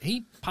injury,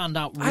 he panned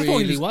out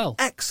really well.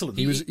 Excellent.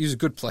 He was a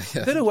good player.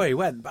 I don't know where he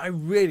went, but I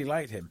really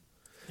liked him.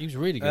 He was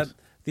really good.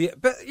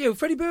 But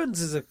Freddie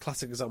Burns is a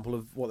classic example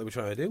of what they were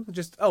trying to do.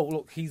 Just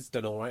look, he's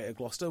done all right at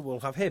Gloucester.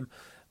 We'll have him.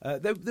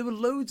 There were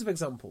loads of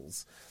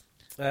examples.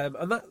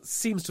 And that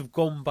seems to have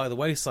gone by the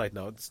wayside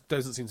now. It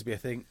doesn't seem to be a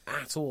thing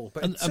at all.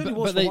 But it certainly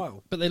was for a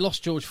while. But they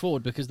lost George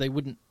Ford because they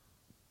wouldn't.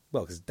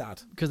 Well, because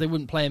Dad. Because they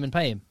wouldn't play him and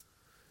pay him.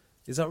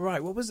 Is that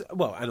right? What was it?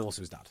 Well, and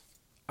also his dad.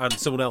 And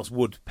someone else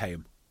would pay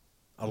him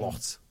a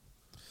lot.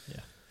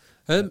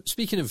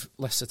 Speaking of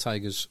Leicester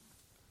Tigers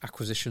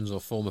acquisitions or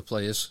former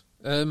players,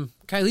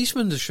 Kyle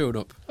Eastman has shown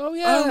up. Oh,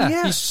 yeah. Oh,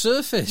 yeah. He's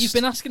surfaced. You've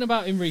been asking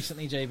about him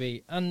recently,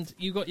 JB, and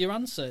you got your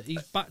answer.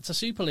 He's back to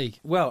Super League.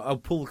 Well, I'll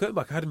pull the curtain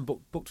back. I had him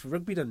booked for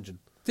Rugby Dungeon.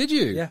 Did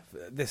you? Yeah,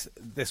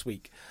 this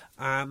week.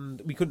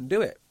 And we couldn't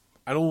do it.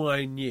 And all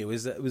I knew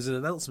is that it was an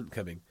announcement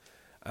coming.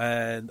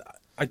 And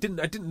I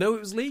didn't know it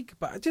was league,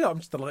 but I'm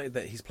just delighted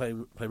that he's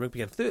playing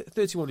rugby again.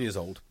 31 years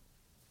old.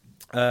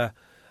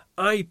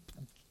 I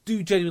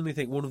do genuinely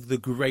think one of the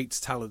great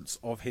talents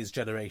of his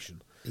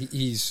generation.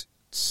 He's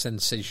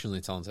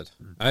sensationally talented.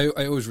 I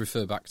always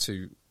refer back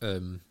to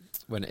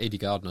when Adi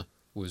Gardner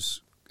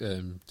was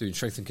doing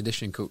strength and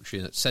conditioning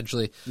coaching at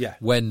Sedgley. Yeah.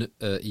 When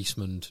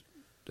Eastman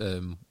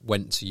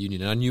went to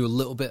Union, and I knew a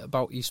little bit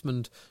about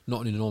Eastman,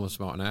 not an enormous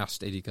amount, and I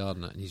asked Adi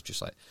Gardner, and he's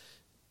just like,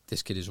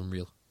 this kid is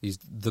unreal. He's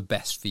the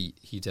best feat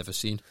he'd ever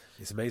seen.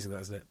 It's amazing,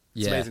 that, isn't it?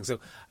 It's Yeah. amazing. So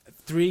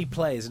 3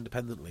 players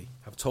independently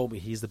have told me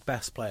he's the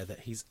best player that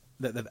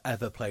they've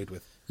ever played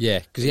with. Yeah,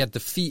 because he had the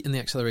feet and the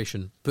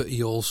acceleration, but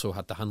he also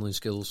had the handling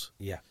skills.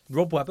 Yeah.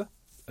 Rob Webber,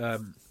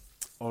 on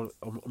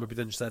Rugby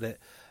Dungeon said it,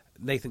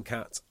 Nathan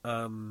Catt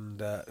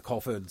and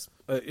Carl Ferns.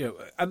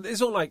 And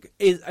it's not like,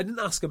 I didn't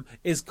ask him,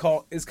 is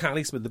Kyle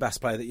Eastman the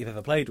best player that you've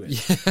ever played with?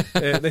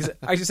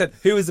 I just said,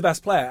 who is the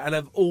best player? And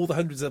of all the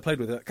hundreds I've played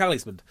with, Kyle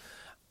Eastman.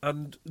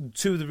 And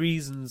two of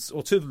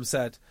them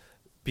said,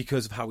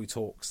 because of how he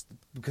talks,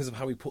 because of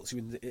how he puts you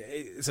in.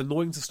 It's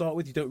annoying to start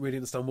with. You don't really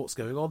understand what's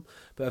going on,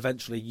 but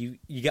eventually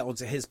you get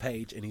onto his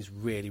page, and he's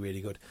really,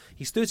 really good.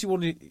 He's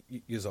 31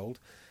 years old.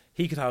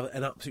 He could have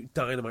an absolute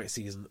dynamite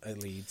season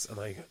at Leeds, and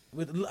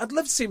I'd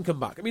love to see him come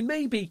back. I mean,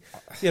 maybe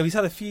he's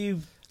had a few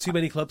too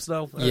many clubs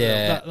now.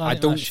 Yeah, I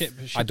don't ship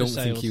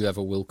think he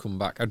ever will come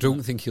back. I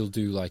don't think he'll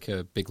do like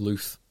a Big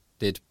Luth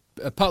did,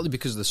 partly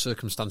because of the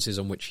circumstances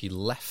on which he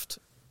left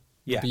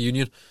the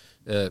Union,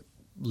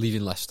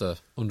 leaving Leicester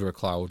under a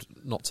cloud,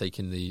 not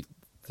taking the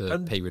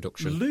pay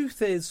reduction.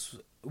 Luth is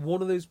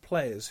one of those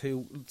players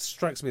who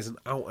strikes me as an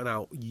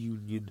out-and-out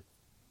Union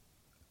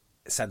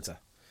centre.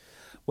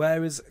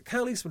 Whereas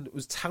Kyle Eastman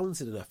was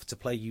talented enough to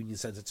play Union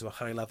centre to a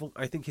high level.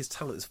 I think his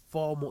talent is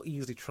far more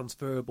easily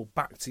transferable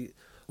back to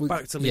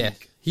league. Yeah,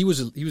 he was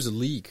a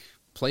league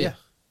player.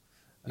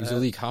 Yeah. He was a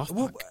league halfback.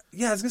 Well,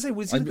 yeah, I was going to say,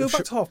 was he going to go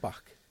back to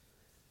halfback?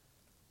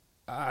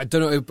 I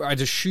don't know. I'd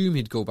assume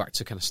he'd go back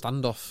to kind of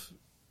standoff,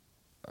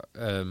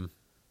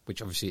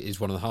 which obviously is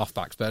one of the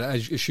halfbacks. But I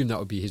assume that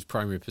would be his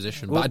primary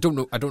position. Well, but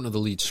I don't know the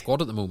Leeds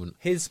squad at the moment.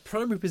 His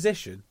primary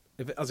position,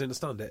 as I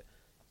understand it,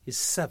 is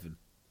 7,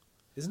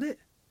 isn't it?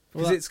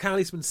 Because it's Kyle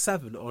Eastman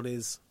 7 on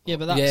his. Yeah,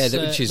 but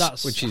that's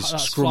which is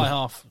that's scrum fly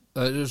half.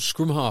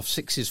 Scrum half,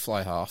 6 is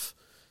fly half.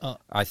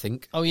 I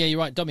think. Oh yeah, you're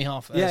right. Dummy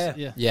half.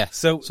 Yeah.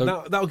 So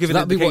that'll give an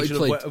indication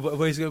of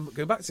where he's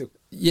going back to.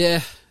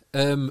 Yeah.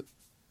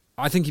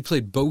 I think he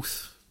played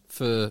both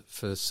for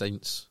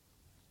Saints,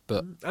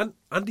 but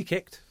and he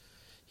kicked.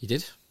 He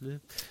did.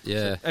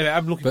 Yeah. Anyway,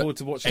 I'm looking forward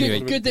to watching.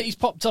 Anyway, good that he's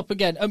popped up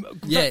again.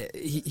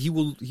 He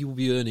will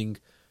be earning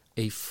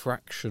a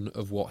fraction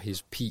of what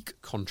his peak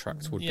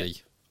contract would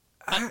be.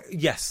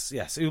 Yes,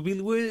 it will be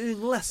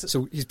less.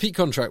 So his peak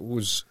contract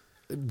was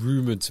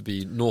rumoured to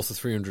be north of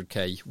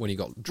 300k when he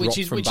got dropped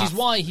from Bath. Which is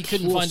why he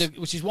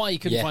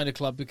couldn't find a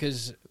club,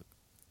 because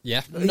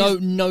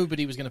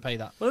nobody was going to pay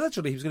that. Well,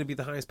 actually, he was going to be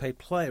the highest paid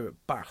player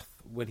at Bath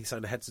when he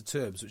signed a heads of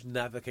terms, which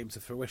never came to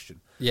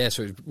fruition. Yeah,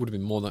 so it would have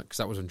been more than that, because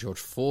that was when George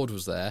Ford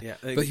was there. Yeah,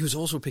 but he was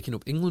also picking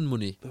up England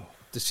money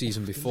the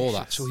season before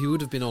that, so he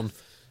would have been on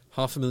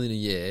 $500,000 a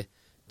year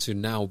to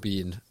now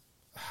being.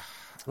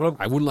 Well,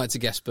 I wouldn't like to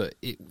guess, but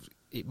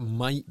it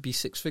might be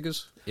 6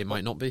 figures. It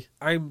might not be.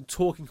 I'm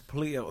talking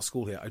completely out of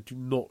school here. I do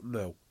not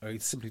know. I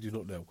simply do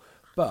not know.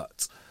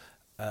 But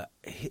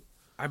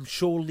I'm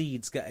sure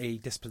Leeds get a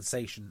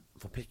dispensation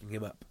for picking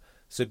him up.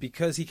 So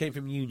because he came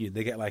from Union,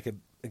 they get like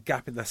a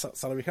gap in their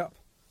salary cap.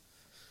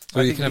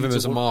 So you can have him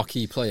as a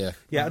marquee player.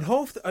 Yeah, and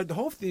half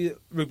the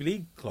rugby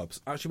league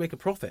clubs actually make a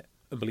profit,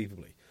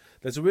 unbelievably.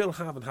 There's a real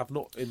have and have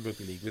not in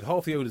rugby league, with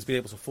half the owners being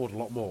able to afford a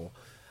lot more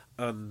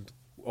and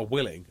are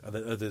willing, and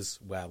then others,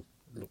 well,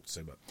 not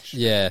so much.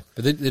 Yeah,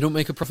 but they don't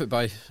make a profit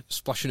by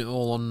splashing it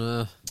all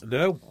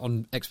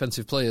on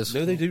expensive players.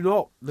 No, they do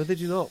not.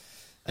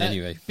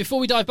 Anyway, before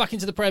we dive back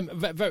into the Prem,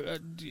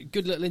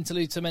 good little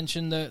interlude to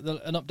mention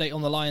an update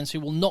on the Lions, who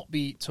will not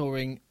be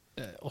touring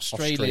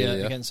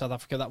Australia against South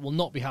Africa. That will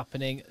not be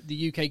happening.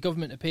 The UK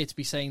government appear to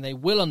be saying they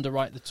will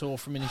underwrite the tour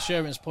from an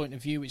insurance point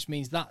of view, which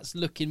means that's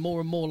looking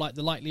more and more like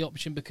the likely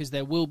option, because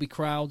there will be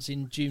crowds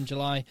in June,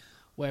 July,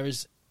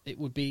 whereas it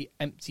would be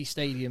empty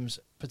stadiums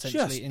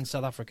potentially in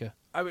South Africa.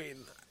 I mean,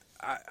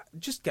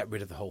 just get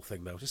rid of the whole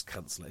thing now. Just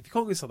cancel it. If you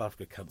can't go to South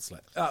Africa, cancel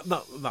it.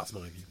 That's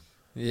my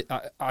view.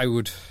 Yeah, I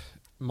would.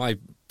 My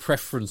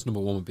preference number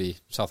 1 would be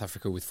South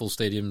Africa with full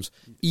stadiums,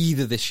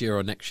 either this year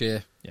or next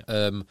year.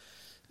 Yeah.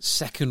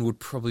 Second would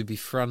probably be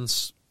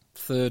France.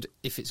 Third,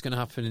 if it's going to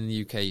happen in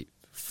the UK,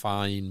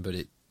 fine, but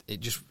it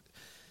just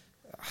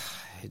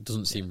it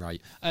doesn't seem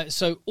right.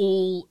 So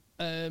all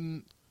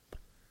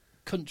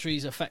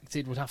countries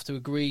affected would have to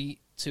agree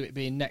to it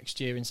being next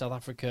year in South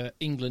Africa.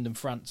 England and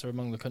France are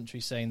among the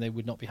countries saying they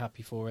would not be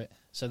happy for it.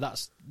 So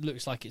that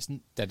looks like it's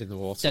Dead in the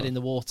water. Dead in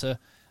the water,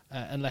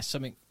 unless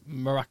something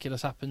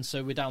miraculous happens.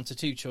 So we're down to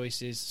two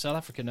choices: South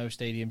Africa no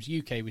stadiums,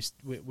 UK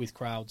with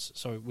crowds.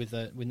 Sorry, with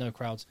no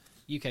crowds.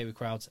 UK with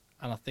crowds,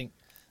 and I think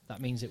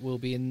that means it will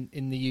be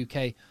in the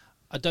UK.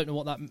 I don't know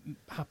what that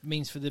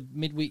means for the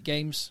midweek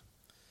games.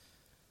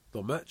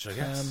 Not much, I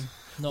guess.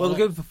 Not Well, like-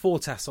 they're going for 4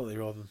 tests, aren't they,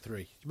 rather than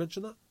 3? Did you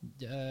mention that?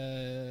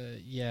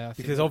 Yeah, I think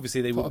Because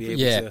obviously they won't be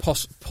able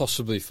to...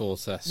 possibly 4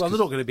 tests. Well, they're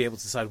not going to be able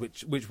to decide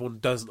which one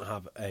doesn't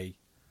have a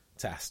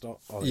test. Are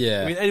they?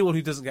 Yeah. I mean, anyone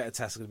who doesn't get a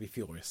test is going to be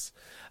furious.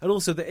 And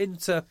also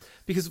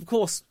because of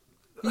course...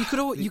 You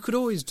could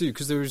always do,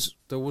 because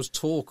there was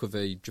talk of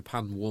a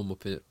Japan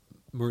warm-up at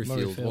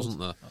Murrayfield, Murrayfield. wasn't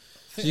there? So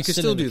think you that's could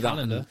still still in the do that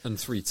calendar. and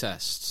 3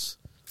 tests.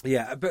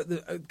 Yeah, but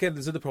again,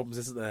 there's other problems,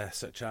 isn't there?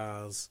 Such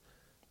as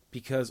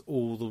because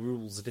all the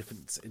rules are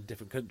different in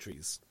different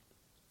countries,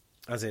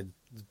 as in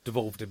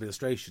devolved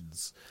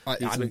administrations.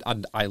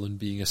 And Ireland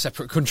being a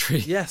separate country.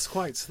 Yes,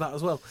 quite that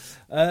as well.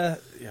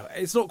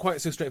 It's not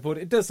quite so straightforward.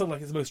 It does sound like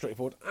it's the most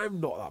straightforward.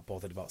 I'm not that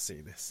bothered about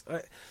seeing this.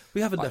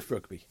 We have enough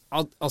rugby.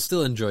 I'll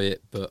still enjoy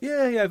it, but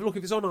Yeah. But look,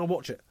 if it's on, I'll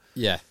watch it.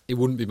 yeah, it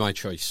wouldn't be my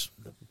choice.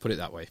 Put it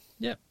that way.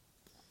 Yeah,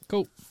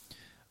 cool.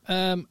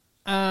 And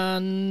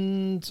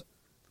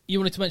you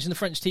wanted to mention the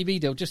French TV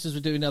deal, just as we're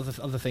doing other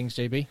things,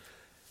 JB.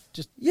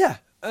 Yeah,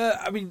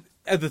 I mean,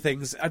 other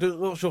things.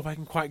 Not sure if I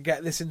can quite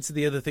get this into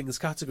the other things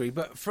category,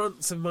 but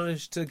France have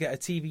managed to get a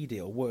TV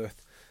deal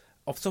worth,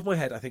 off the top of my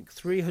head, I think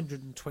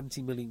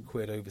 320 million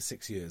quid over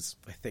 6 years.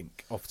 I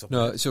think off the top. of my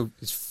No, head. so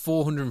it's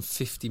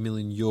 450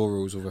 million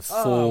euros over 4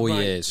 Oh,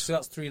 right. years. So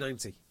that's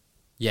 390.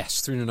 Yes,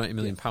 390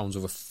 million pounds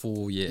over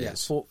 4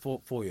 years. Yeah,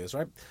 4 years,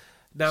 right?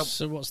 Now,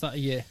 So what's that a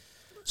year?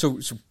 So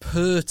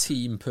per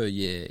team per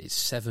year is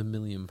 £7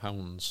 million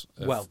of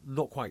well,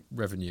 not quite.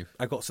 revenue.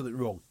 I got something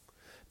wrong,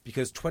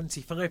 because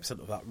 25%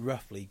 of that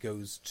roughly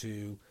goes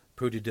to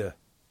Pro de Deux.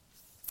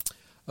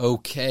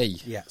 Okay.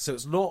 Yeah, so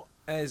it's not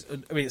as...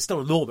 I mean, it's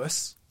still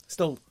enormous,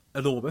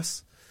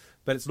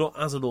 but it's not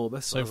as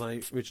enormous So as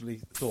I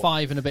originally thought.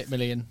 5 and a bit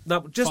million.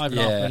 Now, just 5.5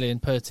 Yeah. million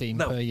per team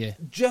now, per year.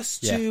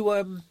 just Yeah.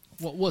 to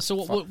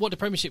What do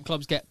Premiership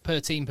clubs get per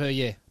team per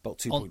year about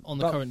 2 on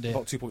the current deal?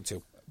 about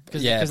 2.2.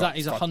 Because Yeah, that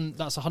is about-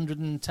 that's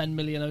 110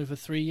 million over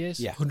 3 years.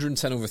 Yeah.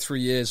 110 over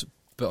 3 years,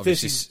 but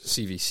obviously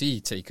 13 CVC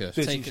take a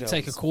 13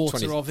 Take a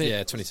quarter of it.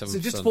 Yeah, 27%. So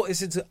just to put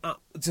this into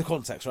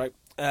context, right?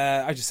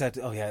 I just said,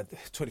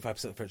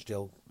 25% of the French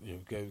deal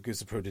goes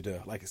to Pro de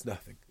Deux, like it's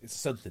nothing. It's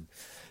something.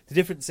 The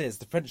difference is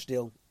the French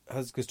deal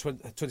goes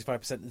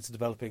 25% into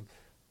developing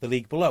the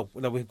league below.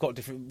 Now, we've got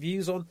different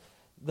views on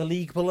the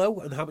league below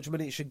and how much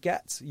money it should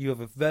get. You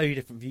have a very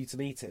different view to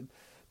me, Tim.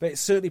 But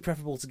it's certainly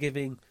preferable to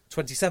giving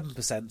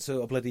 27%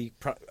 to a bloody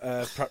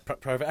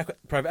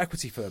private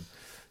equity firm.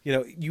 You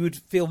know, you would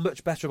feel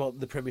much better about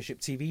the Premiership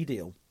TV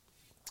deal,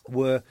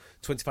 were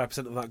 25%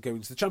 of that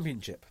going to the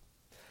Championship.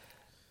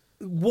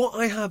 What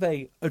I have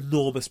a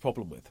enormous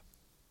problem with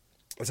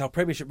is how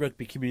Premiership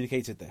Rugby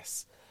communicated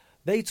this.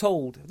 They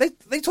told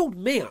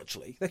me,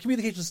 actually. Their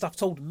communication staff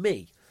told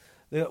me,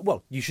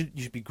 well, you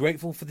should be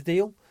grateful for the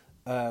deal.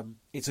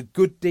 It's a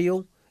good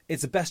deal.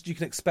 It's the best you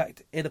can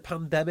expect in a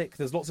pandemic.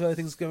 There's lots of other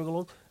things going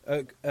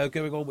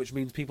on, which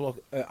means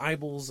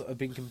eyeballs are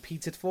being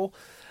competed for.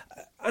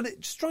 And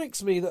it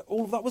strikes me that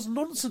all of that was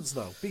nonsense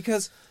now.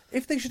 Because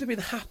if they should have been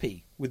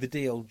happy with the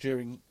deal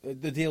during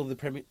the deal of the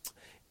Premier...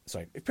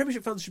 Sorry, if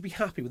Premiership fans should be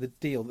happy with the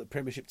deal that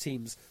Premiership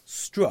teams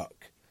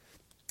struck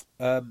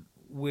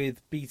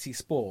with BT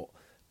Sport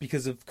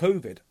because of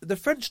COVID, the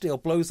French deal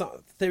blows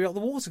that theory out of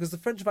the water, because the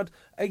French have had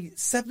a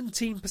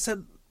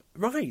 17%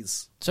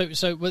 rise. So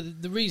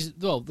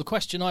the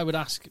question I would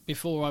ask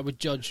before I would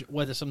judge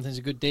whether something's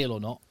a good deal or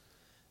not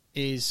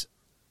is,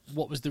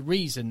 what was the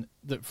reason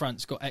that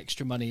France got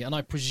extra money? And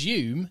I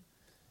presume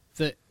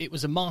that it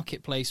was a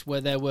marketplace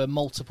where there were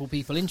multiple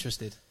people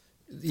interested.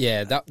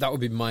 Yeah, that would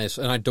be my...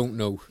 And I don't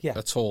know Yeah.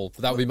 at all.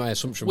 But that would be my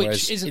assumption. Which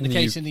whereas isn't the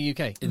case in the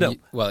UK. No.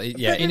 Well,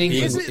 yeah, But in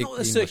England. Is it the not a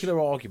English. circular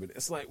argument?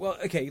 It's like, well,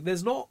 okay,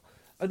 there's not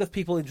enough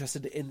people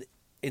interested in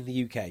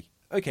the UK.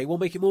 Okay, we'll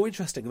make it more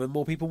interesting, and then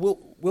more people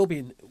will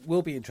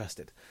be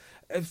interested.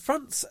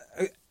 France,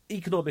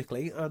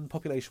 economically and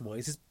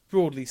population-wise, is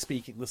broadly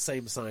speaking the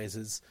same size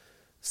as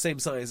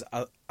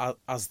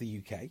the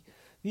UK.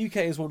 The UK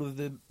is one of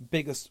the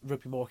biggest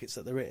rugby markets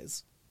that there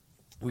is.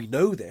 We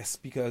know this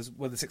because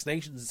when the Six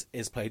Nations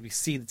is played, we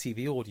see the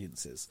TV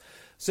audiences.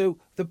 So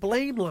the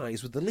blame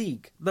lies with the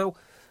league. Now,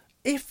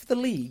 if the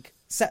league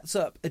sets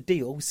up a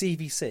deal with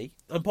CVC,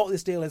 and part of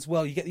this deal as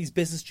well, you get these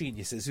business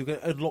geniuses who are going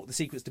to unlock the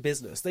secrets to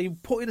business. They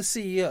put in a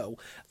CEO,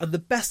 and the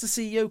best the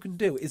CEO can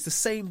do is the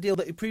same deal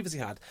that he previously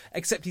had,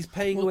 except he's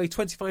paying away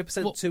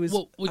 25% to his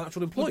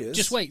actual employers.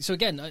 Just wait. So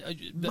again,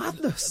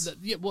 Madness.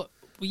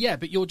 Yeah,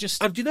 but you're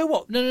just... And do you know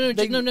what? No.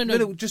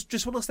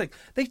 Just one last thing.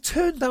 They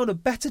turned down a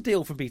better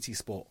deal from BT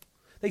Sport.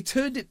 They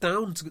turned it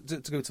down to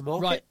go to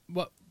market.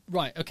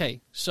 Right. Okay.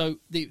 So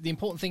the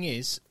important thing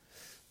is,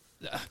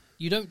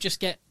 you don't just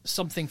get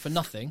something for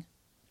nothing.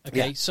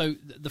 Okay, Yeah. so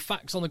the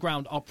facts on the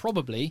ground are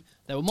probably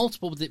there were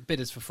multiple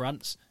bidders for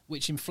France,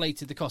 which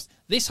inflated the cost.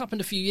 This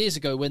happened a few years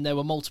ago when there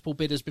were multiple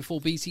bidders before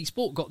BT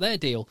Sport got their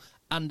deal,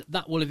 and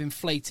that will have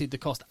inflated the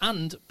cost.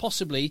 And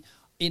possibly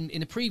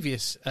in a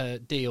previous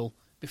deal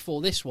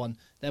before this one,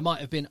 there might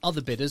have been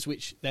other bidders,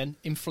 which then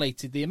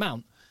inflated the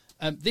amount.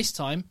 This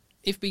time,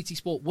 if BT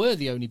Sport were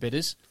the only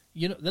bidders,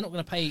 they're not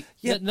going to pay.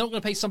 Yeah. They're not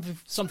going to pay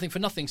something for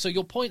nothing. So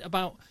your point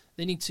about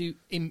they need to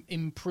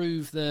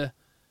improve the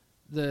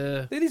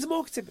They need to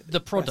market it the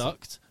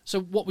product.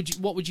 So what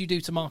would you do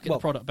to market the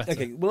product better?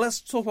 Okay, well, let's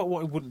talk about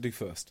what I wouldn't do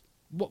first.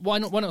 Why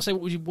not say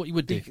what you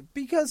would do?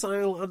 Because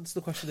I'll answer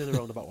the question in a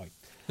roundabout way.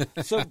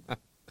 So,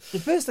 the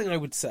first thing I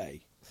would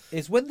say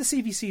is when the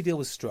CVC deal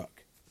was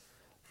struck,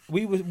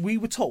 we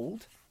were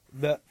told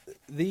that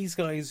these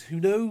guys who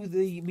know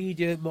the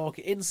media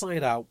market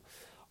inside out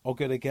are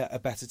going to get a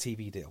better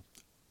TV deal.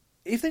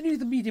 If they knew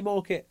the media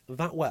market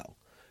that well,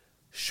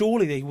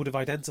 surely they would have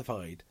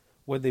identified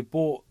when they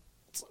bought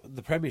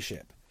the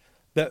Premiership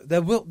that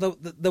there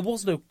was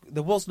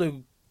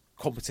no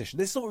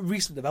competition. It's not a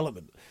recent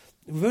development.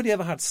 We've only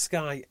ever had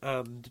Sky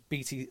and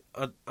BT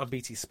and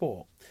BT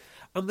Sport,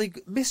 and they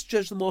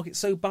misjudged the market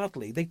so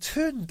badly they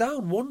turned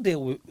down one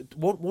deal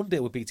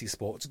with BT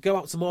Sport to go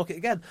out to market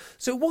again.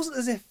 So it wasn't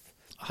as if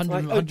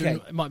 100,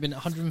 it might have been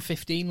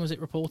 115. Was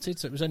it reported?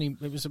 So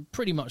it was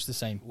pretty much the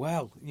same.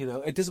 Well,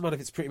 it doesn't matter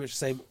if it's pretty much the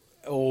same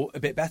or a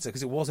bit better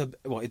because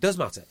it does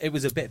matter. It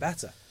was a bit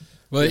better.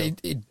 Well,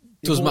 it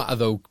does matter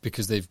though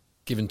because they've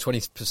given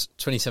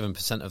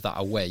 27% of that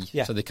away,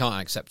 so they can't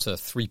accept a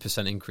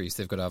 3% increase.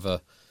 They've got to have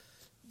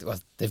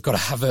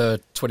a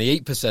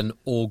 28%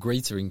 or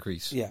greater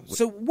increase. Yeah.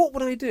 So what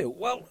would I do?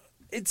 Well,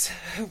 it's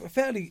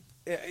fairly.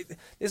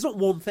 It's not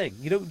one thing.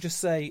 You don't just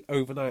say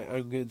overnight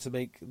I'm going to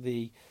make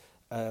the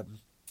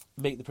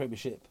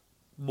Premiership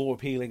more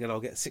appealing and I'll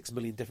get 6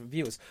 million different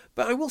viewers.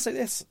 But I will say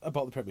this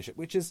about the Premiership,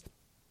 which is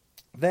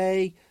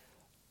they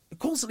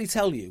constantly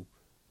tell you,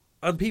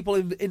 and people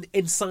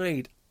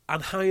inside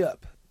and high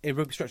up in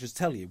rugby structures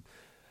tell you,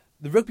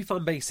 the rugby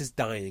fan base is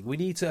dying. We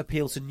need to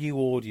appeal to new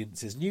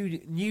audiences,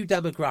 new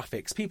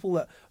demographics, people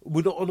that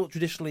are not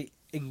traditionally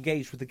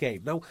engaged with the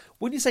game. Now,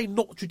 when you say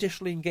not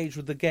traditionally engaged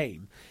with the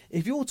game,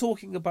 if you're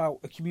talking about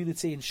a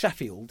community in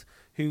Sheffield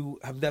who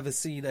have never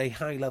seen a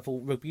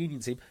high-level rugby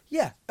union team,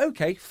 yeah,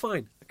 okay,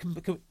 fine,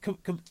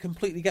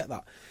 completely get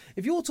that.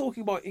 If you're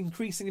talking about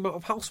increasing the amount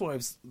of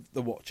housewives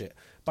that watch it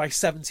by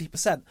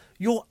 70%,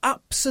 you're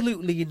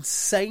absolutely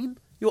insane.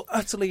 You're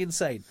utterly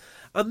insane.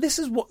 And this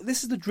is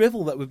the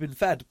drivel that we've been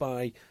fed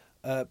by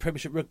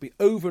Premiership Rugby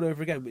over and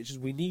over again, which is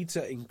we need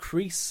to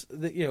increase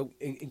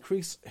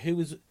increase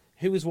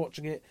who is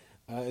watching it.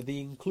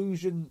 The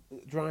inclusion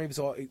drives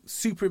are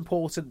super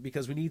important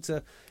because we need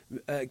to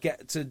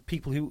get to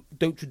people who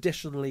don't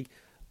traditionally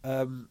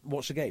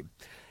watch the game.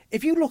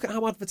 If you look at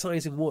how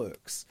advertising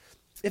works,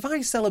 if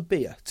I sell a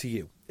beer to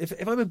you, if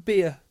I'm a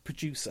beer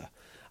producer,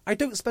 I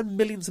don't spend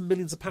millions and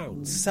millions of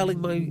pounds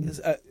selling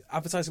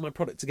advertising my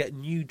product to get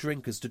new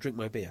drinkers to drink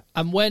my beer.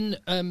 And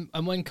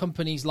when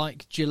companies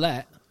like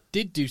Gillette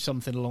did do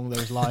something along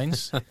those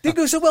lines, didn't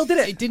go so well, did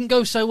it? It didn't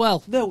go so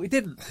well. No, it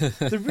didn't.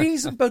 The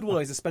reason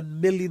Budweiser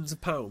spend millions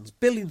of pounds,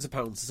 billions of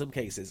pounds in some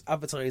cases,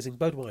 advertising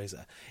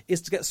Budweiser,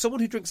 is to get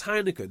someone who drinks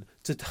Heineken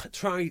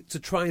to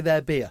try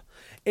their beer.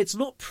 It's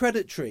not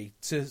predatory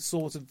to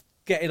sort of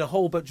get in a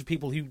whole bunch of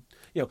people who.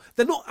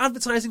 They're not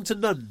advertising to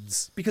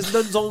nuns because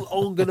nuns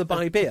aren't going to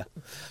buy beer.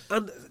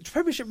 And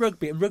Premiership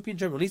Rugby and rugby in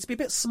general needs to be a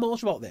bit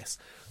smart about this.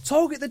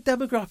 Target the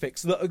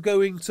demographics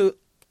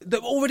that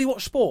already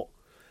watch sport.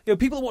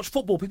 People that watch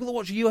football, people that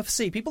watch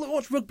UFC, people that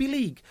watch rugby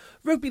league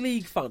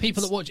fans.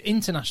 People that watch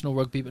international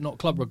rugby but not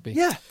club rugby.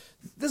 Yeah,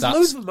 there's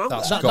loads of them out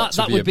there.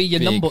 That would be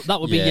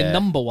your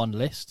number one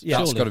list. Yeah,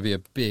 that's surely. got to be a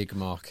big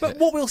market. But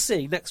what we'll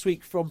see next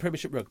week from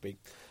Premiership Rugby,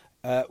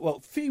 a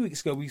few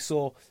weeks ago we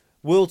saw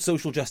World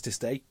Social Justice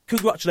Day.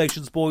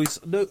 Congratulations, boys.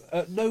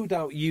 No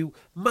doubt you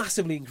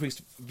massively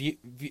increased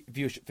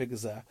viewership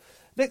figures there.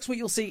 Next week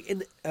you'll see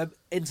in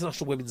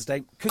International Women's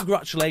Day.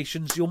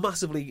 Congratulations, you'll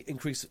massively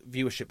increase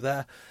viewership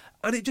there.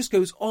 And it just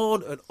goes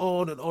on and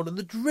on and on. And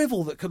the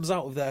drivel that comes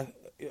out of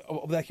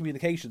their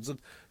communications of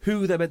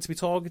who they're meant to be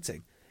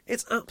targeting,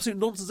 it's absolute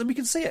nonsense. And we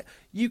can see it.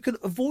 You can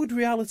avoid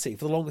reality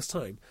for the longest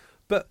time,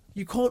 but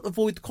you can't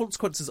avoid the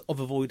consequences of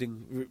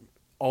avoiding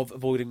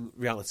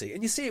reality.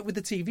 And you see it with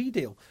the TV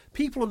deal.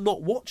 People are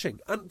not watching.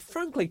 And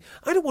frankly,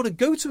 I don't want to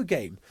go to a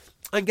game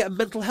and get a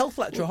mental health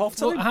lecture half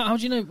time. Well, how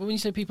do you know when you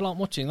say people aren't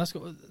watching? That's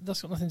got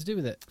nothing to do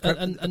with it.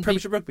 And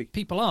Premiership Rugby.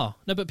 People are.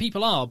 No, but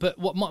people are. But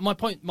what my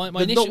point, my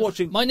They're initial, not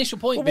watching. my initial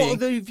point Well, what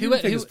being, are the viewing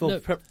figures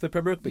for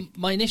Premier Rugby?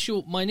 My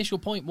initial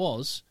point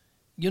was,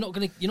 you're not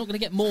going to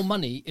get more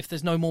money if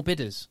there's no more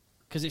bidders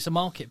because it's a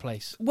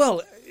marketplace.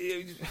 Well,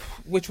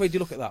 which way do you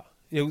look at that?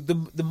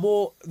 The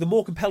more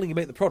compelling you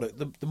make the product,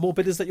 the more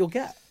bidders that you'll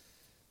get.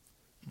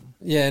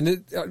 Yeah,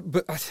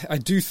 but I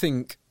do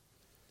think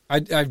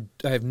I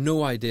have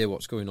no idea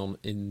what's going on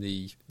in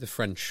the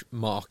French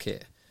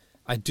market.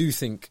 I do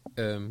think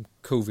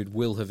COVID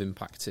will have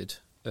impacted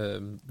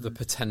the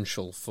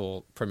potential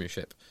for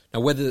Premiership. Now,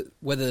 whether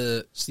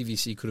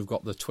CVC could have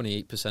got the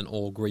 28%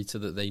 or greater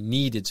that they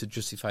needed to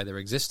justify their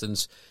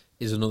existence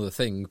is another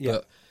thing. Yeah.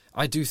 But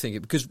I do think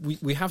it, because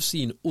we have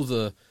seen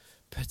other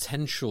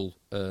potential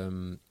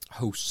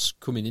hosts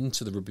coming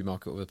into the rugby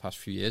market over the past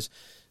few years.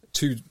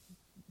 Two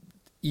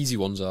easy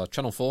ones are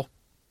Channel 4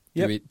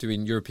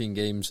 doing European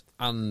games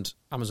and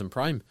Amazon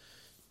Prime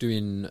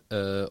doing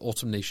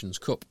Autumn Nations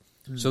Cup.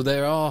 So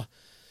there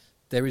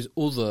is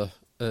other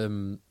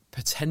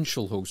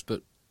potential hosts,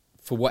 but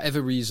for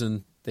whatever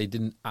reason they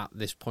didn't at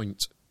this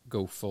point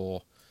go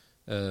for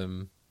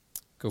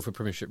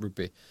Premiership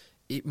rugby.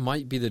 It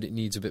might be that it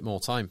needs a bit more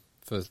time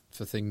for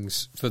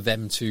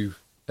them to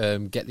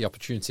get the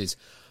opportunities,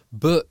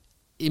 but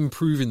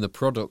improving the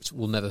product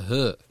will never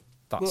hurt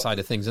that side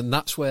of things. And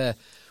that's where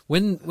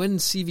when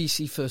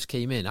CVC first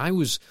came in, I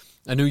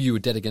know you were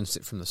dead against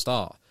it from the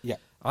start. Yeah.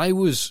 I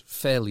was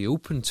fairly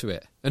open to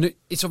it. And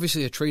it's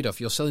obviously a trade-off.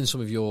 You're selling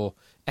some of your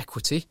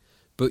equity,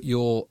 but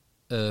you're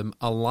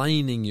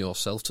aligning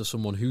yourself to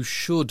someone who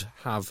should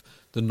have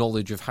the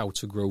knowledge of how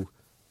to grow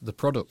the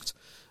product.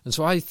 And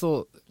so I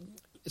thought,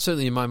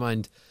 certainly in my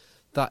mind,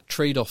 that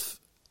trade-off,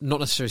 not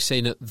necessarily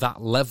saying at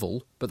that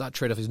level, but that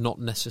trade-off is not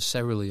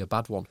necessarily a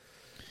bad one.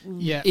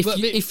 Yeah,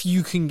 If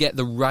you can get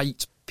the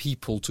right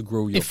people to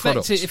grow your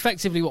product.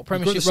 Effectively, what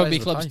Premiership rugby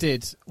clubs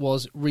did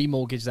was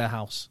remortgage their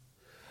house.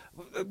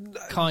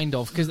 Kind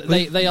of, because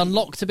they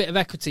unlocked a bit of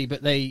equity,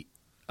 but they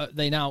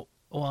now.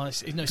 Well,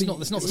 it's not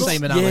the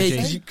same analogy.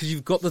 Yeah, because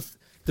you've got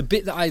the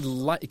bit that I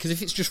like. Because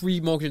if it's just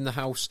remortgaging the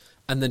house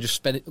and then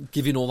just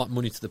giving all that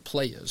money to the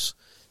players,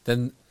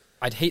 then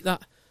I'd hate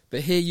that.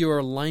 But here you're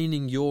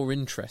aligning your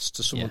interest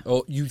to someone,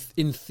 or you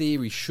in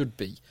theory should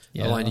be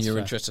aligning your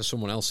interest to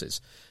someone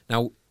else's.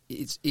 Now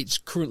it's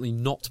currently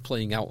not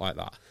playing out like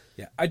that.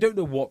 Yeah, I don't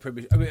know what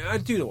Premiership. I mean, I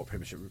do know what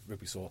Premiership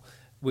rugby saw,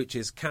 which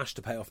is cash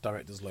to pay off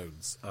directors'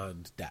 loans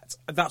and debt.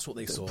 That's what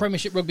they saw.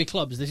 Premiership rugby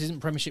clubs. This isn't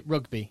Premiership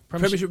rugby.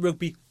 Premiership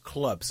rugby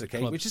clubs,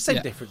 okay, which is the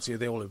same difference.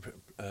 They all in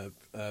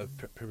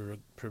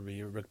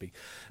Premier Rugby.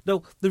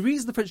 Now, the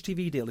reason the French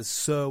TV deal is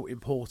so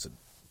important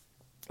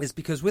is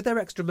because with their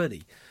extra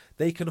money,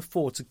 they can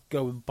afford to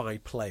go and buy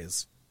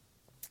players.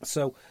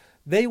 So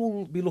they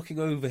will be looking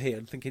over here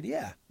and thinking,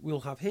 yeah, we'll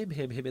have him,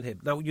 and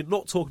him. Now, you're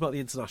not talking about the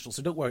international,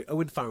 so don't worry.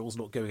 Owen Farrell's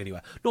not going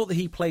anywhere. Not that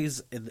he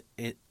plays in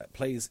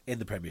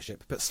the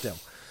Premiership, but still.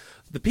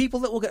 The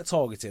people that will get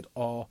targeted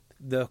are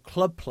the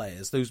club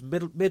players, those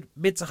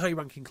mid to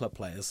high-ranking club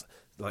players,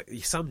 like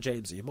your Sam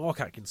James or your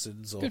Mark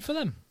Atkinsons. Good for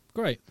them.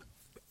 Great.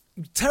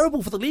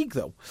 Terrible for the league,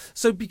 though.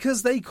 So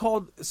because the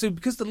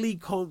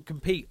league can't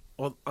compete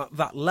at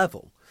that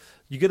level,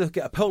 you're going to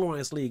get a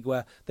polarised league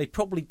where they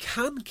probably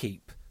can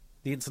keep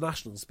the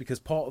internationals because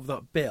part of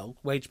that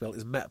wage bill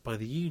is met by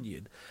the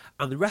union,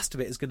 and the rest of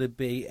it is going to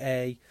be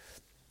a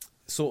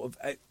sort of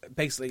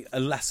basically a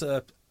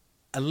lesser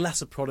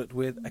product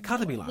with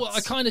academy lads. Well,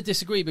 I kind of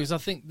disagree because I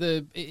think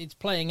it's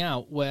playing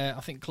out where I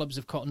think clubs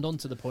have cottoned on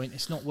to the point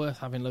it's not worth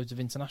having loads of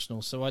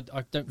internationals. So I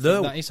don't think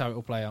that is how it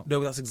will play out.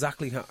 No, that's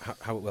exactly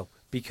how it will,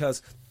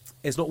 because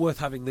it's not worth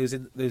having those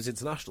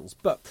internationals.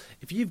 But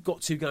if you've got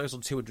two guys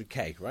on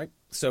 200k, right?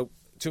 So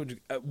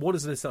 200, one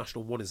is an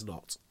international, one is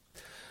not.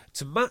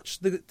 To match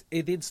the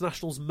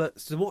internationals,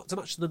 to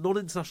match the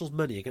non-internationals'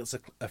 money against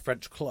a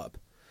French club,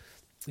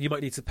 you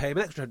might need to pay him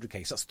an extra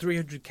 100k. So that's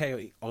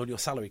 300k on your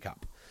salary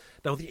cap.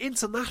 Now, the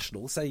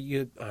international, say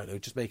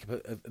just make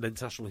up an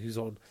international who's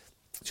on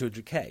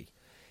 200k,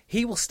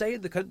 he will stay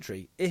in the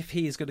country if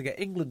he is going to get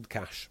England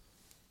cash,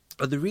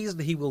 and the reason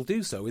he will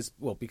do so is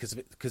because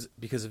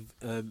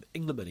of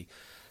England money.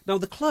 Now,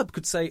 the club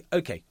could say,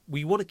 okay,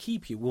 we want to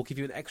keep you, we'll give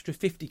you an extra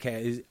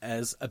 50k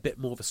as a bit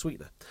more of a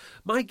sweetener.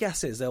 My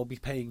guess is they'll be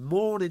paying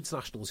more on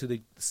internationals who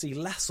they see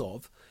less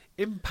of,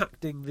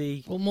 impacting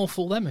the... Well, more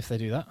for them if they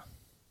do that.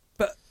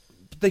 But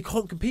they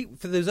can't compete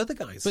for those other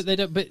guys. But they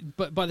don't.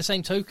 But by the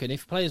same token,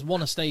 if players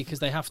want to stay because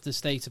they have to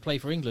stay to play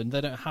for England,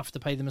 they don't have to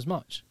pay them as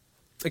much.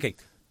 Okay,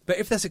 but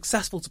if they're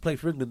successful to play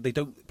for England, they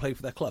don't play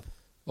for their club.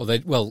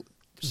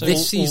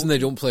 This season they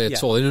don't play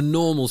at all. In a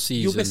normal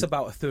season, you'll miss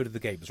about a third of the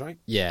games, right?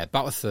 Yeah,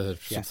 about a third,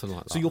 something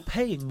like that. So you're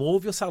paying more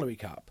of your salary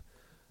cap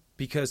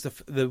because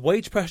the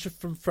wage pressure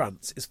from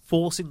France is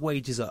forcing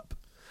wages up.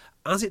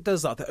 As it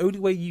does that, the only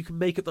way you can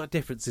make up that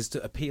difference is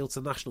to appeal to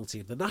the national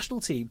team. The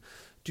national team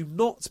do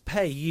not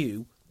pay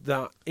you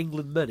that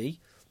England money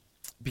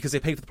because they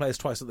pay for the players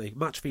twice, don't they?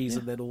 Match fees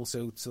and then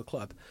also to the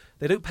club.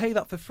 They don't pay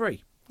that for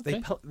free.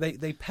 Okay.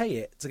 They pay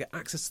it to get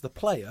access to the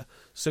player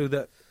so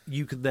that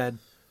you can then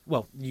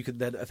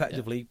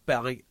effectively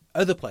buy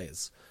other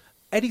players.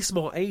 Any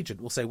smart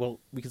agent will say, well,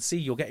 we can see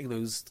you're getting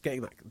those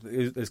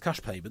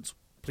cash payments.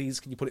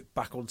 Please, can you put it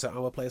back onto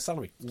our player's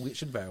salary?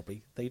 Which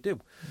invariably they do.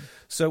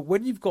 So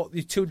when you've got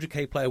the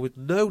 200k player with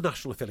no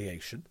national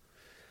affiliation,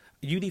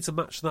 you need to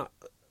match that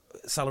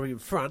salary in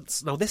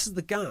France. Now, this is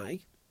the guy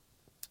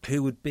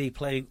who would be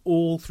playing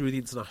all through the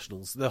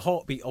internationals, the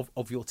heartbeat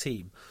of your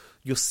team.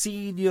 Your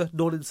senior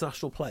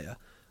non-international player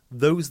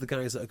those are the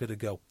guys that are going to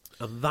go.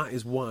 And that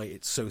is why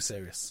it's so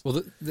serious.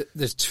 Well,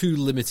 there's two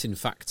limiting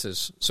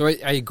factors. So I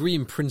agree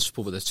in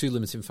principle, but there's two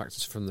limiting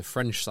factors from the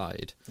French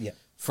side. Yeah.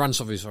 France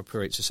obviously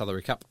operates a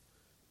salary cap.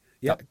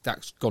 Yep.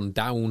 That's gone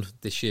down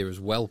this year as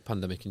well,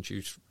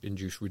 pandemic-induced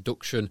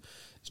reduction.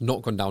 It's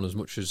not gone down as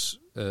much as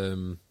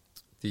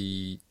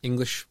the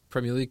English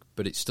Premier League,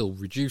 but it's still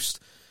reduced.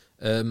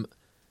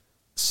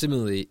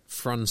 Similarly,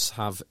 France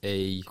have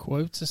a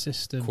quota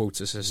system,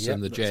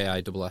 the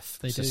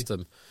JIFF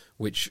system,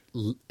 which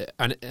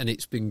and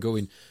it's been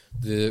going.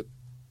 The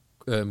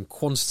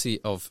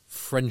quantity of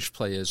French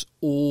players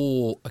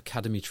or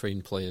academy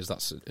trained players,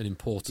 that's an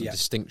important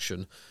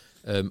distinction,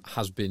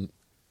 has been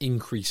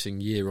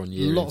increasing year on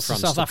year. Lots of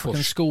South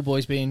African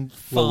schoolboys being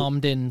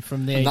farmed in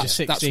from the age of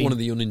 16. That's one of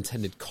the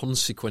unintended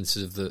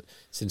consequences of the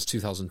since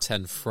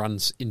 2010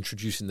 France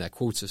introducing their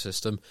quota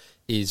system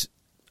is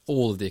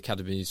all of the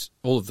academies,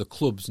 all of the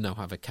clubs now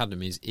have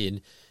academies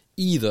in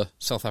either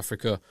South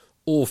Africa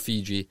or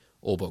Fiji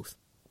or both.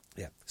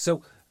 Yeah.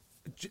 So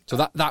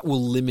that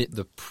will limit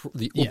the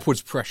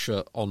upwards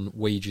pressure on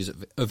wages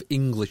of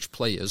English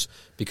players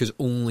because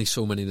only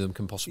so many of them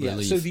can possibly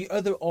leave. So the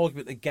other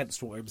argument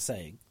against what I'm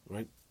saying,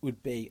 right,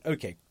 would be,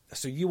 okay,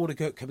 so you want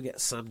to come and get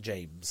Sam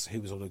James,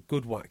 who was on a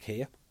good whack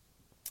here,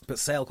 but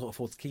Sale can't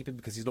afford to keep him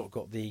because he's not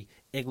got the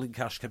England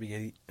cash coming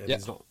in and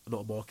he's not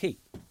a marquee.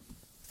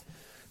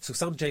 So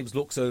Sam James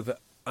looks over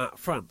at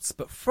France,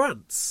 but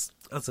France,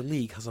 as a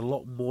league, has a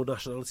lot more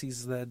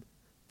nationalities than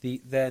the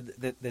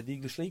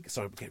English league.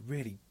 Sorry, I'm getting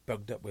really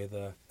bunged up with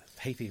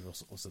hay fever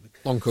or something.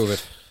 Long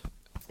COVID.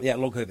 Yeah,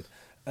 long COVID.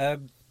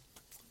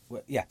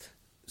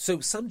 So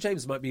Sam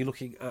James might be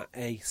looking at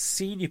a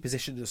senior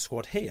position in the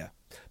squad here,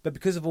 but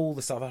because of all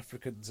the South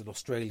Africans and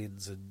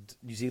Australians and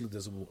New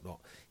Zealanders and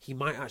whatnot, he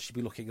might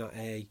actually be looking at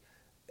a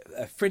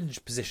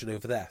fringe position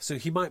over there. So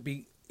he might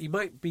be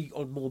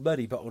on more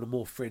money, but on a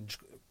more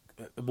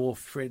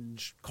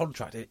fringe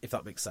contract, if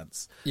that makes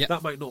sense. Yep.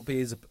 That might not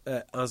be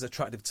as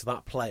attractive to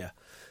that player.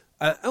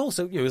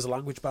 Also, there's a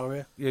language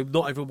barrier.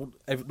 Not everyone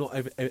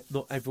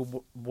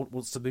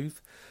wants to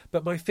move.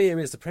 But my fear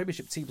is the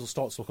Premiership teams will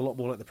start to look a lot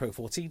more like the Pro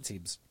 14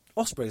 teams.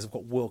 Ospreys have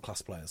got world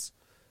class players,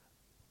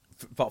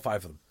 about 5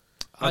 of them.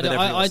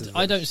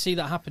 I don't see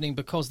that happening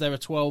because there are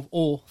 12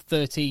 or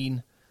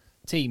 13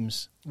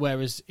 teams,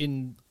 whereas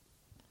in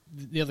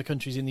the other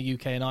countries in the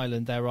UK and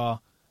Ireland there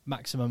are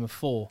maximum of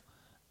 4.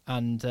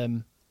 And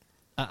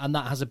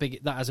that has a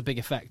big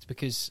effect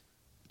because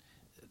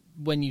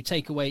when you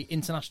take away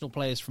international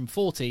players from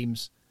 4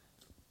 teams,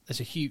 that's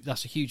a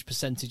huge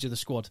percentage of the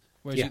squad.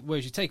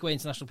 Whereas you take away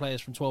international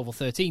players from 12 or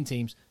 13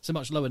 teams, it's a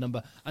much lower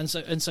number. And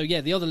so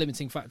the other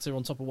limiting factor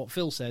on top of what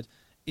Phil said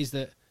is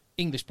that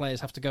English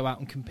players have to go out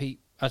and compete,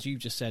 as you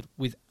just said,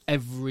 with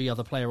every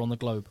other player on the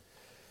globe.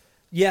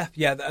 Yeah,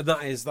 that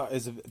is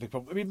a big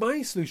problem. I mean,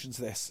 my solution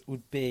to this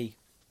would be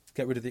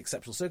get rid of the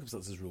exceptional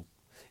circumstances rule.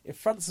 If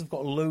France have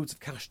got loads of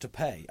cash to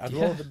pay, I'd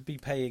rather than be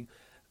paying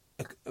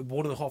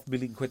 £1.5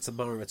 million to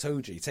Mara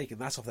Itoje, taking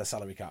that off their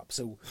salary cap.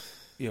 So,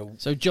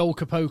 so Joel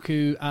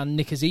Kapoku and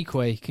Nick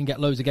Ezekwe can get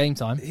loads of game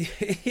time.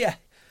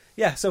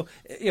 yeah. So,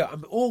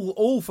 I'm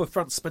all for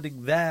France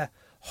spending their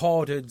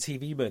hard-earned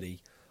TV money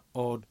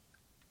on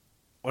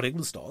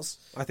England stars.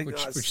 I think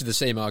which is the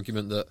same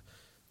argument that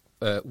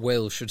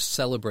Wales should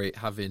celebrate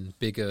having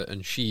Biggar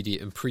and Sheedy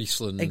and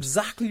Priestland,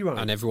 exactly right,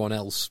 and everyone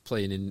else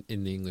playing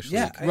in the English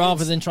league,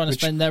 rather than trying to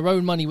spend their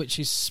own money, which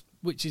is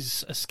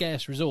a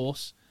scarce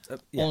resource.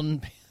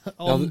 On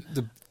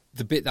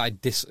the bit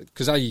that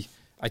because I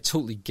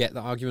totally get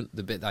that argument.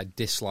 The bit that I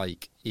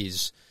dislike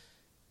is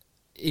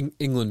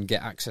England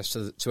get access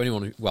to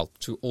anyone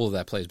to all of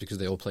their players because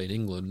they all play in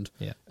England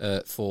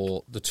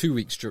for the 2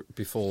 weeks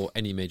before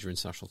any major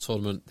international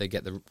tournament. They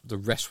get the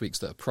rest weeks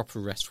that are proper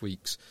rest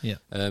weeks.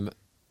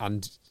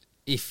 And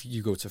if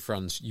you go to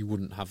France, you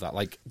wouldn't have that.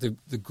 Like the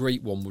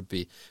great one would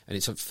be, and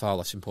it's far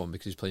less important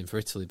because he's playing for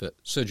Italy,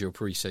 but Sergio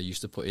Parisse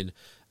used to put in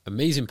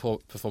amazing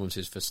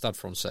performances for Stade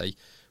Francais,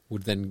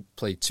 would then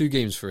play 2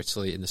 games for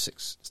Italy in the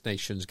Six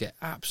Nations, get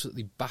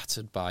absolutely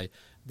battered by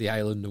the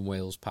Ireland and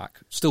Wales pack,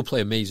 still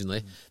play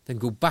amazingly, then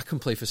go back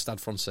and play for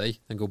Stade Francais,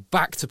 then go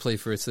back to play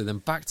for Italy, then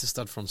back to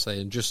Stade Francais,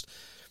 and just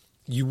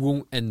you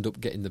won't end up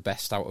getting the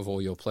best out of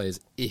all your players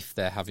if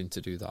they're having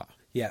to do that.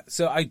 Yeah,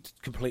 so I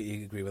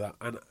completely agree with that.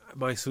 And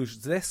my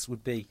solution to this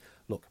would be,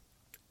 look,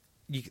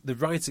 the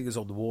writing is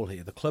on the wall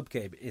here. The club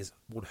game is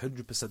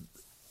 100%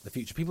 the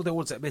future. People don't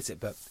want to admit it,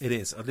 but it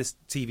is. And this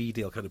TV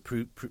deal kind of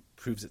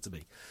proves it to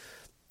me.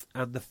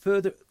 And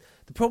the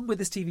problem with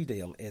this TV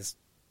deal is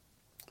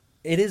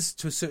it is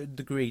to a certain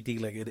degree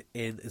dealing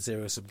in a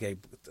zero-sum game.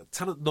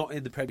 Talent not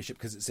in the Premiership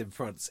because it's in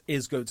France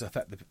is going to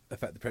affect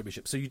the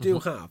Premiership. So you do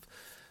have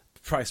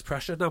price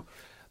pressure. Now,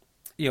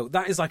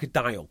 that is like a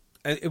dial.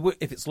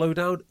 If it's low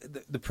down,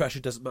 the pressure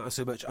doesn't matter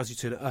so much. As you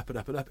turn it up and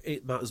up and up,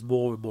 it matters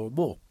more and more and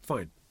more.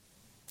 Fine.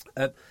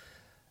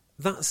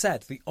 That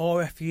said, the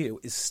RFU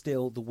is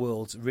still the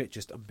world's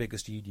richest and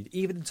biggest union.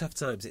 Even in tough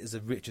times, it is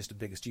the richest and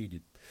biggest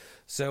union.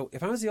 So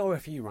if I was the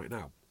RFU right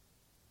now,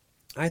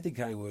 I think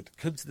I would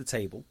come to the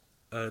table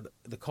and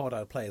the card I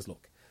would play is,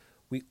 look,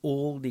 we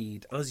all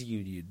need, as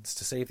unions,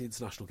 to save the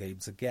international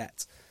games and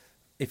get,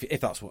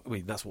 if that's what, I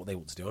mean, that's what they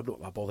want to do. I'm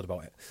not that bothered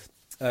about it.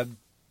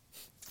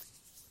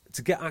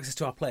 To get access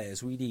to our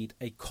players, we need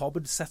a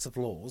common set of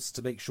laws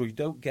to make sure you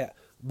don't get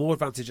more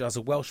advantage as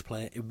a Welsh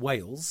player in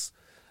Wales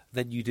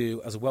than you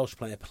do as a Welsh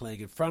player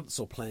playing in France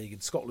or playing in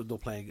Scotland or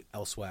playing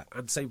elsewhere.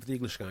 And same for the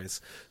English guys.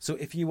 So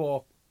if you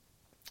are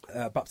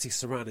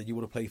Baptiste Saran and you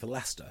want to play for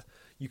Leicester,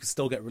 you can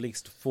still get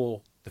released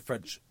for the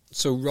French.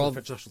 So for the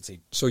French national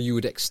team. So you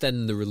would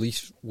extend the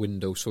release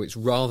window, so it's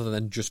rather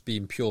than just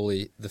being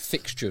purely the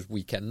fixture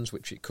weekends,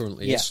 which it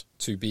currently is,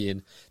 to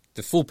being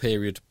the full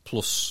period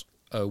plus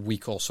a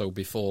week or so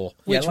before,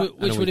 which would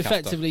week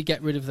effectively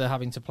get rid of the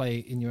having to play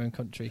in your own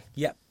country.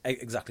 Yeah,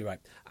 exactly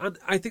right. And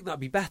I think that'd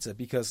be better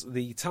because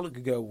the talent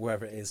can go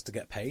wherever it is to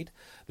get paid.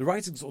 The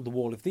writing's on the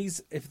wall. If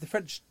the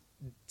French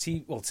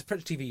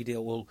TV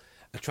deal will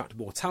attract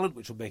more talent,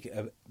 which will make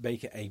it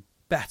a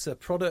better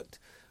product,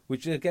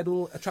 which again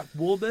will attract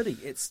more money.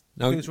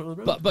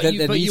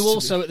 But you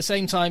also at the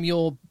same time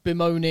you're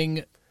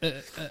bemoaning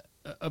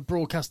a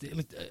broadcast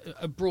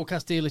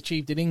deal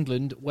achieved in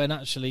England when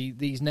actually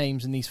these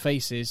names and these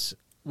faces,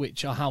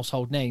 which are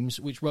household names,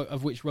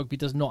 of which rugby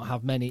does not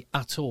have many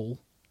at all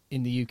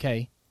in the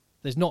UK.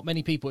 There's not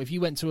many people. If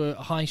you went to a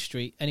high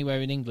street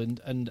anywhere in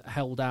England and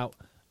held out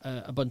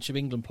a bunch of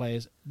England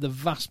players, the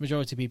vast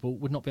majority of people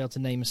would not be able to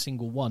name a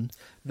single one.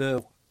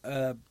 No.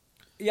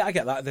 Yeah, I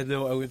get that. They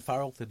know Owen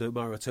Farrell. They know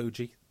Mara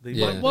Toji.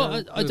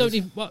 I don't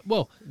even.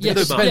 Well,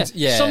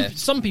 yes,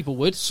 some people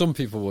would. Some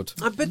people would.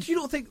 But do you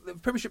not think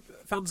that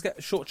Premiership fans get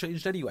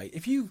shortchanged anyway?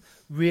 If you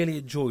really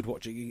enjoyed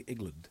watching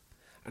England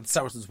and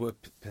Saracens were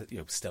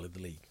still in the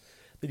league,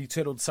 then you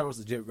turn on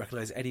Saracens and you don't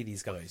recognise any of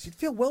these guys, you'd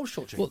feel well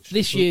shortchanged. Well,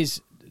 this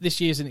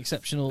year's an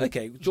exceptional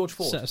George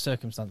Ford. set of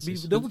circumstances. I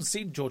mean, no one's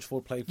seen George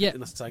Ford play in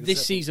Leicester Tigers.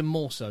 This season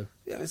more so.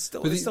 Yeah, it's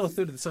still a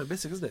third of the time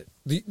missing, isn't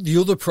it? The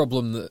other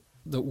problem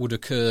that would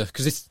occur,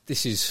 because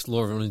this is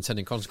law of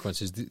unintended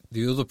consequences,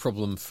 the other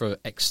problem for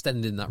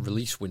extending that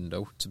release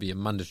window to be a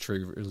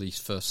mandatory release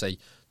for, say,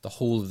 the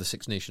whole of the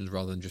Six Nations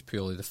rather than just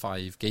purely the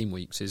 5 game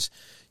weeks is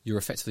you're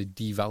effectively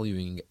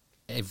devaluing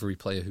every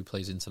player who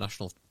plays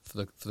international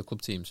for the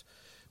club teams,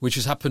 which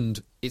has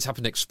happened. It's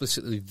happened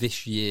explicitly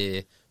this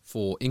year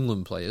for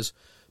England players.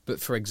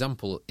 But for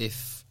example,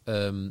 if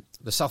all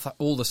the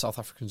South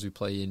Africans who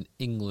play in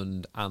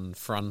England and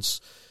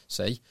France,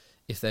 say,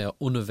 if they are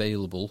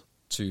unavailable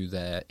to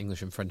their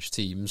English and French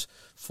teams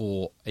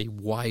for a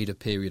wider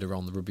period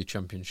around the Rugby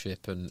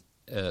Championship and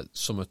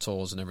summer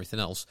tours and everything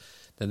else,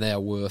 then they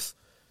are worth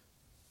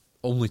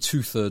only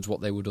 2/3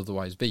 what they would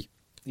otherwise be.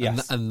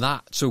 Yes. And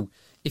that, so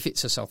if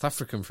it's a South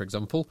African, for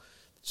example,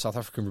 South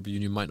African Rugby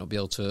Union might not be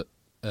able to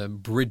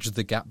bridge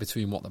the gap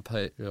between what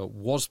the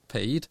was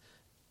paid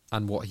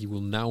and what he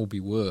will now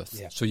be worth.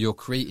 Yeah. So you're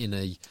creating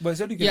a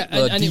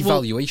and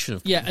devaluation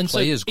of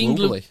players so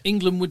globally.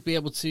 England would be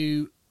able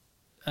to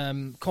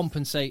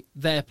compensate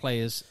their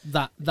players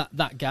that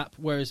gap,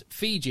 whereas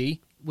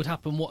Fiji would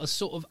happen what has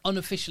sort of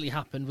unofficially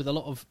happened with a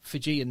lot of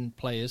Fijian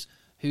players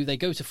who they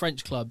go to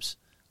French clubs.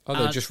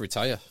 They just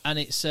retire, and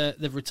it's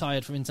they've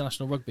retired from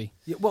international rugby.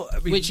 Yeah, well, I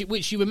mean,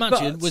 which you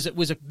imagine was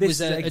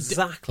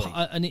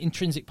an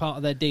intrinsic part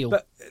of their deal.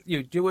 But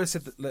do you want to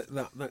say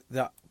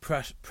that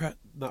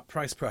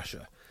price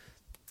pressure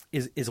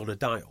is on a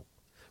dial?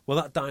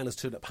 Well, that dial has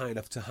turned up high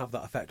enough to have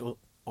that effect on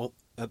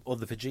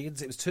the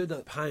Fijians. It was turned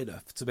up high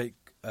enough to make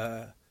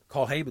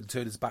Carl Heyman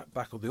turn his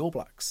back on the All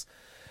Blacks.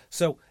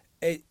 So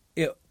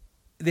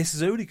this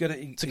is only going to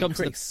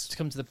increase to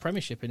come to the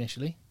Premiership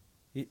initially.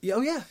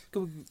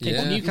 Newcastle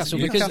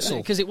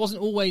because it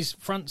wasn't always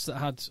France that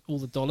had all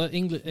the dollar.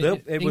 England. No,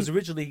 it was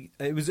originally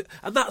and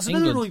that's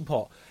another annoying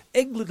part.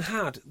 England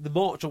had the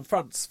march on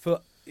France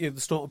for the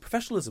start of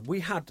professionalism.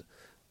 We had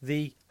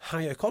the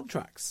higher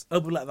contracts,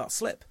 and we let that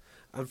slip.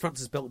 And France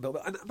has built.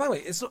 And by the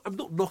way, I'm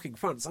not knocking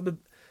France. I'm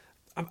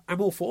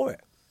all for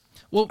it.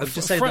 Well,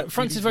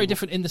 France is very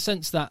different in the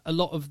sense that a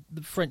lot of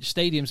the French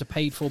stadiums are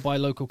paid for by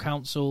local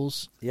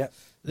councils. Yeah,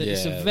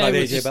 it's a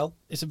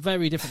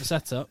very different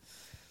setup.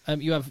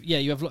 You have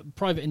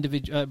private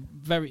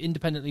very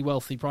independently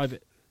wealthy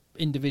private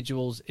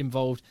individuals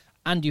involved,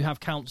 and you have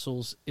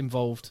councils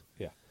involved.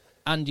 Yeah,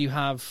 and you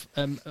have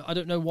I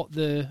don't know what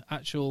the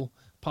actual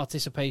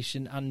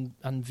participation and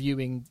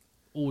viewing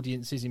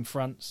audience is in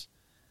France,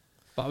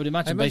 but I would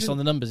imagine based on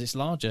the numbers, it's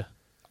larger.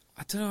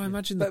 I don't know. I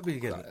imagine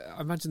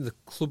the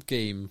club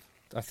game.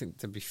 I think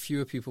there'd be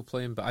fewer people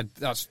playing, but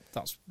that's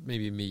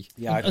maybe me.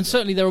 Yeah, and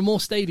certainly there are more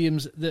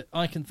stadiums that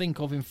I can think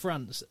of in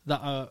France that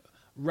are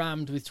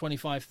rammed with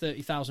 25,000,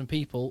 30,000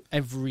 people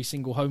every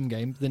single home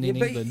game than in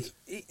England.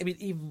 I mean,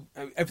 even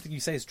everything you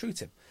say is true,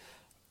 Tim.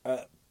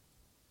 But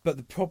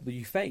the problem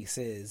you face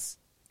is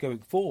going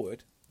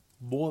forward.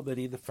 More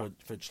money in the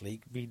French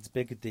league means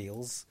bigger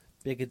deals.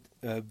 Bigger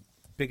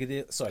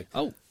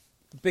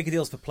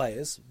deals for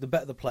players. The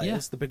better the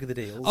players, the bigger the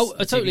deals. Oh,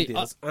 totally.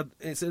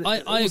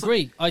 I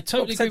agree. I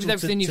totally agree with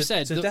everything you've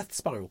said. It's a death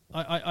spiral.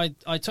 I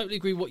totally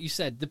agree with what you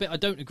said. The bit I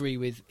don't agree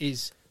with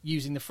is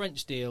using the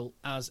French deal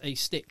as a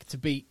stick to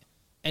beat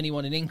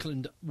anyone in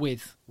England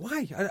with.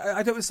 Why?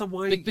 I don't understand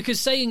why. Because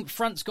saying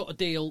France got a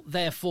deal,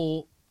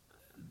 therefore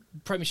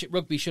Premiership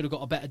Rugby should have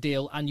got a better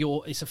deal, and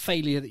it's a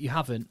failure that you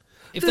haven't.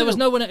 If there was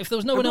no one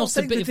else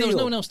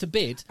to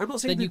bid,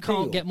 then you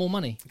can't get more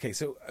money. Okay,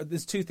 so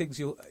there's two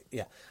things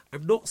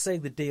I'm not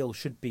saying the deal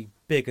should be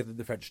bigger than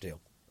the French deal.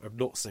 I'm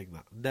not saying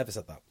that. I've never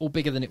said that. Or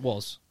bigger than it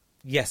was.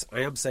 Yes, I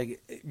am saying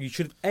you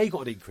should have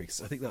got an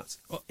increase. I think that's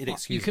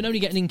inexcusable. You can only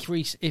get an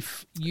increase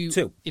if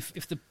you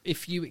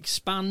if you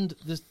expand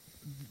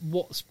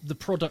what's the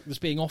product that's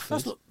being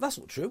offered. That's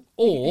not true.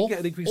 Or you can get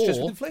an increase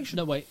just with inflation.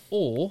 No way.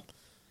 Or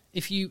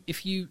if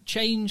you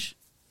change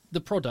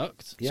the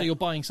product, so you're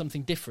buying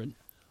something different,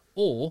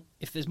 or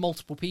if there's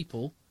multiple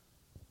people,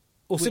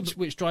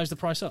 which drives the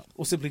price up,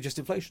 or simply just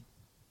inflation.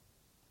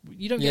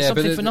 You don't get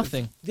something for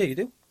nothing. Yeah, you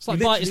do.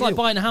 It's like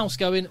buying a house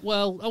going,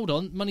 well, hold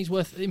on, money's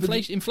worth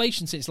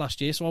inflation since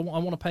last year, so I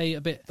want to pay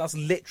a bit. That's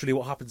literally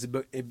what happens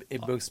in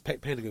most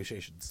pay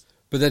negotiations.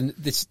 But then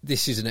this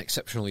is an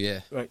exceptional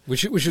year, right?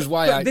 Which is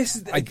why I'm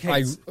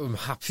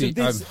happy.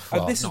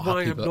 So this is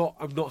why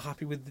I'm not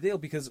happy with the deal,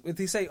 because if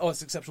they say,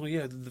 it's an exceptional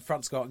year, then the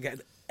France go out and get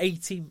an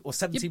 18 or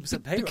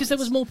 17% pay rise. Because there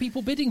was more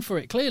people bidding for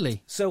it,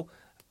 clearly. So,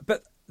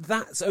 but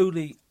that's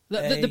only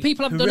the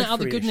people haven't done it out of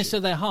the goodness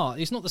of their heart.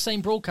 It's not the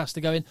same broadcaster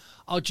going,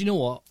 do you know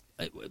what?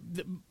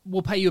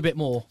 We'll pay you a bit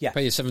more. Yeah,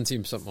 pay you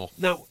 17% more.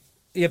 Now,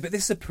 but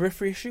this is a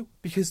periphery issue,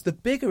 because the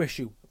bigger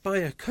issue by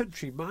a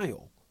country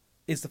mile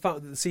is the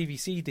fact that the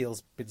CVC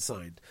deal's been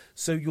signed.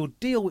 So your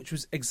deal, which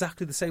was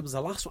exactly the same as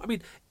the last one. I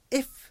mean,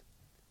 if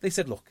they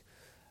said, look,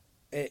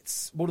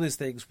 it's one of those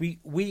things, we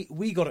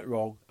got it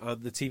wrong,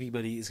 and the TV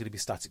money is going to be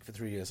static for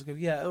 3 years. I go,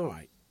 yeah, all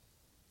right.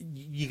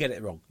 You get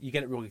it wrong. You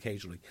get it wrong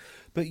occasionally.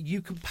 But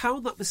you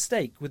compound that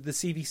mistake with the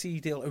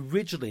CVC deal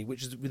originally,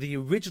 which is the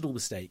original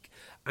mistake,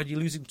 and you're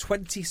losing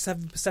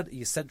 27% of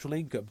your central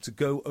income to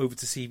go over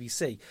to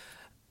CVC.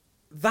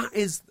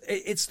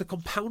 It's the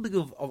compounding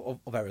of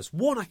errors.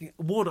 One I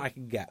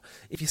can get.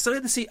 If you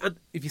sign the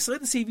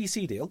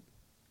CVC deal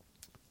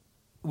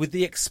with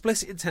the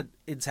explicit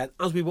intent,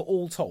 as we were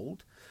all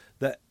told,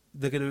 that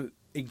they're going to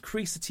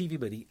increase the TV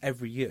money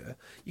every year,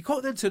 you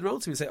can't then turn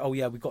around to me and say, "Oh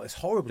yeah, we got this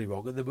horribly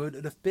wrong, and there weren't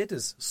enough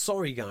bidders.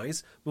 Sorry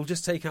guys, we'll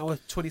just take our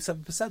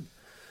 27%."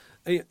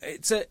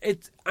 It's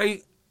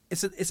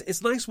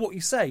nice what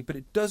you say, but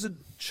it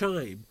doesn't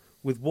chime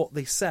with what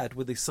they said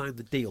when they signed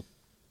the deal.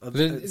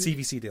 The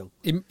CVC deal.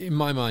 In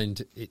my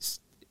mind, it's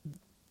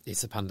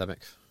a pandemic.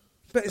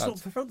 But it's not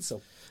for France,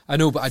 though. I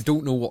know, but I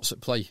don't know what's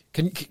at play.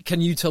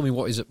 Can you tell me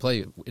what is at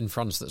play in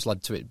France that's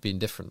led to it being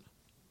different?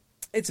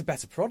 It's a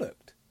better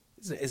product,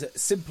 isn't it? Is it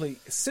simply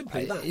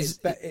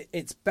that?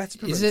 It's better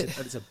promoted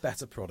and it's a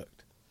better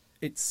product.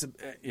 It's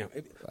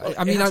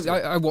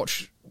I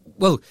watch.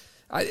 Well,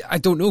 I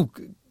don't know.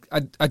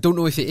 I don't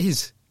know if it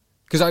is.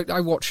 Because I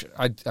watch,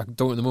 I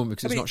don't at the moment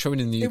because it's not showing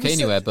in the UK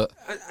anywhere. But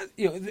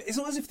it's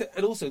not as if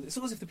it's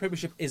not as if the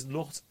Premiership is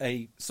not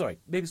maybe it's not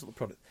the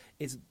product.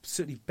 It's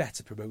certainly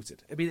better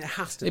promoted. I mean, it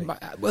has to be.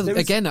 I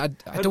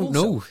don't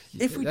know.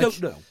 If we don't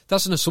know,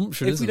 that's an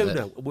assumption. If we don't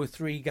know, and we're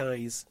three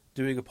guys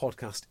doing a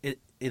podcast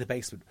in a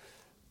basement,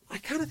 I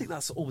kind of think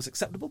that's almost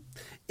acceptable.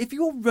 If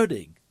you're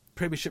running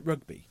Premiership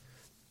Rugby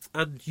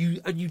and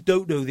you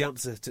don't know the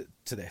answer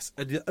to this,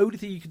 and the only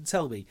thing you can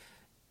tell me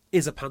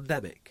is a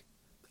pandemic,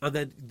 and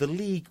then the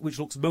league, which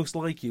looks most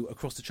like you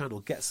across the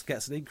channel, gets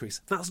an increase,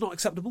 that's not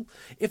acceptable.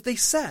 If they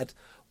said,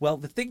 well,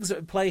 the things that are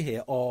in play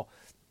here are,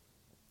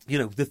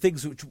 the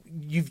things which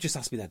you've just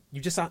asked me then.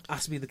 You just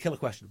asked me the killer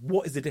question.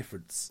 What is the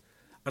difference?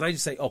 And I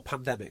just say,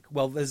 pandemic.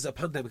 Well, there's a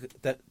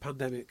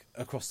pandemic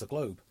across the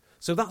globe.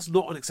 So that's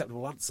not an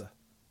acceptable answer.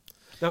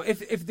 Now,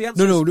 if the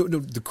answer No.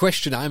 The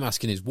question I'm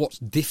asking is, what's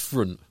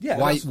different? Yeah,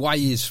 why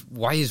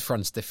is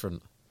France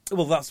different?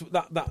 Well,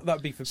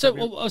 that'd be for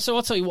so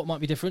I'll tell you what might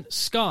be different.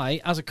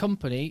 Sky, as a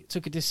company,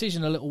 took a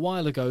decision a little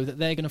while ago that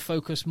they're going to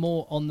focus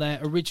more on their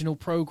original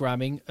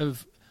programming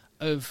of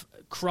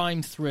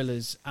crime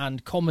thrillers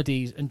and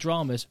comedies and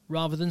dramas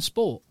rather than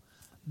sport.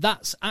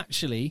 That's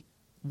actually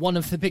one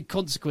of the big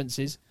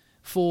consequences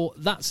for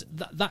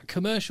that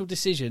commercial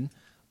decision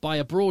by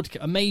a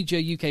major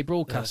UK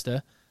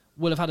broadcaster.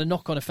 Will have had a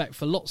knock-on effect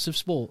for lots of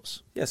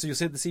sports. Yeah, so you're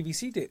saying the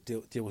CVC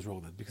deal was wrong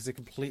then, because they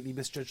completely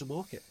misjudged the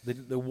market. They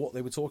didn't know what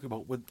they were talking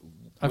about when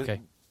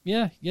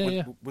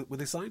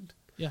they signed.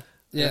 Yeah.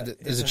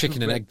 There's a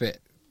chicken and egg bit.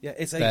 Yeah,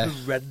 it's a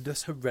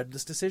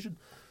horrendous decision.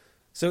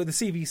 So the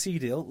CVC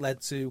deal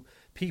led to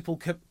people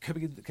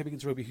coming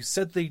into rugby who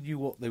said they knew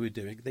what they were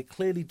doing. They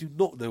clearly do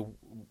not know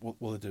what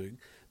they're doing.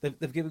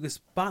 They've given us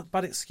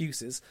bad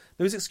excuses.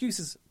 Those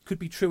excuses could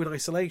be true in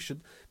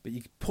isolation, but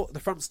you put the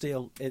France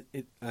deal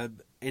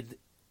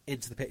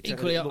into the picture.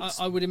 Equally,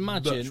 I would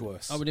imagine. Much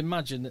worse. I would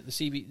imagine that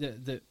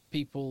that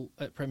people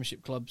at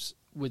Premiership clubs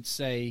would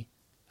say,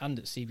 and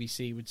at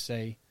CVC would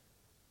say,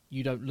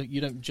 you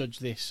don't judge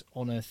this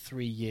on a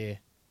 3-year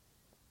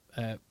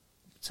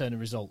turn of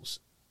results.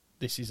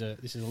 This is a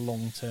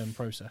long-term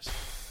process.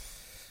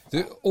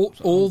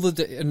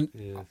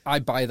 I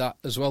buy that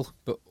as well,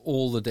 but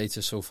all the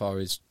data so far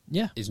is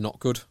not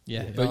good.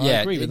 Yeah, but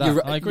I agree with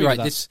that. I agree with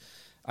that.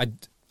 I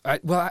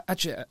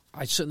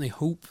certainly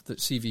hope that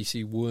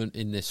CVC weren't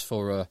in this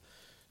for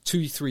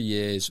 2-3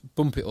 years,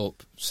 bump it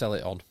up, sell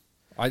it on.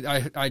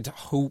 I'd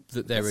hope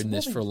that they're in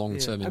this for a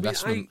long-term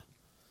investment.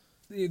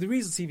 The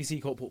reason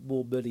CVC can't put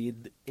more money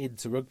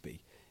into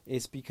rugby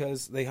is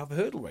because they have a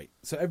hurdle rate.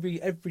 So every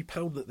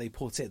pound that they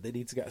put in, they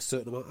need to get a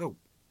certain amount out.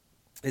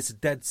 It's a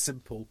dead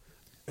simple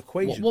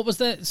equation. What was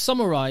there?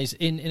 Summarise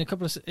in a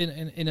couple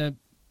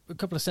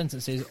of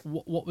sentences.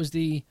 What was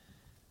the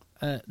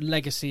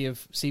legacy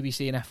of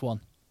CBC and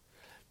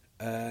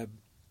F1?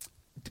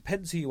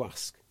 Depends who you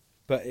ask,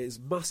 but it was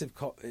massive.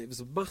 It was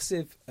a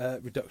massive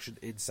reduction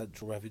in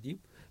central revenue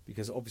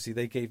because obviously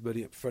they gave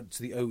money up front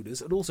to the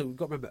owners, and also we've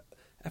got to remember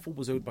F1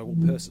 was owned by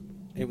one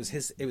person. It was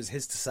his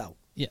to sell.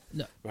 Yeah,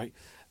 no, right.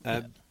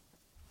 And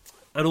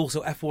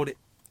also F1.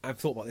 I've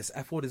thought about this.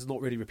 F1 is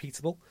not really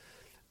repeatable.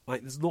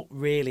 Like, there's not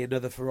really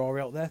another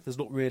Ferrari out there. There's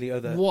not really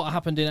other. What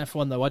happened in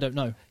F1 though? I don't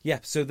know. Yeah.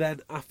 So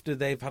then, after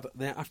they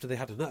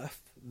had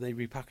enough, they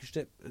repackaged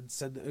it and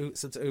sent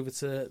it over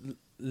to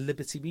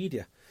Liberty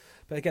Media.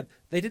 But again,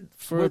 they didn't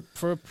for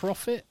a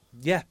profit.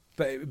 Yeah,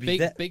 but it would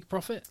be big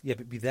profit. Yeah,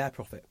 but it'd be their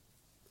profit.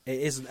 It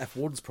isn't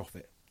F1's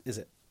profit, is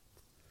it?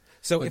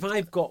 So if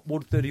I've got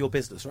 1/3 of your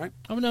business, right?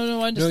 Oh no,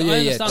 I understand. No, I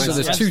understand So that.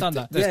 there's I two. understand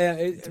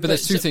that. But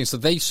there's two things. So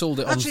they sold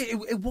it on. Actually,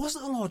 it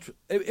wasn't a large.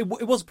 It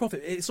was a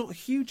profit. It's not a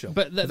huge one.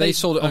 But they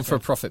sold it on for a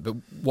profit. But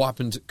what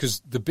happened?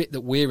 Because the bit that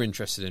we're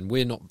interested in,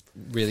 we're not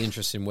really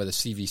interested in whether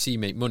CVC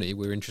make money.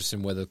 We're interested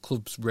in whether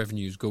clubs'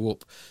 revenues go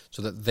up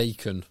so that they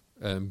can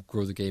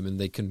grow the game and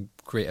they can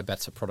create a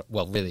better product.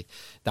 Well, really,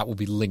 that will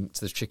be linked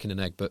to the chicken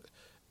and egg. But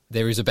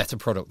there is a better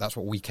product. That's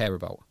what we care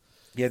about.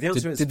 Yeah, the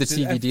answer is did the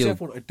TV deal?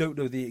 F1, I don't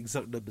know the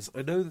exact numbers.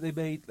 I know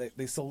that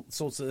they sold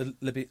to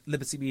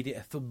Liberty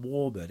Media for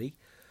more money.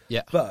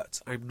 Yeah,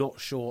 but I'm not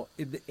sure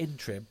in the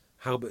interim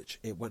how much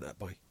it went up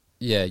by.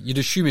 Yeah, you'd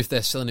assume if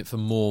they're selling it for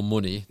more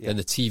money, then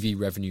the TV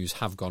revenues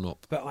have gone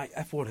up. But like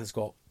F1 has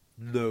got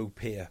no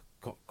peer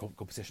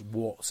competition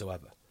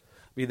whatsoever.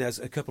 I mean, there's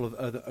a couple of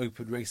other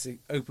open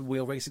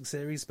wheel racing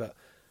series, but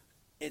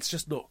it's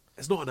just not.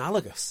 It's not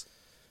analogous.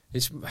 I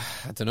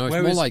don't know.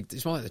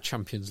 It's more like the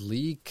Champions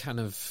League kind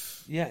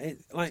of. Yeah,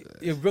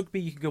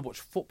 rugby. You can go watch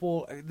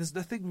football. There's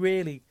nothing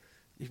really.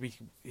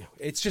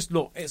 It's just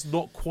not. It's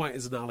not quite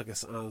as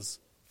analogous as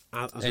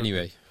anyway.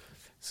 Rugby.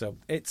 So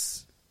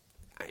it's.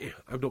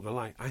 I'm not gonna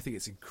lie. I think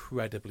it's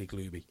incredibly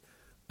gloomy,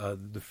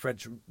 and the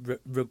French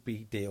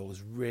rugby deal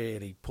has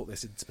really put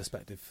this into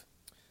perspective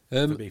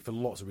for me for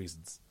lots of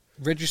reasons.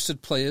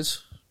 Registered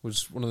players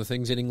was one of the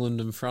things in England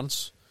and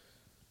France.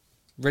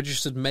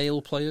 Registered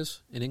male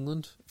players in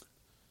England.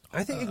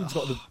 I think England's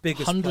got the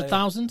biggest.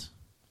 100,000.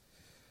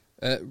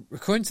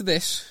 According to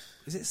this,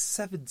 is it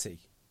 70?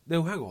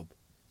 No, hang on.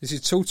 This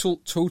is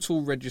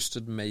total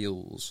registered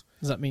males.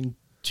 Does that mean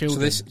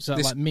children? So is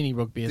that like mini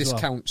rugby as well?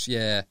 This counts,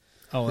 yeah.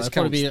 Oh, this that'd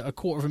probably be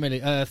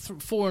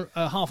 250,000.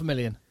 Half a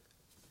million.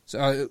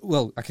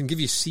 So, I can give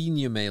you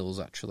senior males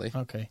actually.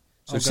 Okay.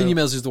 So senior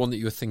males is the one that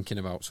you were thinking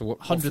about. So what?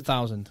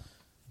 100,000.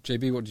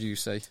 JB, what did you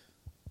say? I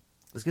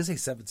was going to say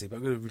 70, but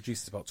I'm going to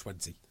reduce it to about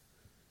 20.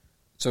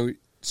 So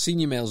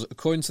senior males,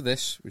 according to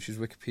this, which is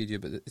Wikipedia,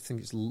 but I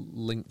think it's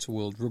linked to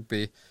World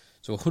Rugby,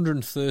 so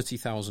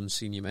 130,000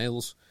 senior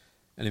males,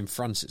 and in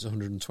France it's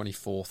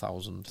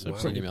 124,000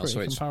 senior males.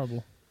 Pretty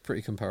comparable.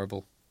 Pretty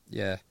comparable,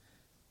 yeah.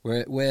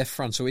 Where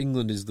France, so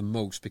England is the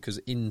most because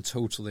in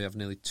total they have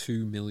nearly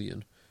 2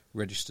 million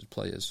registered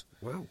players.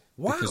 Wow.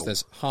 Because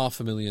there's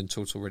 500,000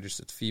 total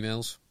registered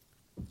females.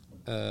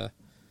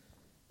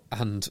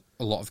 And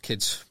a lot of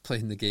kids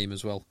playing the game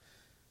as well.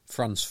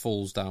 France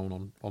falls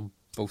down on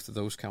both of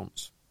those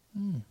counts.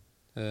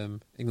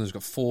 England's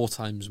got 4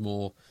 times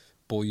more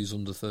boys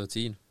under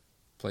 13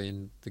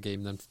 playing the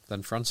game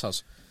than France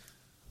has.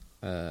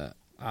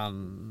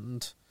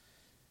 And,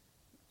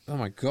 oh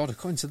my God,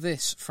 according to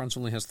this, France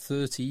only has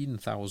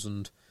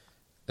 13,000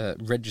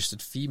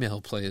 registered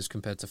female players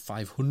compared to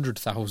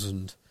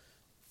 500,000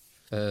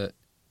 in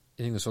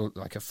England. So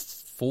like a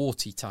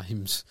 40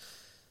 times...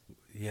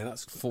 Yeah,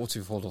 that's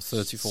 40-fold or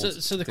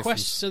 30-fold. So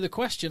the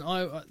question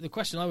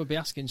I would be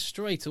asking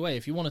straight away,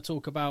 if you want to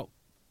talk about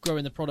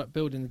growing the product,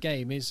 building the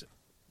game, is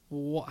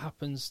what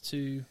happens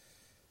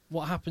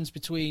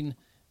between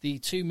the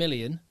 2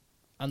 million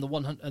and the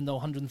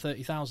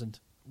 130,000?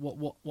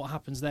 What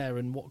happens there,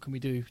 and what can we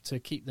do to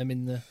keep them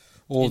in the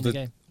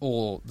game?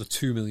 Or the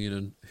 2 million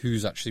and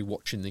who's actually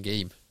watching the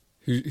game?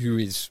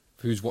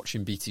 Who's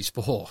watching BT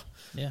Sport?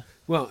 Yeah.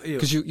 Well,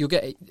 because you'll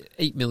get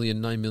 8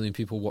 million, 9 million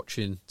people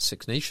watching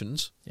Six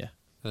Nations. Yeah.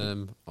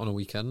 On a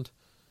weekend.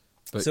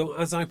 But so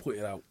as I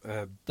pointed out,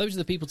 those are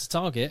the people to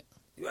target.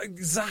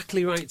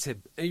 Exactly right,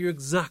 Tim. You're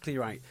exactly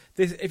right.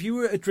 If you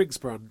were a drinks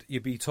brand,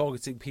 you'd be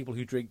targeting people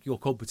who drink your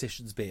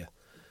competition's beer,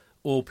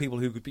 or people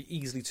who could be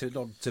easily turned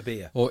on to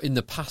beer, or in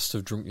the past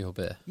have drunk your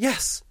beer.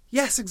 Yes,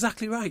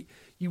 exactly right.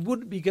 You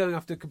wouldn't be going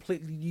after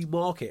completely new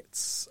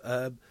markets.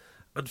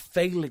 And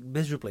failing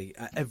miserably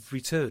at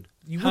every turn.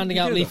 Handing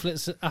out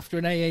leaflets after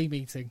an AA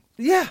meeting.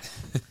 Yeah.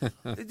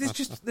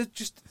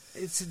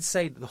 It's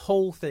insane. The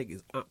whole thing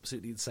is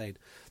absolutely insane.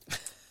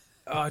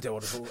 I don't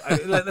want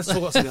to. Let's talk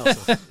about something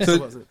else.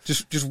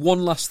 So, just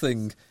one last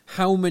thing.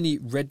 How many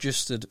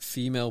registered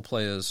female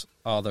players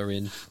are there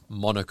in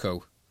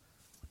Monaco?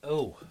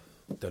 Oh,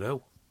 don't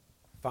know.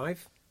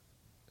 5?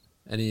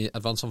 Any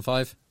advance on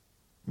 5?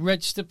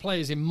 Registered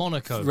players in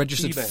Monaco.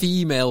 Registered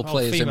female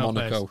players in female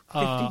Monaco.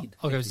 Players. 15.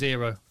 I'll go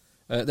 0.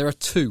 There are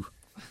 2.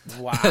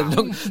 Wow. They're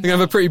going to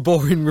have a pretty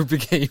boring rugby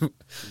game.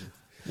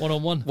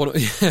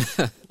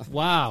 1-on-1.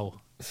 Wow.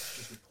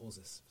 Pause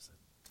this.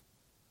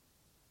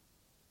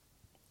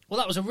 Well,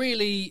 that was a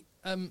really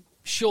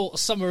short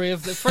summary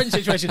of the French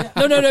situation.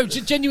 No,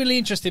 genuinely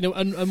interesting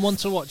and one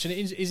to watch. And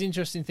it is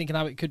interesting thinking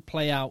how it could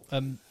play out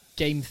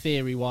game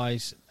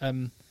theory-wise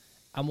and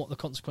what the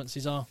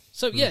consequences are.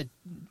 So, yeah,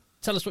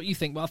 tell us what you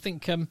think. But I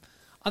think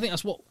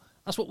that's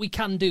what we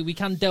can do. We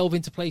can delve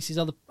into places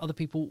other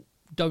people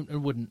don't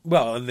and wouldn't.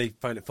 Well, and they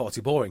find it far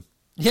too boring.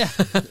 Yeah.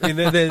 I mean,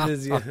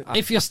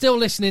 If you're still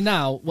listening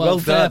now, well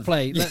fair done.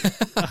 play.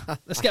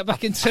 Let's get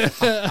back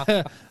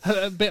into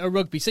a bit of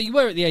rugby. So you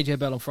were at the AJ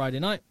Bell on Friday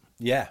night.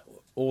 Yeah,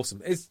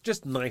 awesome. It's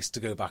just nice to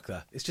go back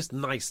there. It's just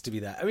nice to be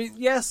there. I mean,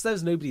 yes,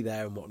 there's nobody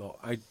there and whatnot.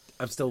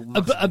 I'm still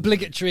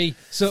Obligatory.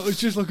 So it's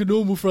just like a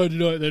normal Friday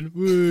night then.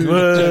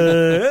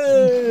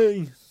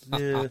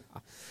 Yeah.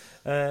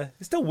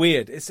 It's still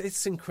weird.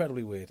 It's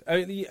incredibly weird.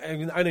 I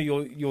mean, I know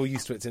you're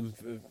used to it, Tim.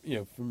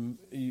 From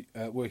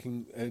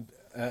working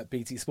at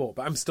BT Sport,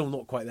 but I'm still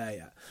not quite there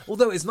yet.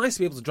 Although it's nice to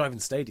be able to drive in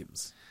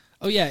stadiums.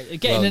 Oh yeah,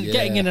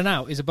 getting in and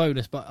out is a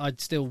bonus, but I'd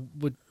still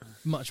would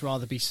much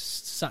rather be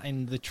sat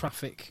in the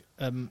traffic,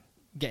 getting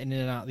in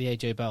and out of the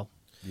AJ Bell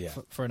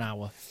for an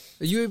hour.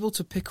 Are you able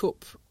to pick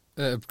up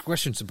a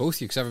question to both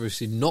of you, because I've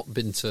obviously not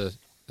been to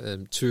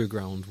tour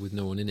ground with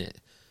no one in it.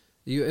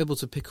 Are you able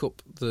to pick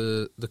up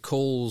the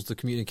calls, the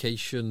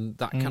communication,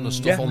 that kind of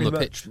stuff on the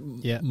pitch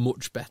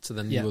much better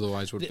than you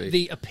otherwise would be?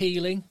 The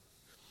appealing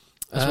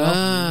as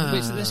well.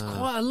 Which there's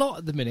quite a lot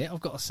at the minute,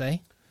 I've got to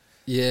say.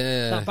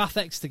 Yeah. That Bath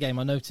Exeter game,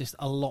 I noticed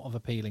a lot of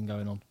appealing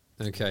going on.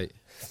 Okay.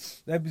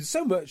 There's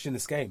so much in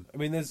this game. I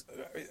mean, it's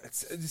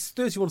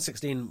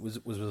 31-16 was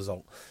the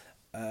result.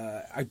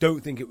 I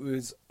don't think it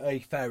was a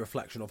fair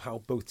reflection of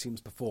how both teams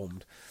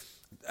performed.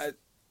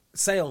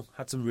 Sale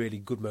had some really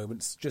good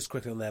moments. Just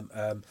quickly on them,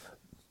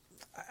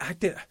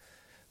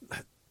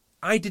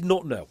 I did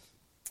not know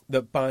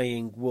that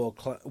buying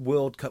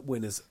World Cup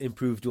winners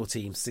improved your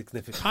team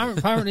significantly.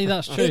 Apparently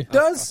that's true. It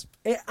does.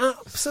 It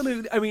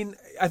absolutely. I mean,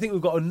 I think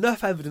we've got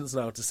enough evidence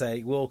now to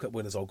say World Cup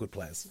winners are good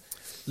players.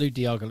 Lou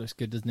Diago looks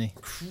good, doesn't he?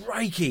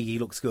 Crikey, he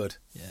looks good.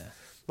 Yeah.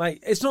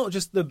 Like, it's not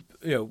just the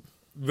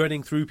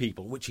running through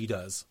people, which he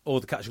does, or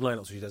the catching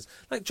lineups, which he does.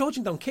 Like,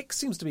 charging down kicks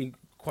seems to be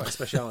quite a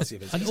speciality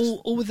of his. And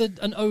all with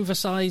an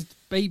oversized,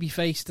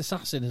 baby-faced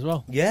assassin as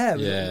well.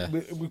 Yeah.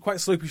 With quite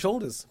slopey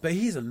shoulders. But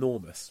he's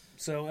enormous.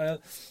 So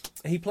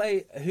he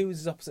played... Who was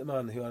his opposite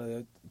man who had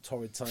a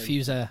torrid time?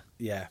 Fusair.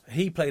 Yeah.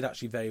 He played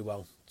actually very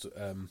well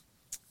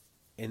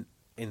in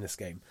this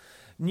game.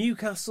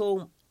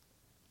 Newcastle...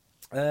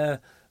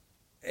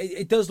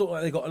 It does look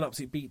like they got an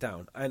absolute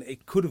beatdown, and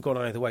it could have gone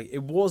either way.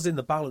 It was in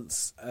the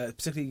balance,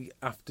 particularly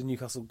after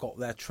Newcastle got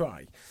their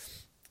try.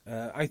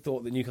 I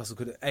thought that Newcastle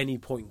could at any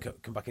point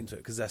come back into it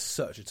because they're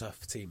such a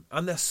tough team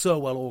and they're so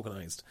well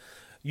organised.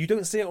 You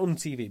don't see it on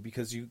TV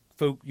because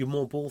you're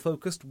more ball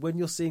focused. When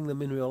you're seeing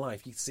them in real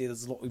life, you can see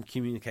there's a lot of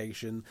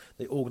communication.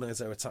 They organise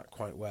their attack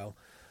quite well.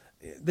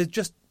 They're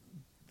just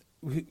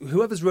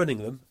whoever's running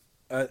them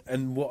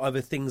and what other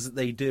things that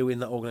they do in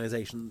that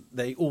organisation,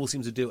 they all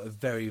seem to do a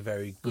very,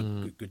 very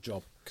good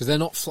job. Because they're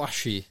not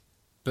flashy,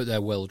 but they're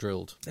well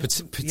drilled,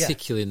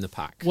 particularly in the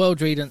pack. Well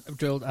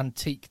drilled,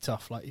 antique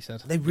tough, like you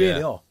said. They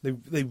really are.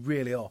 They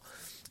really are.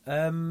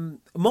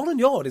 Mollen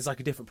Yard is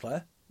like a different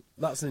player.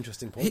 That's an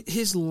interesting point.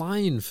 His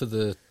line for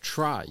the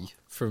try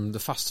from the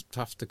fast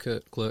after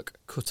clerk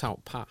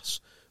cut-out pass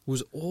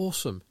was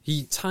awesome.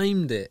 He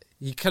timed it.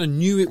 He kind of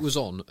knew it was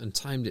on and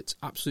timed it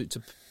absolute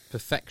to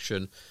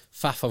perfection.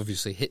 Faf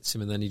obviously hits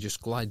him and then he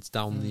just glides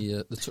down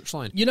the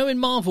touchline. You know, in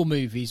Marvel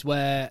movies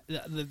where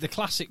the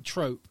classic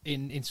trope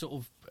in sort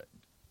of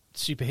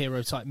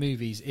superhero type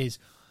movies is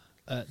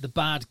the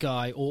bad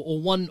guy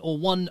or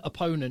one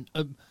opponent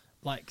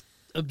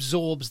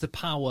absorbs the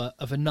power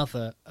of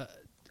another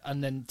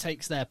and then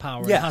takes their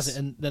power and has it,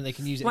 and then they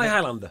can use it. Like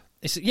Highlander.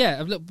 It's a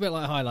little bit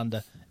like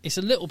Highlander. It's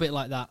a little bit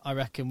like that, I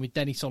reckon, with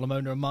Denny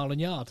Solomona and Marlon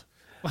Yard.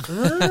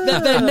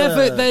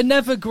 They're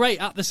never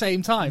great at the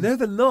same time. No,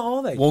 they're not,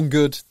 are they? One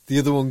good, the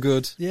other one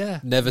good.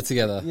 Yeah, never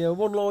together. Yeah,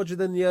 one larger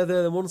than the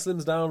other, then one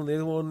slims down, and the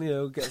other one,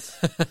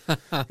 gets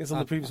on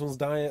the previous one's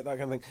diet, that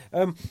kind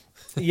of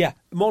thing.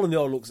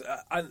 Molyneux looks,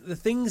 and the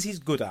things he's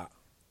good at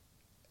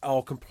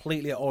are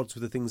completely at odds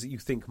with the things that you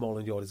think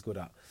Molyneux is good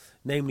at,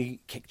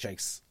 namely kick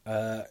chase.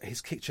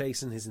 His kick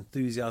chase and his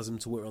enthusiasm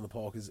to work around the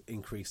park has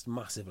increased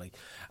massively,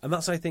 and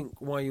that's I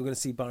think why you're going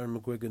to see Byron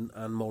McGuigan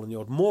and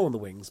Molyneux more on the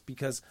wings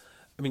because.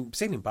 I mean,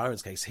 particularly in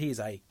Byron's case, he is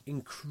a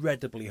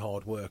incredibly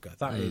hard worker.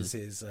 That is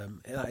his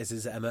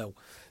MO.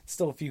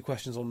 Still a few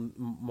questions on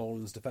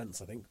Molin's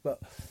defence, I think,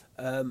 but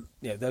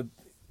they're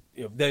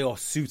they are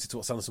suited to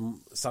what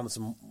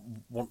Sanderson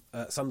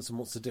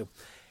wants to do.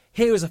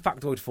 Here is a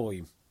factoid for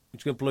you,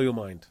 which is going to blow your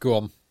mind. Go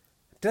on.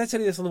 Did I tell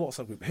you this on the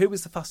WhatsApp group? Who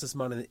is the fastest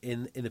man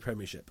in the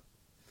Premiership?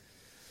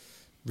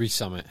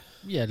 Resummit.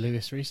 Yeah,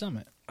 Lewis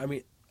Rees-Summit. I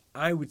mean,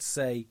 I would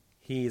say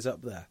he is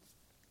up there.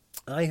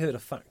 I heard a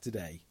fact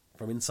today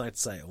from Inside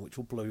Sale, which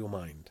will blow your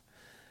mind.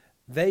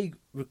 They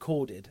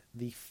recorded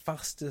the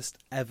fastest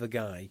ever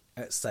guy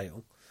at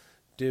Sale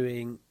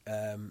doing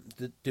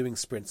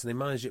sprints, and they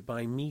managed it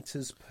by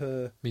meters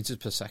per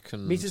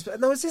second.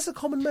 No, is this a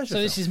common measure?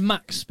 So this is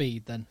max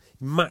speed then?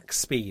 Max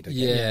speed. Okay.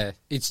 Yeah,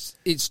 it's.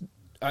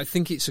 I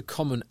think it's a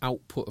common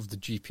output of the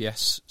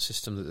GPS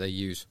system that they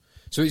use.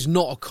 So it's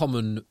not a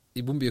common.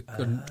 It wouldn't be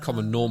a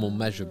common normal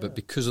measure, but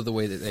because of the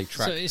way that they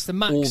track, so it's the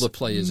max all the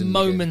players in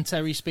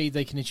momentary the game. speed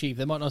they can achieve.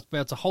 They might not be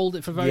able to hold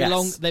it for very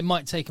long. They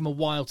might take them a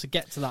while to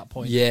get to that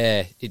point.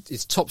 Yeah,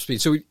 it's top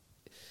speed. So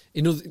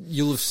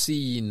you'll have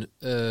seen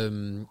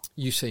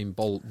Usain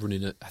Bolt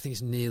running at, I think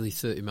it's nearly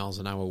 30 miles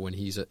an hour when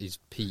he's at his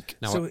peak.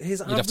 Now, so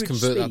his you'd have to average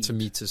convert that speed to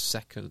meters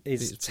second.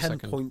 Is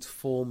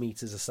 10.4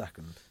 meters a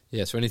second.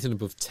 Yeah, so anything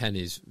above 10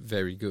 is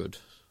very good.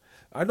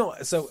 I'm not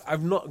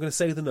going to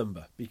say the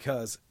number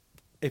because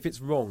if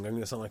it's wrong, I'm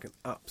going to sound like an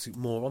absolute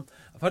moron.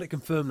 I've had it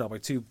confirmed now by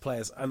two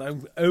players, and my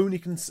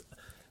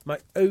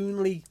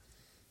only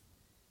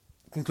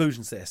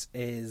conclusion to this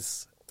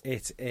is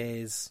it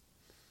is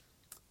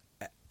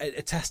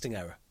a testing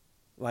error.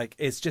 Like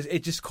it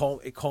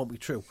can't be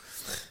true.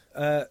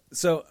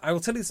 So I will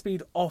tell you the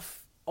speed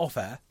off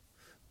air.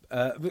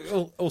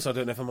 Also, I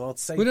don't know if I'm allowed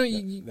to say. Well, no,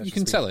 you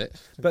can tell it.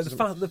 But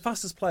the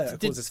fastest player,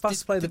 of course, is the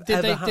fastest player they've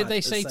ever had. Did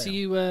they say to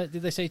you?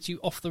 Did they say to you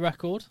off the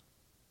record?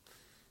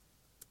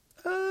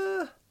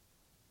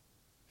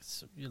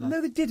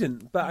 No, they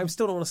didn't. But I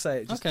still don't want to say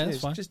it. Just, okay, that's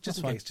fine. Just that's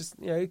in fine. case. Just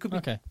it could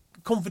be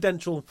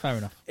confidential. Fair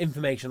enough.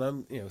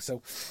 Information.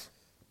 So.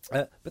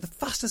 But the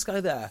fastest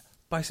guy there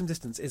by some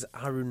distance is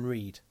Aaron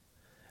Reed,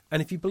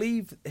 and if you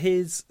believe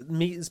his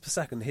meters per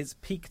second, his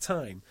peak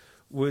time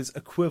was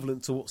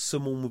equivalent to what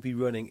someone would be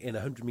running in a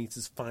 100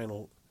 metres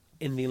final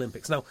in the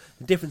Olympics. Now,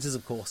 the difference is,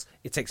 of course,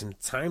 it takes him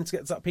time to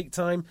get to that peak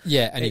time.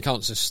 Yeah, and he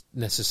can't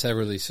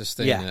necessarily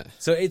sustain it.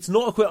 So it's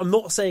not I'm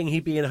not saying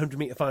he'd be in a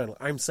 100-metre final.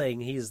 I'm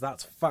saying he is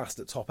that fast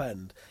at top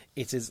end.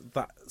 It is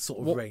that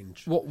sort of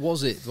range. What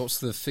was it? What's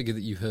the figure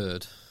that you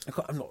heard?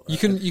 I'm not... You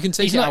can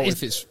take it out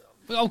if it's...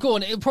 Oh, go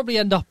on. It'll probably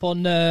end up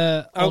on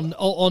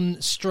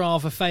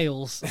Strava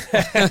fails.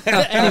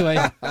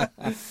 Anyway.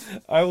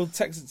 I will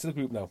text it to the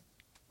group now.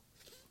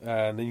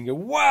 And then you can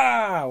go,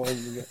 wow! And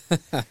you go,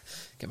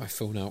 get my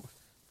phone out.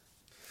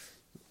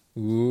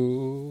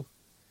 Ooh.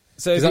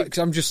 So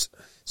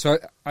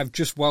I've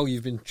just while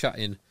you've been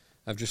chatting,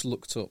 I've just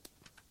looked up.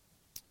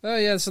 Oh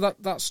yeah, so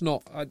that's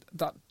not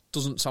that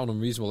doesn't sound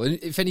unreasonable. And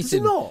if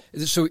anything,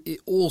 so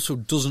it also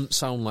doesn't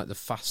sound like the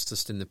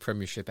fastest in the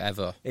Premiership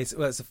ever. It's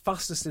the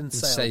fastest in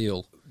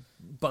Sale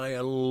by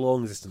a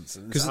long distance.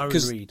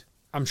 Because Reed.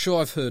 I'm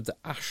sure I've heard that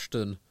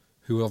Ashton,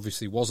 who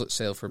obviously was at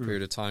Sale for a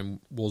period of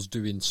time, was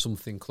doing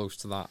something close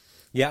to that.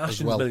 Yeah,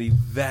 Ashton's going to be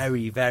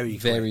very, very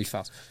quick. Very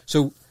fast.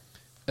 So,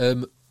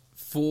 I'll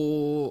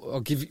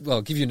give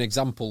you an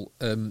example.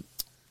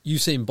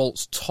 Usain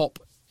Bolt's top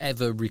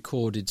ever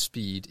recorded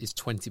speed is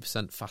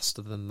 20%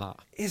 faster than that.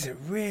 Is it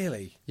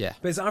really? Yeah.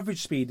 But his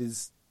average speed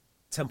is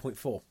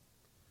 10.4.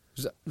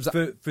 Was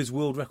that for his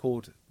world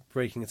record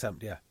breaking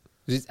attempt, yeah.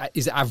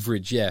 Is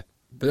average, yeah.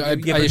 But I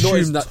but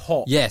assume that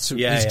top. Yeah, so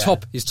his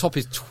top is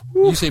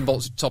Usain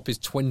Bolt's top is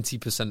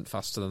 20%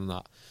 faster than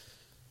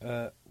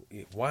that.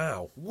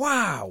 Wow.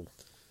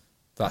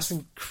 That's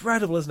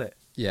incredible, isn't it?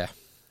 Yeah.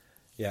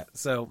 Yeah.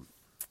 So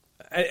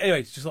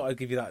anyway, just thought I'd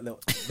give you that little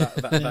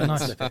that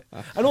snippet.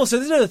 And also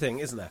there's another thing,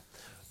 isn't there?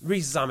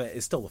 Rees-Summit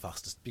is still the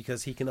fastest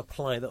because he can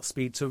apply that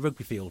speed to a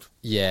rugby field.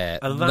 Yeah,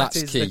 and that's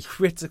is key. The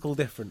critical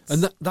difference.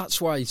 And that's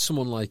why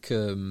someone like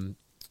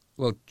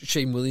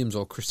Shane Williams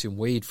or Christian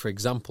Wade, for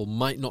example,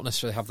 might not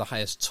necessarily have the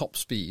highest top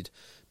speed,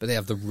 but they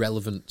have the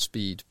relevant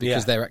speed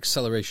because their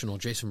acceleration, or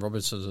Jason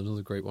Robinson is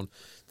another great one,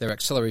 their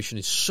acceleration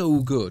is so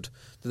good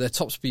that their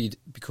top speed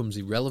becomes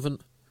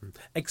irrelevant.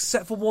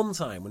 Except for one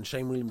time when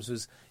Shane Williams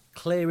was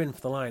clearing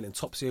for the line and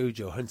Topsy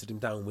Ojo hunted him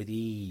down with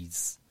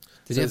ease.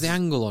 Did he have the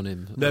angle on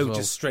him? No, well?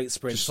 Just straight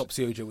sprint.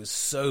 Topsy Ojo was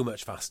so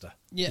much faster.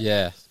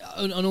 Yeah.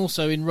 And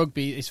also in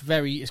rugby,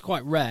 it's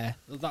quite rare.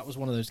 That was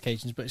one of those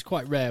occasions, but it's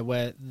quite rare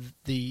where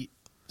the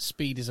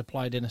speed is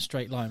applied in a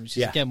straight line, which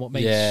is again what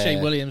makes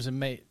Shane Williams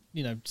and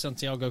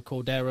Santiago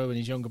Cordero and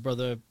his younger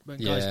brother,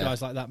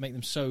 guys like that, make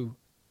them so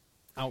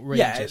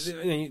outrageous.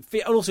 Yeah,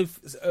 and also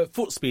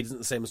foot speed isn't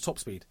the same as top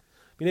speed.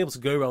 Being able to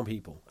go around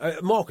people.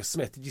 Marcus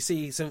Smith, did you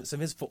see some of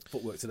his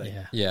footwork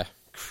today? Yeah.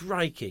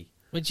 Crikey.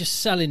 We're just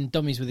selling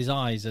dummies with his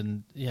eyes,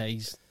 and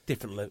he's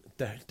different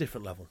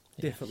level.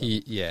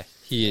 He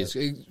is.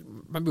 It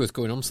might be worth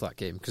going on to that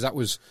game because that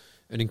was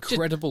an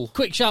incredible. Just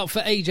quick shout for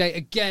AJ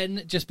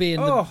again, just being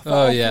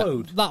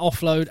offload. That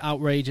offload,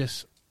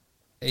 outrageous.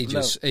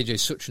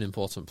 AJ's such an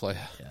important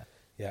player.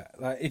 Yeah. Yeah,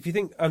 like if you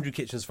think Andrew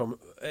Kitchen's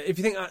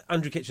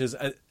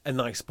a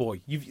nice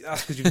boy,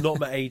 that's because you've not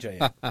met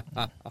AJ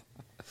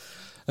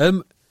yet.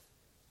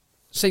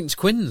 Saints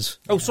Quins.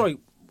 Oh, sorry.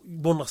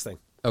 One last thing.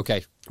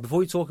 Okay. Before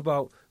we talk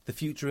about the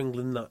future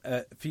England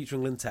 10,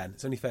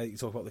 it's only fair that you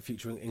talk about the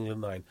future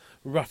England 9.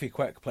 Rafi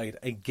Quirk played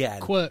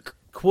again. Quirk.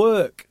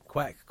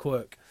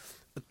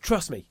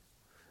 Trust me.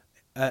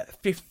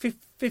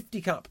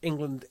 50 cap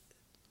England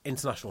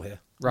international here.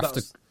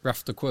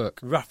 Rafter Quirk.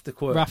 Rafter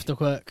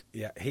Quirk.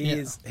 Yeah, he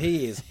is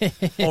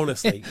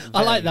honestly.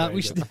 I like that.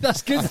 Very good.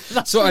 That's good.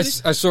 That's So really...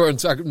 I saw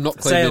it. I'm not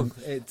claiming.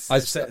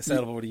 Sale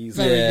have already used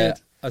Very it.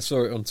 good. I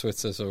saw it on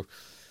Twitter. So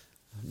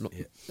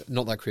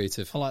not that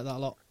creative. I like that a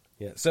lot.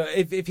 Yeah. So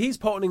if he's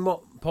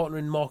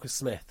partnering Marcus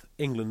Smith,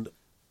 England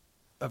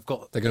have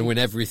got. They're going to win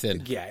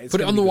everything. Yeah,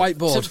 put it on the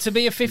whiteboard. To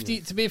be a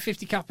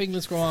 50 cap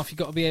England scrum half, you've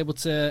got to be able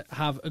to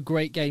have a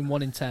great game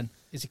 1 in 10.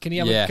 Can he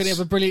have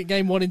a brilliant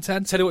game 1 in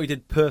 10? Tell you what he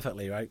did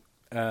perfectly, right?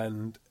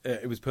 And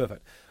it was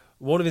perfect.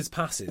 One of his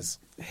passes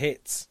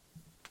hit.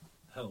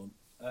 Hold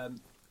on.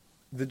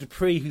 The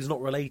Dupree, who's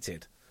not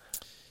related.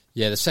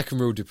 Yeah, the second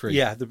row Dupree.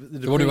 Yeah,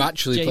 the one who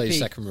actually JP. plays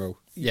second row.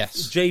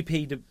 Yes,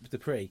 JP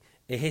Dupree.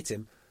 It hit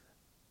him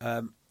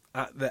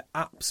at the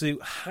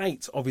absolute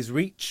height of his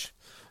reach.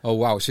 Oh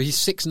wow! So he's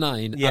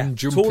 6'9" and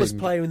jumping, tallest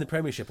player in the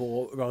Premiership,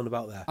 or around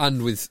about there,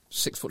 and with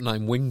 6'9"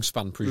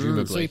 wingspan,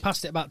 presumably. So he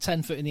passed it about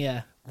 10 foot in the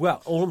air.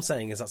 Well, all I'm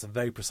saying is that's a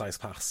very precise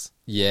pass.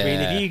 Yeah, I mean,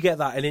 if you get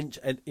that an inch,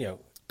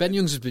 Ben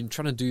Youngs has been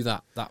trying to do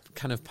that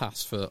kind of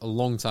pass for a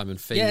long time and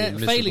failing.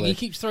 Failing. He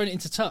keeps throwing it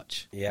into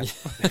touch. Yeah,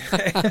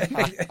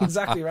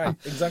 exactly right.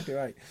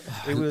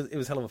 It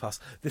was hell of a pass.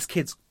 This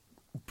kid's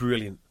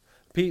brilliant.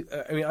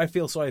 I mean, I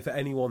feel sorry for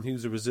anyone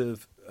who's a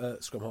reserve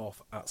scrum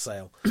half at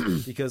Sale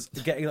because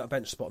getting that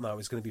bench spot now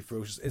is going to be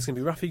ferocious. It's going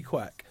to be Rafi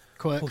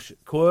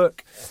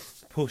Quirk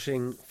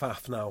pushing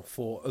Faf now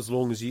for as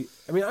long as you.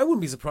 I mean, I wouldn't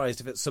be surprised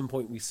if at some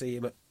point we see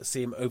him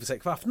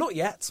overtake Faf. Not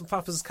yet.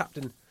 Faf is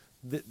captain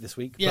this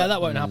week. Yeah, but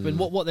that won't happen.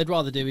 What they'd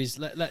rather do is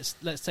let's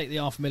take the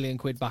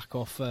 £500,000 back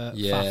off Faf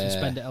and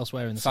spend it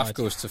elsewhere in the side. Faf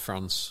goes to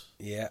France.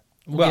 Yeah.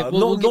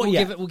 We'll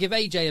give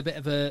AJ a bit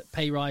of a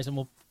pay rise and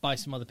we'll buy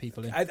some other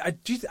people in.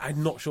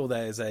 I'm not sure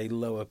there's a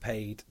lower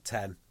paid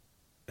 10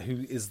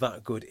 who is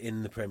that good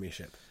in the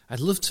Premiership.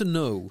 I'd love to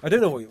know. I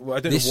don't know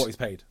what he's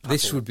paid.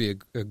 This would be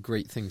a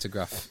great thing to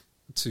graph.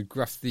 To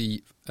graph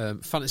the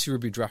fantasy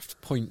rugby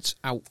draft points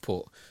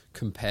output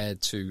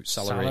compared to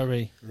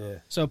salary. Yeah.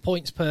 So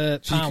points per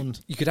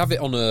pound. You could have it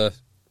on a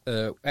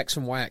X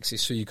and Y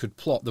axis, so you could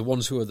plot the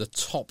ones who are the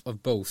top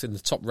of both in the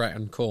top right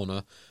hand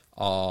corner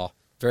are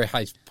very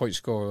high point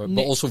scorer,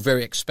 but also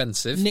very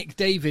expensive. Nick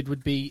David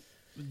would be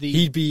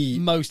the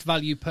most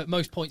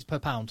points per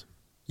pound.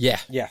 Yeah.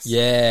 Yes.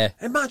 Yeah.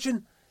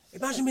 Imagine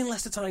being a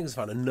Leicester Tigers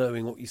fan and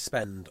knowing what you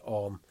spend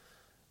on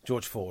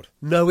George Ford,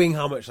 knowing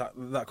how much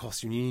that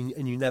costs you,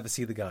 and you never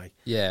see the guy.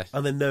 Yeah.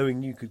 And then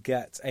knowing you could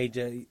get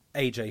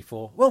AJ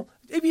for, well,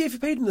 if you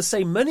paid him the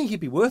same money, he'd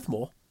be worth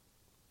more.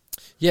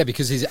 Yeah,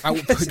 because his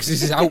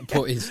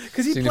output is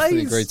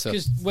significantly greater.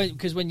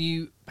 Because when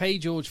you pay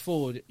George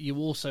Ford, you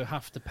also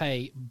have to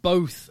pay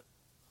both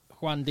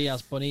Juan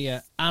Diaz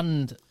Bonilla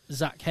and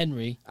Zach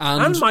Henry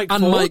and Mike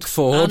Ford. Mike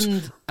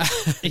Ford.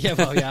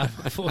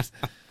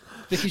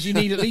 Because you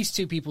need at least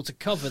two people to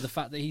cover the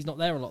fact that he's not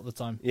there a lot of the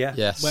time. Yeah.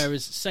 Yes.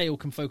 Whereas Sale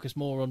can focus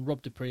more on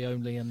Rob Dupree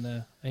only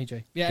and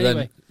AJ. Yeah.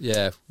 Then,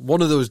 anyway.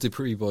 One of those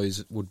Dupree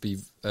boys would be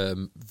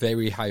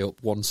very high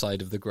up one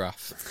side of the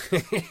graph.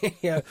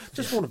 Yeah,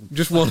 just one of them.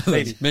 Just one of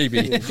them,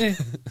 maybe.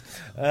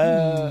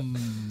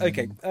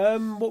 Okay.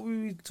 What were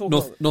we talking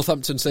about?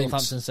 Northampton Saints.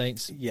 Northampton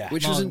Saints. Yeah.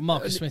 Which was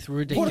Marcus Smith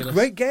ridiculous. What a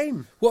great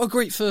game. What a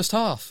great first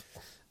half.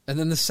 And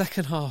then the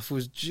second half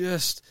was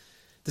just...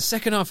 The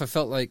second half I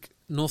felt like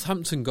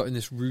Northampton got in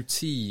this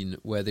routine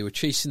where they were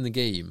chasing the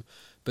game,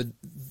 but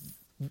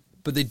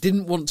they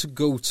didn't want to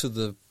go to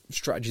the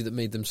strategy that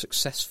made them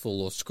successful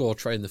or score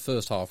try in the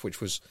first half, which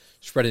was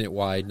spreading it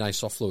wide,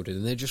 nice offloading,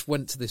 and they just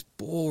went to this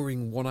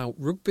boring one-out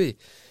rugby,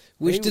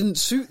 which didn't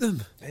suit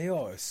them. They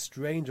are a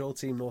strange old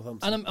team,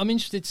 Northampton. And I'm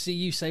interested to see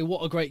you say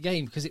what a great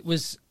game, because it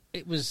was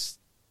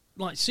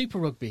like Super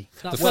Rugby.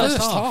 The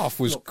first half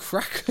was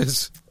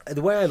crackers.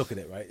 The way I look at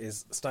it, right,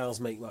 is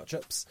styles make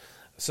matchups.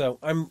 So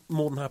I'm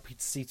more than happy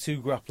to see two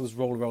grapplers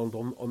roll around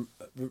on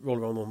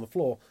the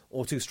floor,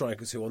 or two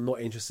strikers who are not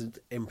interested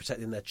in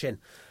protecting their chin.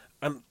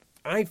 And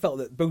I felt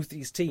that both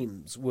these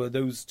teams were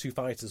those two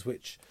fighters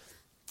which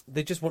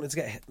they just wanted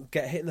to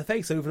get hit in the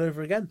face over and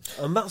over again,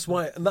 and that's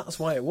why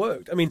it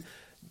worked. I mean,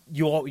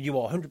 you are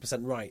 100%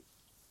 right.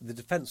 The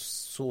defence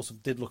sort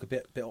of did look a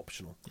bit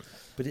optional,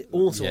 but it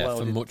also allowed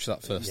for much of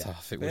that first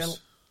half. It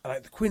was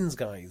like the Quins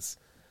guys.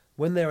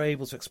 When they were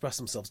able to express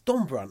themselves,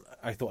 Don Brandt,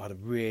 I thought, had a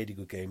really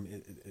good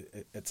game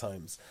at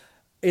times.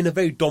 In a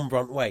very Don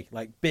Brandt way,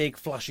 like big,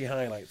 flashy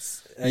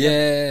highlights.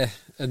 And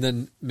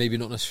then maybe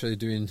not necessarily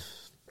doing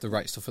the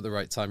right stuff at the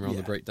right time around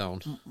the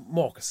breakdown.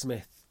 Marcus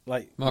Smith.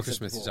 Marcus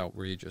Smith is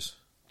outrageous.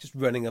 Just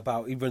running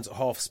about. He runs at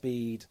half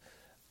speed.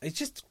 It's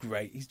just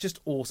great. He's just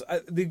awesome.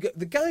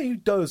 The guy who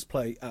does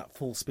play at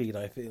full speed,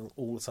 I feel,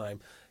 all the time.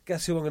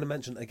 Guess who I'm going to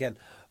mention again?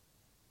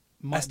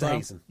 Esther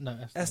Hazen. No,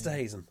 Esther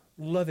Hazen.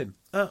 Love him.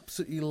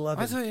 Absolutely love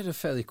him. I thought he had a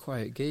fairly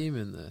quiet game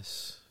in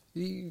this.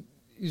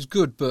 He's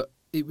good, but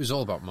it was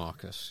all about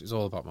Marcus. It was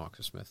all about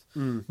Marcus Smith.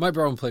 Mike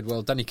Brown played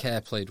well. Danny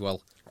Kerr played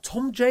well.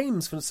 Tom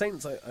James from the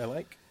Saints, I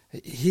like.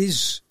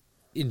 His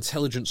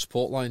intelligent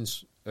support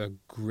lines are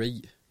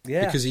great.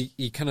 Yeah. Because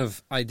he kind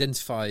of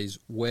identifies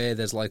where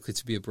there's likely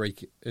to be a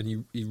break,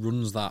 and he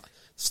runs that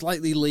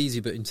slightly lazy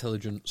but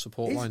intelligent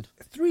support line.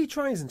 3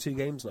 tries in 2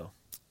 games now.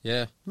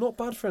 Yeah. Not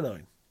bad for a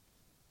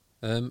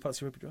 9.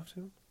 Fancy rugby draft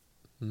too?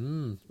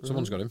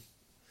 Someone's got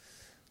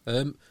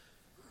him.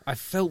 I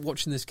felt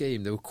watching this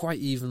game, they were quite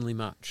evenly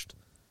matched,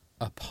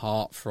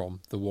 apart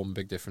from the one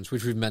big difference,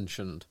 which we've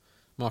mentioned,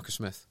 Marcus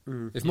Smith.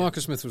 If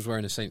Marcus Smith was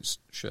wearing a Saints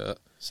shirt,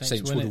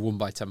 Saints would have won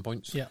by 10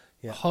 points. Yeah.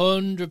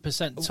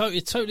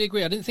 100%. Totally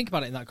agree. I didn't think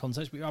about it in that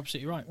context, but you're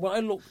absolutely right.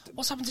 Well,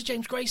 What's happened to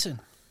James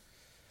Grayson?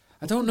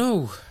 I don't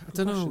know.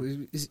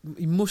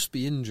 He must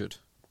be injured.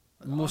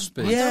 Must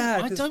be.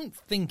 Yeah, I don't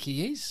think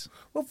he is.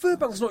 Well,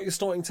 Furbank's not your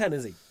starting 10,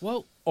 is he?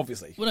 Well,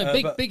 obviously. Well,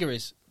 no, Bigger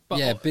is. But,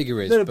 yeah, Bigger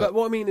is. No, but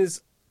what I mean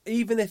is,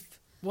 even if...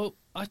 Well,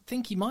 I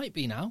think he might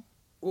be now.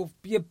 Well,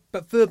 yeah,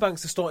 but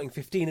Furbank's the starting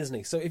 15, isn't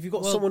he? So if you've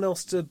got someone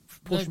else to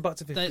push him back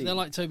to 15... They're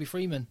like Toby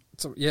Freeman.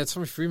 Yeah,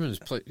 Tommy Freeman has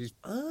played...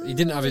 he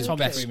didn't have his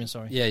best... Freeman,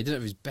 sorry. Yeah, he didn't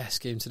have his best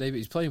game today, but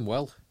he's playing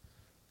well.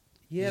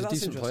 Yeah, he's that's a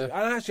decent interesting.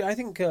 player. And actually, I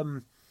think...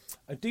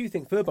 I do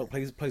think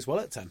Furbank plays well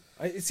at 10.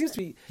 It seems to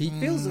be... He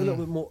feels a little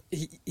bit more...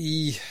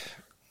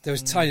 There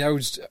was tiny... I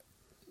was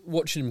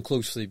watching him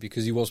closely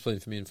because he was playing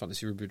for me in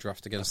Fantasy Rugby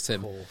Draft against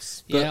Tim. Of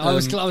course. But, I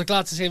was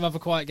glad to see him have a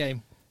quiet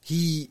game.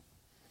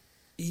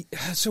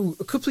 So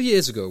a couple of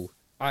years ago,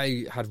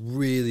 I had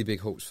really big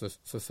hopes for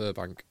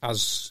Furbank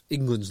as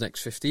England's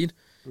next 15.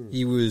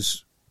 He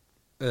was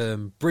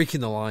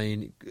breaking the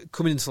line,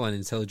 coming into the line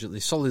intelligently,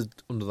 solid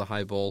under the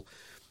high ball,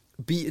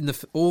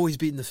 always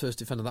beating the first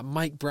defender. That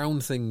Mike Brown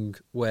thing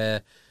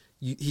where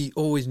he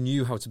always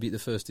knew how to beat the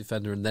first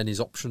defender and then his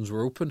options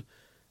were open.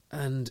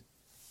 And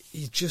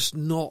he's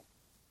not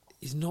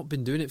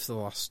been doing it for the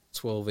last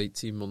 12,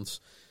 18 months.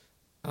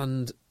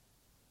 And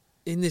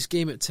in this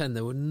game at 10,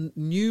 there were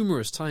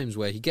numerous times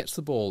where he gets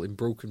the ball in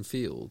broken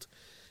field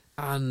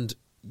and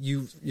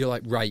you're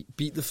like, right,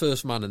 beat the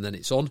first man and then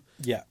it's on.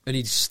 Yeah. And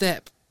he'd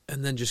step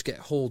and then just get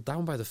hauled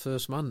down by the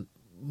first man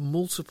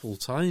multiple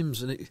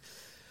times. And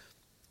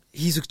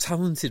he's a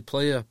talented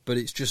player, but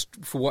it's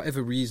just, for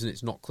whatever reason,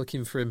 it's not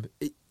clicking for him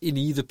in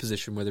either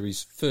position, whether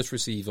he's first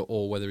receiver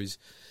or whether he's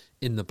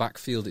in the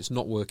backfield. It's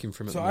not working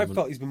for him at the moment. So I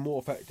felt he's been more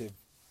effective.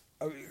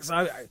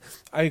 I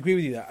agree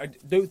with you there.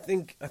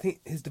 I think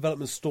his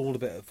development stalled a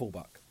bit at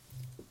fullback.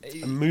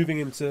 And moving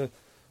him to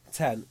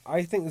 10,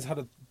 I think has had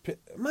a...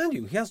 Mind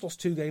you, he has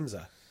lost 2 games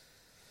there.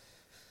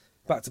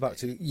 Back-to-back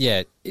 2.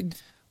 Yeah.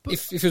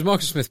 If it was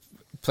Marcus Smith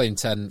playing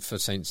 10 for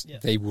Saints,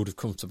 they would have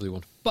comfortably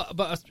won. But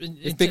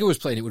if Bigger was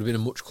playing, it would have been a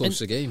much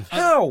closer game.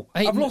 How?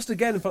 I've lost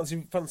again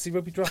in fancy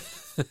rugby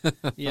draft.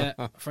 Yeah,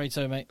 afraid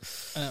so, mate.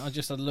 I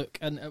just had a look,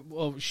 and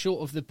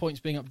short of the points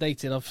being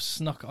updated, I've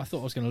snuck. I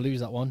thought I was going to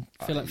lose that one.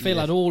 Phil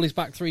had all his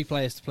back 3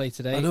 players to play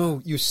today. I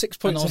know, you were 6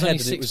 points and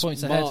ahead, and it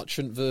was ahead.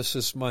 Marchant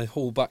versus my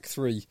whole back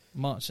 3.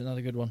 Marchant had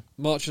a good one.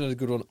 Marchant had a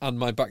good one, and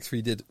my back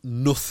 3 did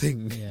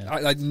nothing. Yeah.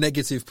 I had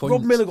negative points.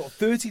 Rob Miller got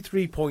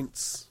 33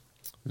 points.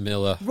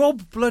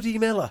 Rob bloody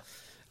Miller.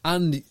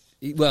 And,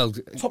 well...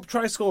 Top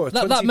try scorer,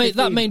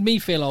 that made me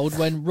feel old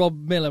when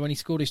Rob Miller, when he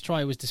scored his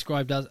try, was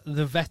described as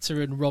the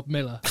veteran Rob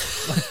Miller.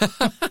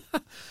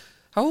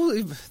 How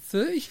old?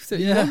 30?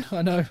 31? Yeah,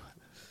 I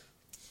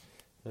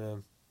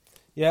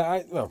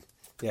know.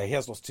 He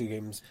has lost 2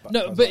 games.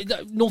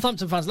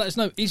 Northampton fans, let us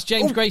know, is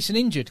James Grayson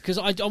injured? Because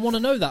I want to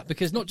know that,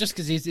 because not just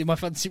because he's in my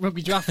fantasy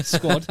rugby draft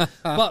squad,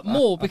 but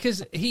more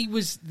because he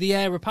was the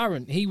heir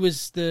apparent. He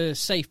was the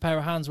safe pair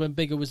of hands when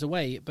Bigger was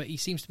away, but he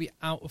seems to be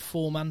out of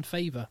form and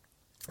favour.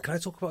 Can I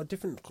talk about a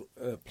different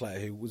player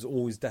who was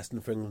always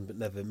destined for England but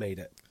never made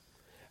it?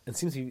 And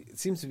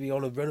seems to be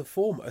on a run of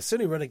form,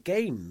 certainly a run of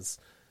games.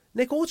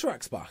 Nick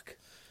Autorak's back.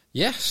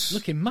 Yes.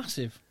 Looking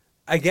massive.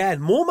 Again,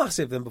 more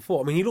massive than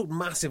before. I mean, he looked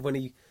massive when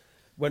he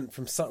went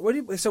from...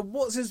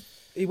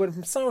 He went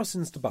from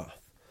Saracens to Bath.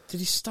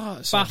 Did he start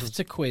at Bath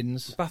to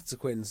Quins. Bath to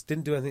Quins.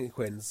 Didn't do anything at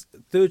Quins.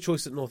 3rd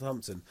choice at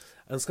Northampton.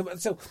 And so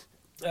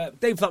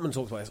Dave Flatman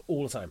talks about this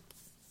all the time.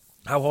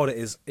 How hard it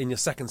is in your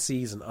 2nd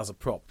season as a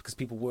prop, because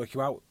people work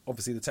you out.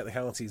 Obviously, the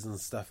technicalities and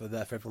stuff are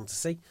there for everyone to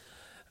see.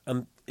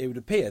 And it would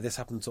appear this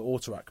happened to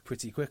Autorak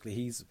pretty quickly.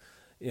 He's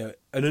an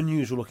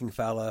unusual-looking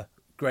fella,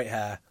 great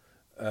hair,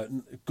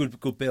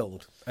 good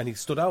build, and he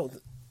stood out.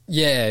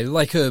 Yeah,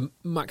 like a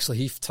Max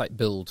Laheath type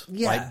build.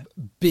 Yeah. Like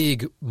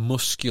big,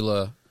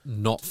 muscular,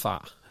 not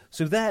fat.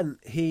 So then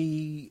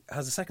he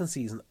has a 2nd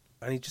season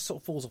and he just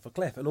sort of falls off a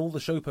cliff, and all the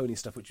show pony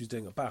stuff which he was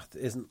doing at Bath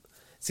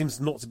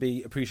seems not to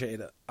be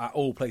appreciated at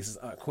all places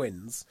at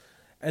Quins.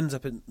 Ends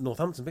up in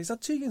Northampton, but he's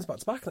had 2 games back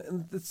to back,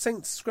 and the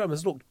Saints scrum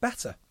has looked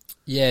better.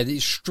 Yeah, he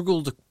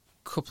struggled a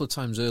couple of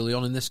times early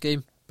on in this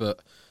game, but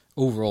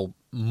overall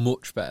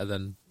much better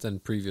than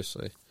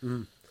previously.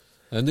 And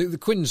the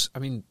Quins,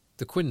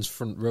 the Quins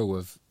front row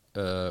of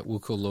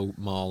Wilco,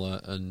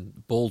 Marler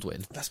and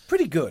Baldwin. That's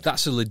pretty good.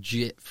 That's a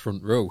legit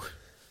front row.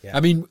 Yeah.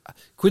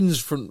 Quinn's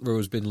front row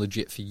has been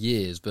legit for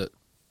years, but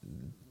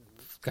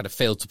kind of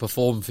failed to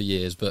perform for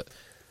years, but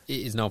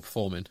it is now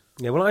performing.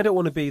 Yeah, well, I don't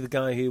want to be the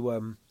guy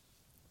who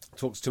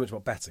talks too much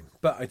about betting,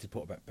 but I did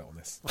put a bet on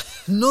this.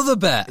 Another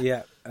bet?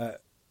 Yeah,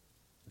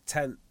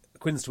 10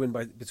 Quins to win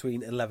by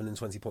between 11 and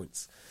 20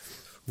 points.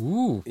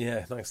 Ooh.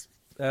 Yeah, nice.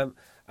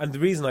 And the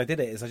reason I did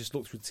it is I just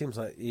looked through the teams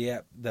like,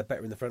 yeah, they're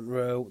better in the front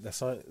row,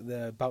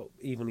 they're about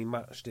evenly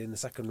matched in the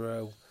second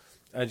row.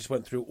 I just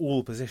went through all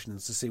the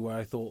positions to see where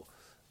I thought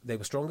they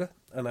were stronger,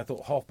 and I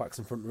thought halfbacks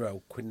and front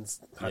row,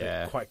 Quins had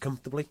it quite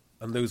comfortably,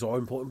 and those are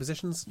important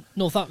positions.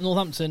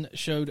 Northampton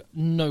showed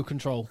no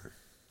control.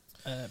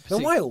 They're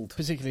wild.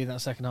 Particularly in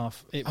that second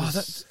half. It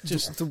was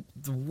just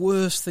the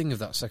worst thing of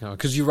that second half,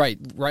 because you're right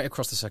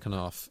across the second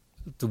half,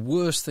 the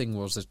worst thing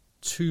was there's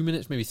 2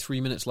 minutes, maybe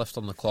 3 minutes left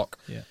on the clock.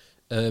 Yeah.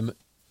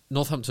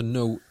 Northampton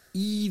know,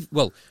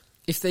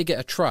 if they get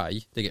a try,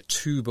 they get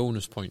 2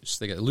 bonus points.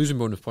 They get a losing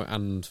bonus point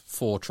and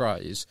 4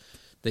 tries.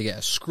 They get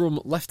a scrum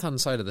left-hand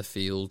side of the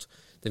field.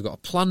 They've got a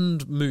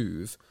planned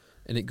move,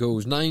 and it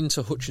goes 9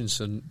 to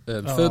Hutchinson.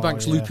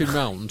 Furbank's looping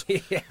round.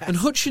 And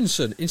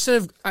Hutchinson, instead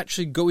of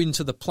actually going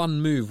to the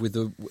planned move with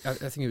I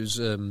think it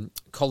was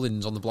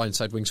Collins on the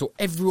blindside wing, so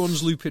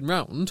everyone's looping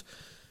round,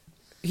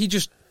 he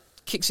just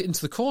kicks it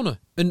into the corner.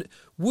 And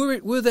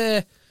were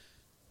there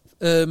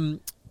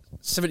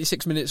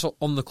 76 minutes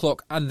on the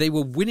clock and they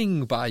were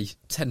winning by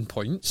 10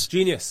 points.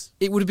 Genius.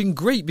 It would have been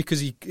great because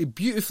he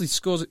beautifully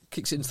scores it,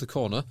 kicks it into the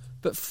corner.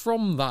 But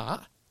from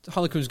that,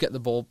 Harlequins get the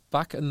ball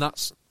back, and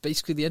that's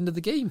basically the end of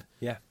the game.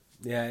 Yeah.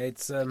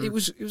 It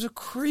was a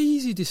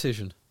crazy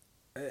decision.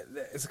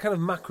 It's a kind of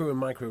macro and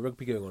micro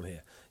rugby going on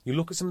here. You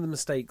look at some of the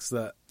mistakes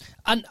that...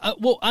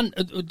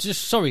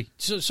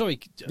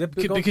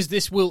 because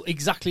this will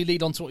exactly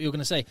lead on to what you're going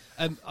to say.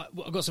 I've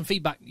got some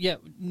feedback. Yeah,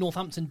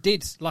 Northampton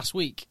did last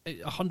week,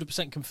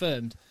 100%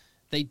 confirmed.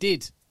 They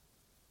did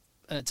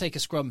take a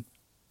scrum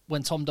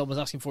when Tom Dunn was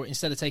asking for it,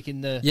 instead of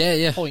taking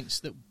the points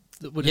that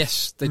would have...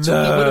 Yes, they took.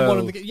 That would have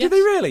won the, Did they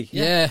really?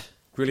 Yeah.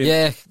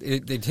 Brilliant. Yeah,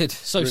 they did.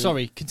 So, Brilliant.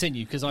 Sorry,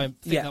 continue, because I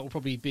think that will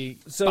probably be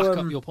back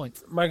up your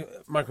point.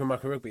 Micro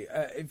rugby.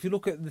 If you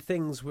look at the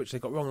things which they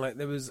got wrong, like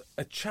there was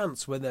a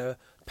chance where they were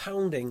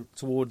pounding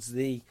towards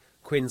the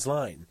Quins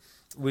line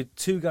with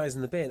 2 guys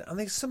in the bin, and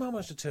they somehow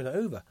managed to turn it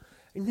over.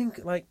 And you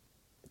think, like,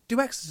 do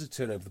Exeter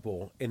turn over the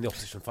ball in the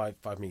opposition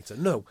 5 metre?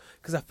 No,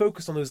 because they're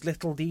focused on those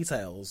little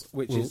details,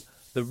 which is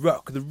the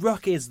ruck. The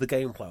ruck is the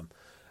game plan.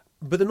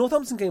 But the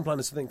Northampton game plan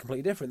is something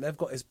completely different. They've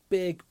got this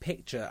big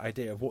picture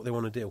idea of what they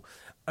want to do.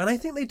 And I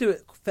think they do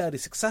it fairly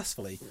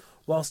successfally,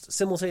 whilst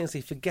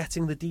simultaneously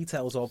forgetting the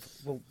details of,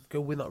 well,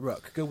 go win that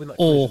ruck, go win that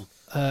collision.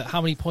 Or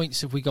how many points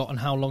have we got and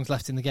how long's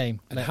left in the game?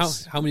 And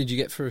how many did you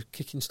get for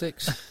kicking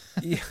sticks?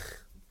 Yeah,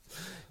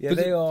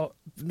 they are...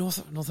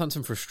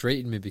 Northampton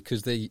frustrated me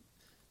because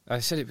I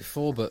said it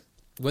before, but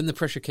when the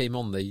pressure came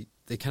on, they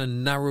kind of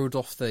narrowed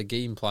off their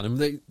game plan.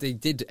 And they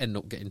did end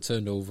up getting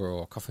turned over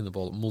or coughing the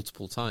ball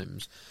multiple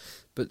times.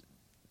 But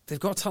they've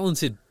got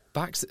talented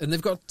backs and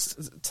they've got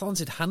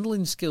talented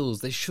handling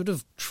skills. They should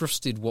have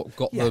trusted what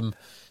got them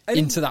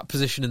into that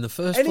position in the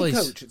first place.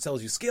 Any coach, it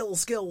tells you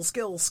skills,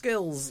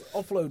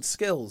 offload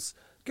skills.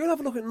 Go and have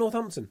a look at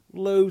Northampton.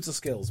 Loads of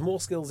skills. More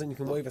skills than you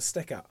can wave a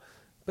stick at.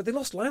 But they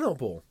lost line-out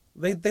ball.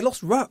 They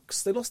lost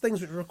rucks. They lost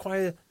things which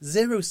require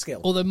 0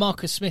 skill. Although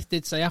Marcus Smith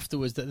did say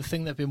afterwards that the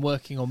thing they've been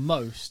working on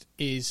most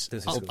is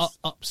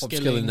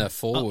upskilling their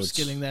forwards.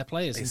 Upskilling their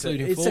players,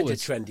 including it's forwards.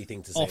 It's such a trendy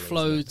thing to say.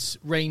 Offloads,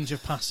 range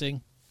of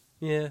passing.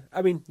 Yeah,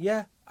 I mean,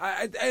 yeah.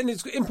 And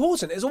it's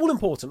important. It's all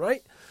important,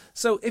 right?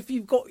 So if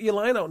you've got your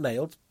line-out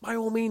nailed, by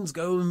all means,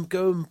 go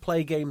and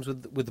play games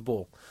with the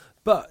ball.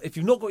 But if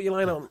you've not got your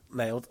line-out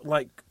nailed,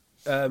 like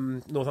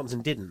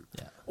Northampton didn't,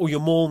 or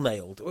your maul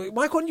nailed,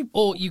 why can't you...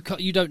 Or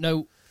you don't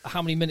know how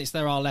many minutes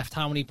there are left,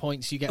 how many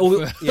points you get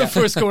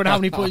for a score, and how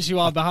many points you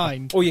are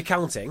behind. Or you're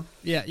counting.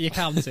 Yeah, you're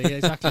counting,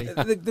 exactly.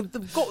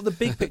 They've got the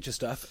big picture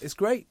stuff. It's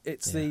great.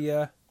 It's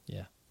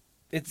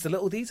it's the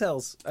little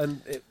details, and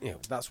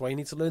that's why you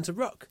need to learn to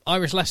ruck.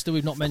 Irish Leicester,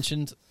 we've not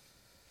mentioned.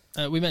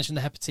 We mentioned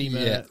the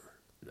Hepatema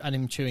and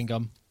him chewing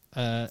gum.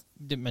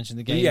 Didn't mention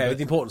the game. Yeah,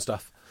 the important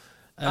stuff.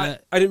 I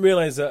didn't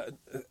realise that...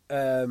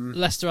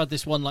 Leicester had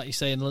this one, like you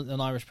say,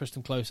 and Irish pushed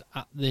them close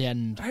at the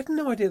end. I had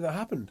no idea that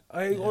happened.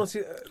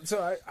 Honestly...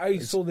 I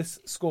saw this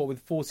score with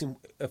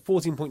a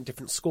 14-point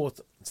different score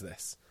to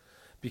this.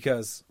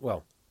 Because,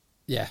 well...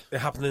 Yeah. It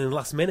happened in the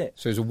last minute.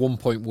 So it was a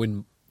 1-point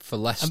win for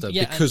Leicester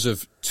because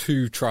of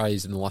 2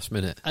 tries in the last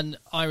minute. And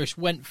Irish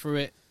went for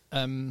it,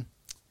 went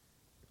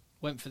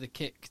for the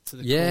kick to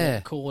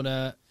the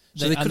corner...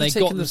 So they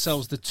got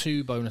themselves the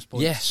 2 bonus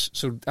points. Yes,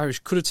 so Irish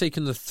could have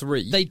taken the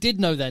 3. They did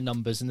know their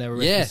numbers and their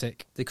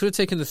arithmetic. They could have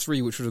taken the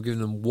 3, which would have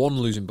given them 1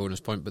 losing bonus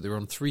point, but they were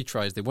on 3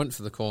 tries. They went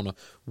for the corner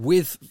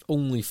with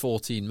only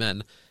 14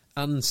 men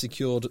and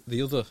secured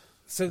the other.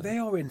 So they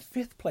are in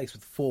 5th place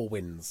with 4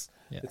 wins.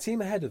 Yeah. The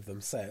team ahead of them,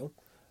 Sale,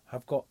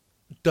 have got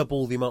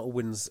double the amount of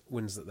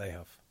wins that they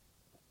have.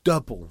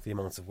 Double the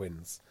amount of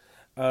wins.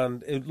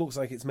 And it looks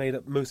like it's made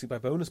up mostly by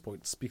bonus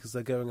points because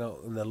they're going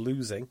out and they're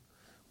losing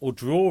or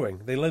drawing.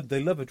 They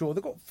love a draw.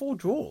 They've got 4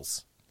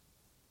 draws.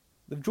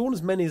 They've drawn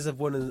as many as they've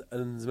won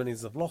and as many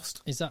as they've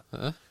lost. Is that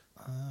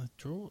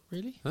draw,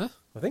 really? Huh?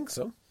 I think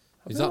so.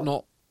 Is that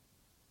not...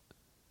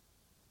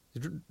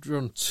 You've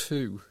drawn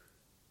 2.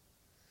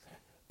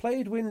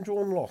 Played, win,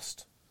 drawn,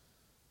 lost.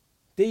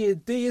 D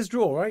is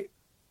draw, right?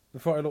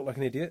 Before I look like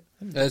an idiot.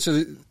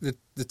 So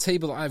the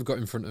table that I've got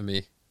in front of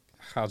me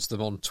has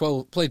them on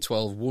 12, played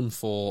 12, won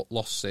 4,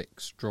 lost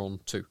 6, drawn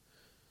 2.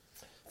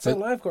 So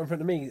what I've got in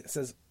front of me, it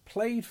says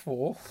played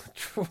 4,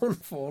 drawn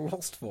 4,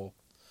 lost 4.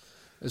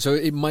 So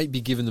it might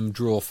be giving them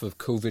draw for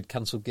COVID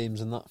cancelled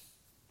games and that.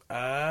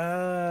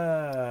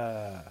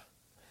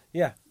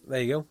 Yeah,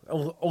 there you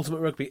go. Ultimate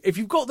Rugby. If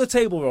you've got the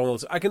table wrong,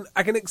 I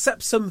can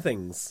accept some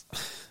things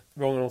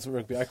wrong in Ultimate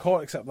Rugby. I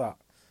can't accept that.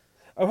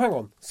 Oh, hang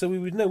on. So we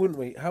would know, wouldn't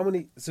we? How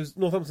many? So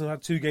Northampton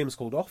had 2 games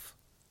called off.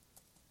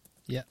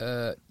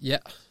 Yeah. Yeah.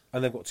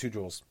 And they've got 2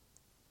 draws.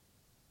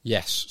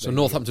 Yes. So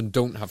Northampton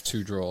don't have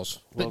 2 draws.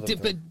 But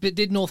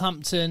did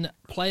Northampton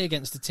play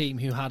against a team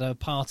who had a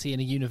party in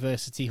a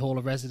university hall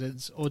of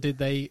residence, or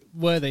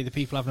were they the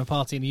people having a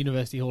party in a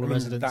university hall of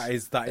residence?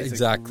 That is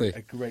exactly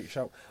a great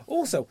shout.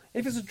 Also,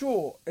 if it's a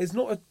draw, it's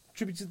not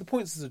attributed to the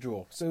points as a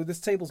draw. So this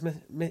table's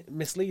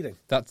misleading.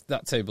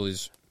 That table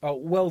is... Oh,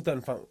 well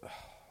done,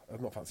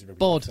 I'm not fancy rugby.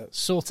 Bod,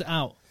 sort it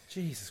out.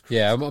 Jesus Christ.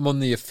 Yeah, I'm on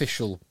the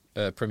official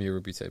Premier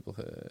Rugby table,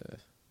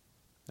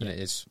 and it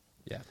is.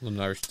 Yeah,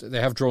 London Irish.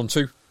 They have drawn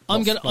 2.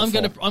 I'm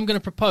gonna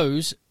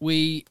propose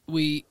we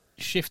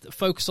shift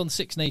focus on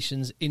 6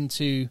 Nations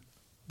into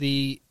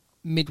the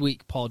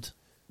midweek pod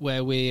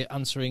where we're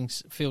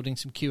fielding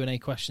some Q&A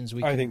questions.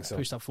 I think so.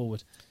 Push that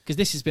forward because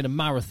this has been a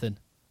marathon.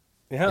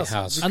 It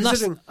has. And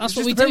that's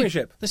what we do.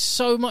 There's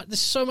so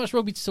much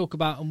rugby to talk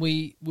about, and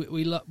we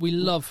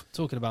love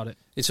talking about it.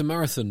 It's a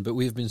marathon, but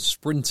we have been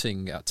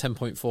sprinting at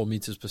 10.4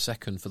 metres per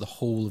second for the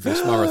whole of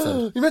this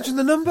marathon. You mentioned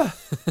the number.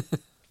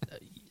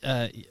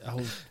 Oh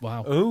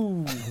wow!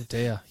 Oh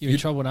dear! You're in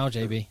trouble now,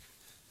 JB.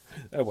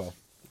 Oh well.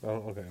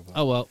 Okay.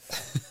 Oh well.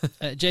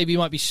 JB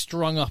might be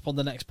strung up on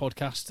the next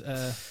podcast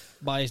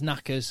by his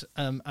knackers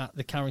at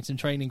the Carrington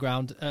Training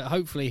Ground.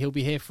 Hopefully he'll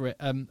be here for it,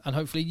 and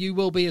hopefully you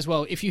will be as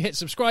well. If you hit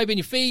subscribe in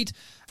your feed,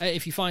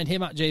 if you find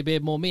him at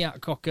JBeardmore, me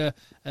at Cocker,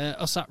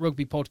 us at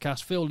Rugby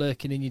Podcast, Phil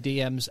lurking in your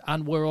DMs,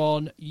 and we're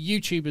on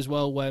YouTube as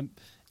well, where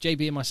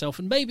JB and myself,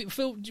 and maybe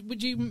Phil,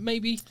 would you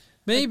maybe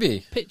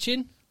pitch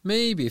in?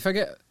 Maybe if I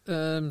get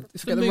the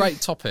right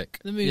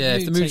topic.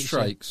 If the mood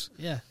strikes.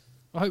 Yeah.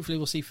 Well, hopefully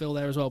we'll see Phil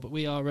there as well. But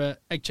we are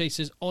Egg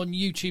Chasers on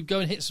YouTube. Go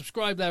and hit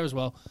subscribe there as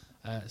well.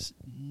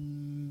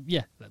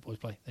 Let boys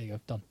play. There you go.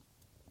 Done.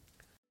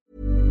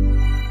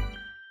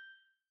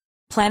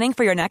 Planning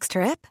for your next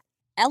trip?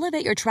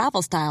 Elevate your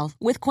travel style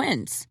with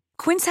Quince.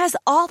 Quince has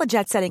all the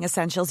jet-setting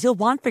essentials you'll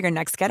want for your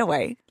next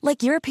getaway,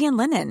 like European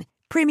linen,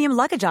 premium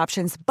luggage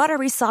options,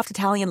 buttery soft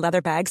Italian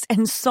leather bags,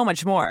 and so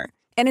much more.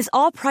 And is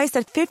all priced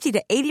at 50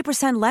 to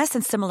 80% less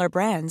than similar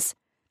brands.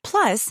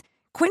 Plus,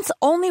 Quince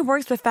only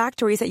works with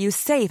factories that use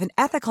safe and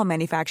ethical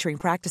manufacturing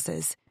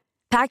practices.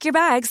 Pack your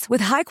bags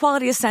with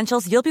high-quality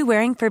essentials you'll be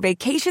wearing for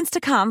vacations to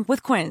come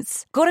with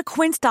Quince. Go to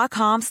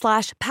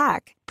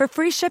quince.com/pack for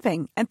free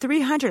shipping and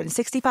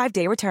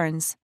 365-day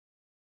returns.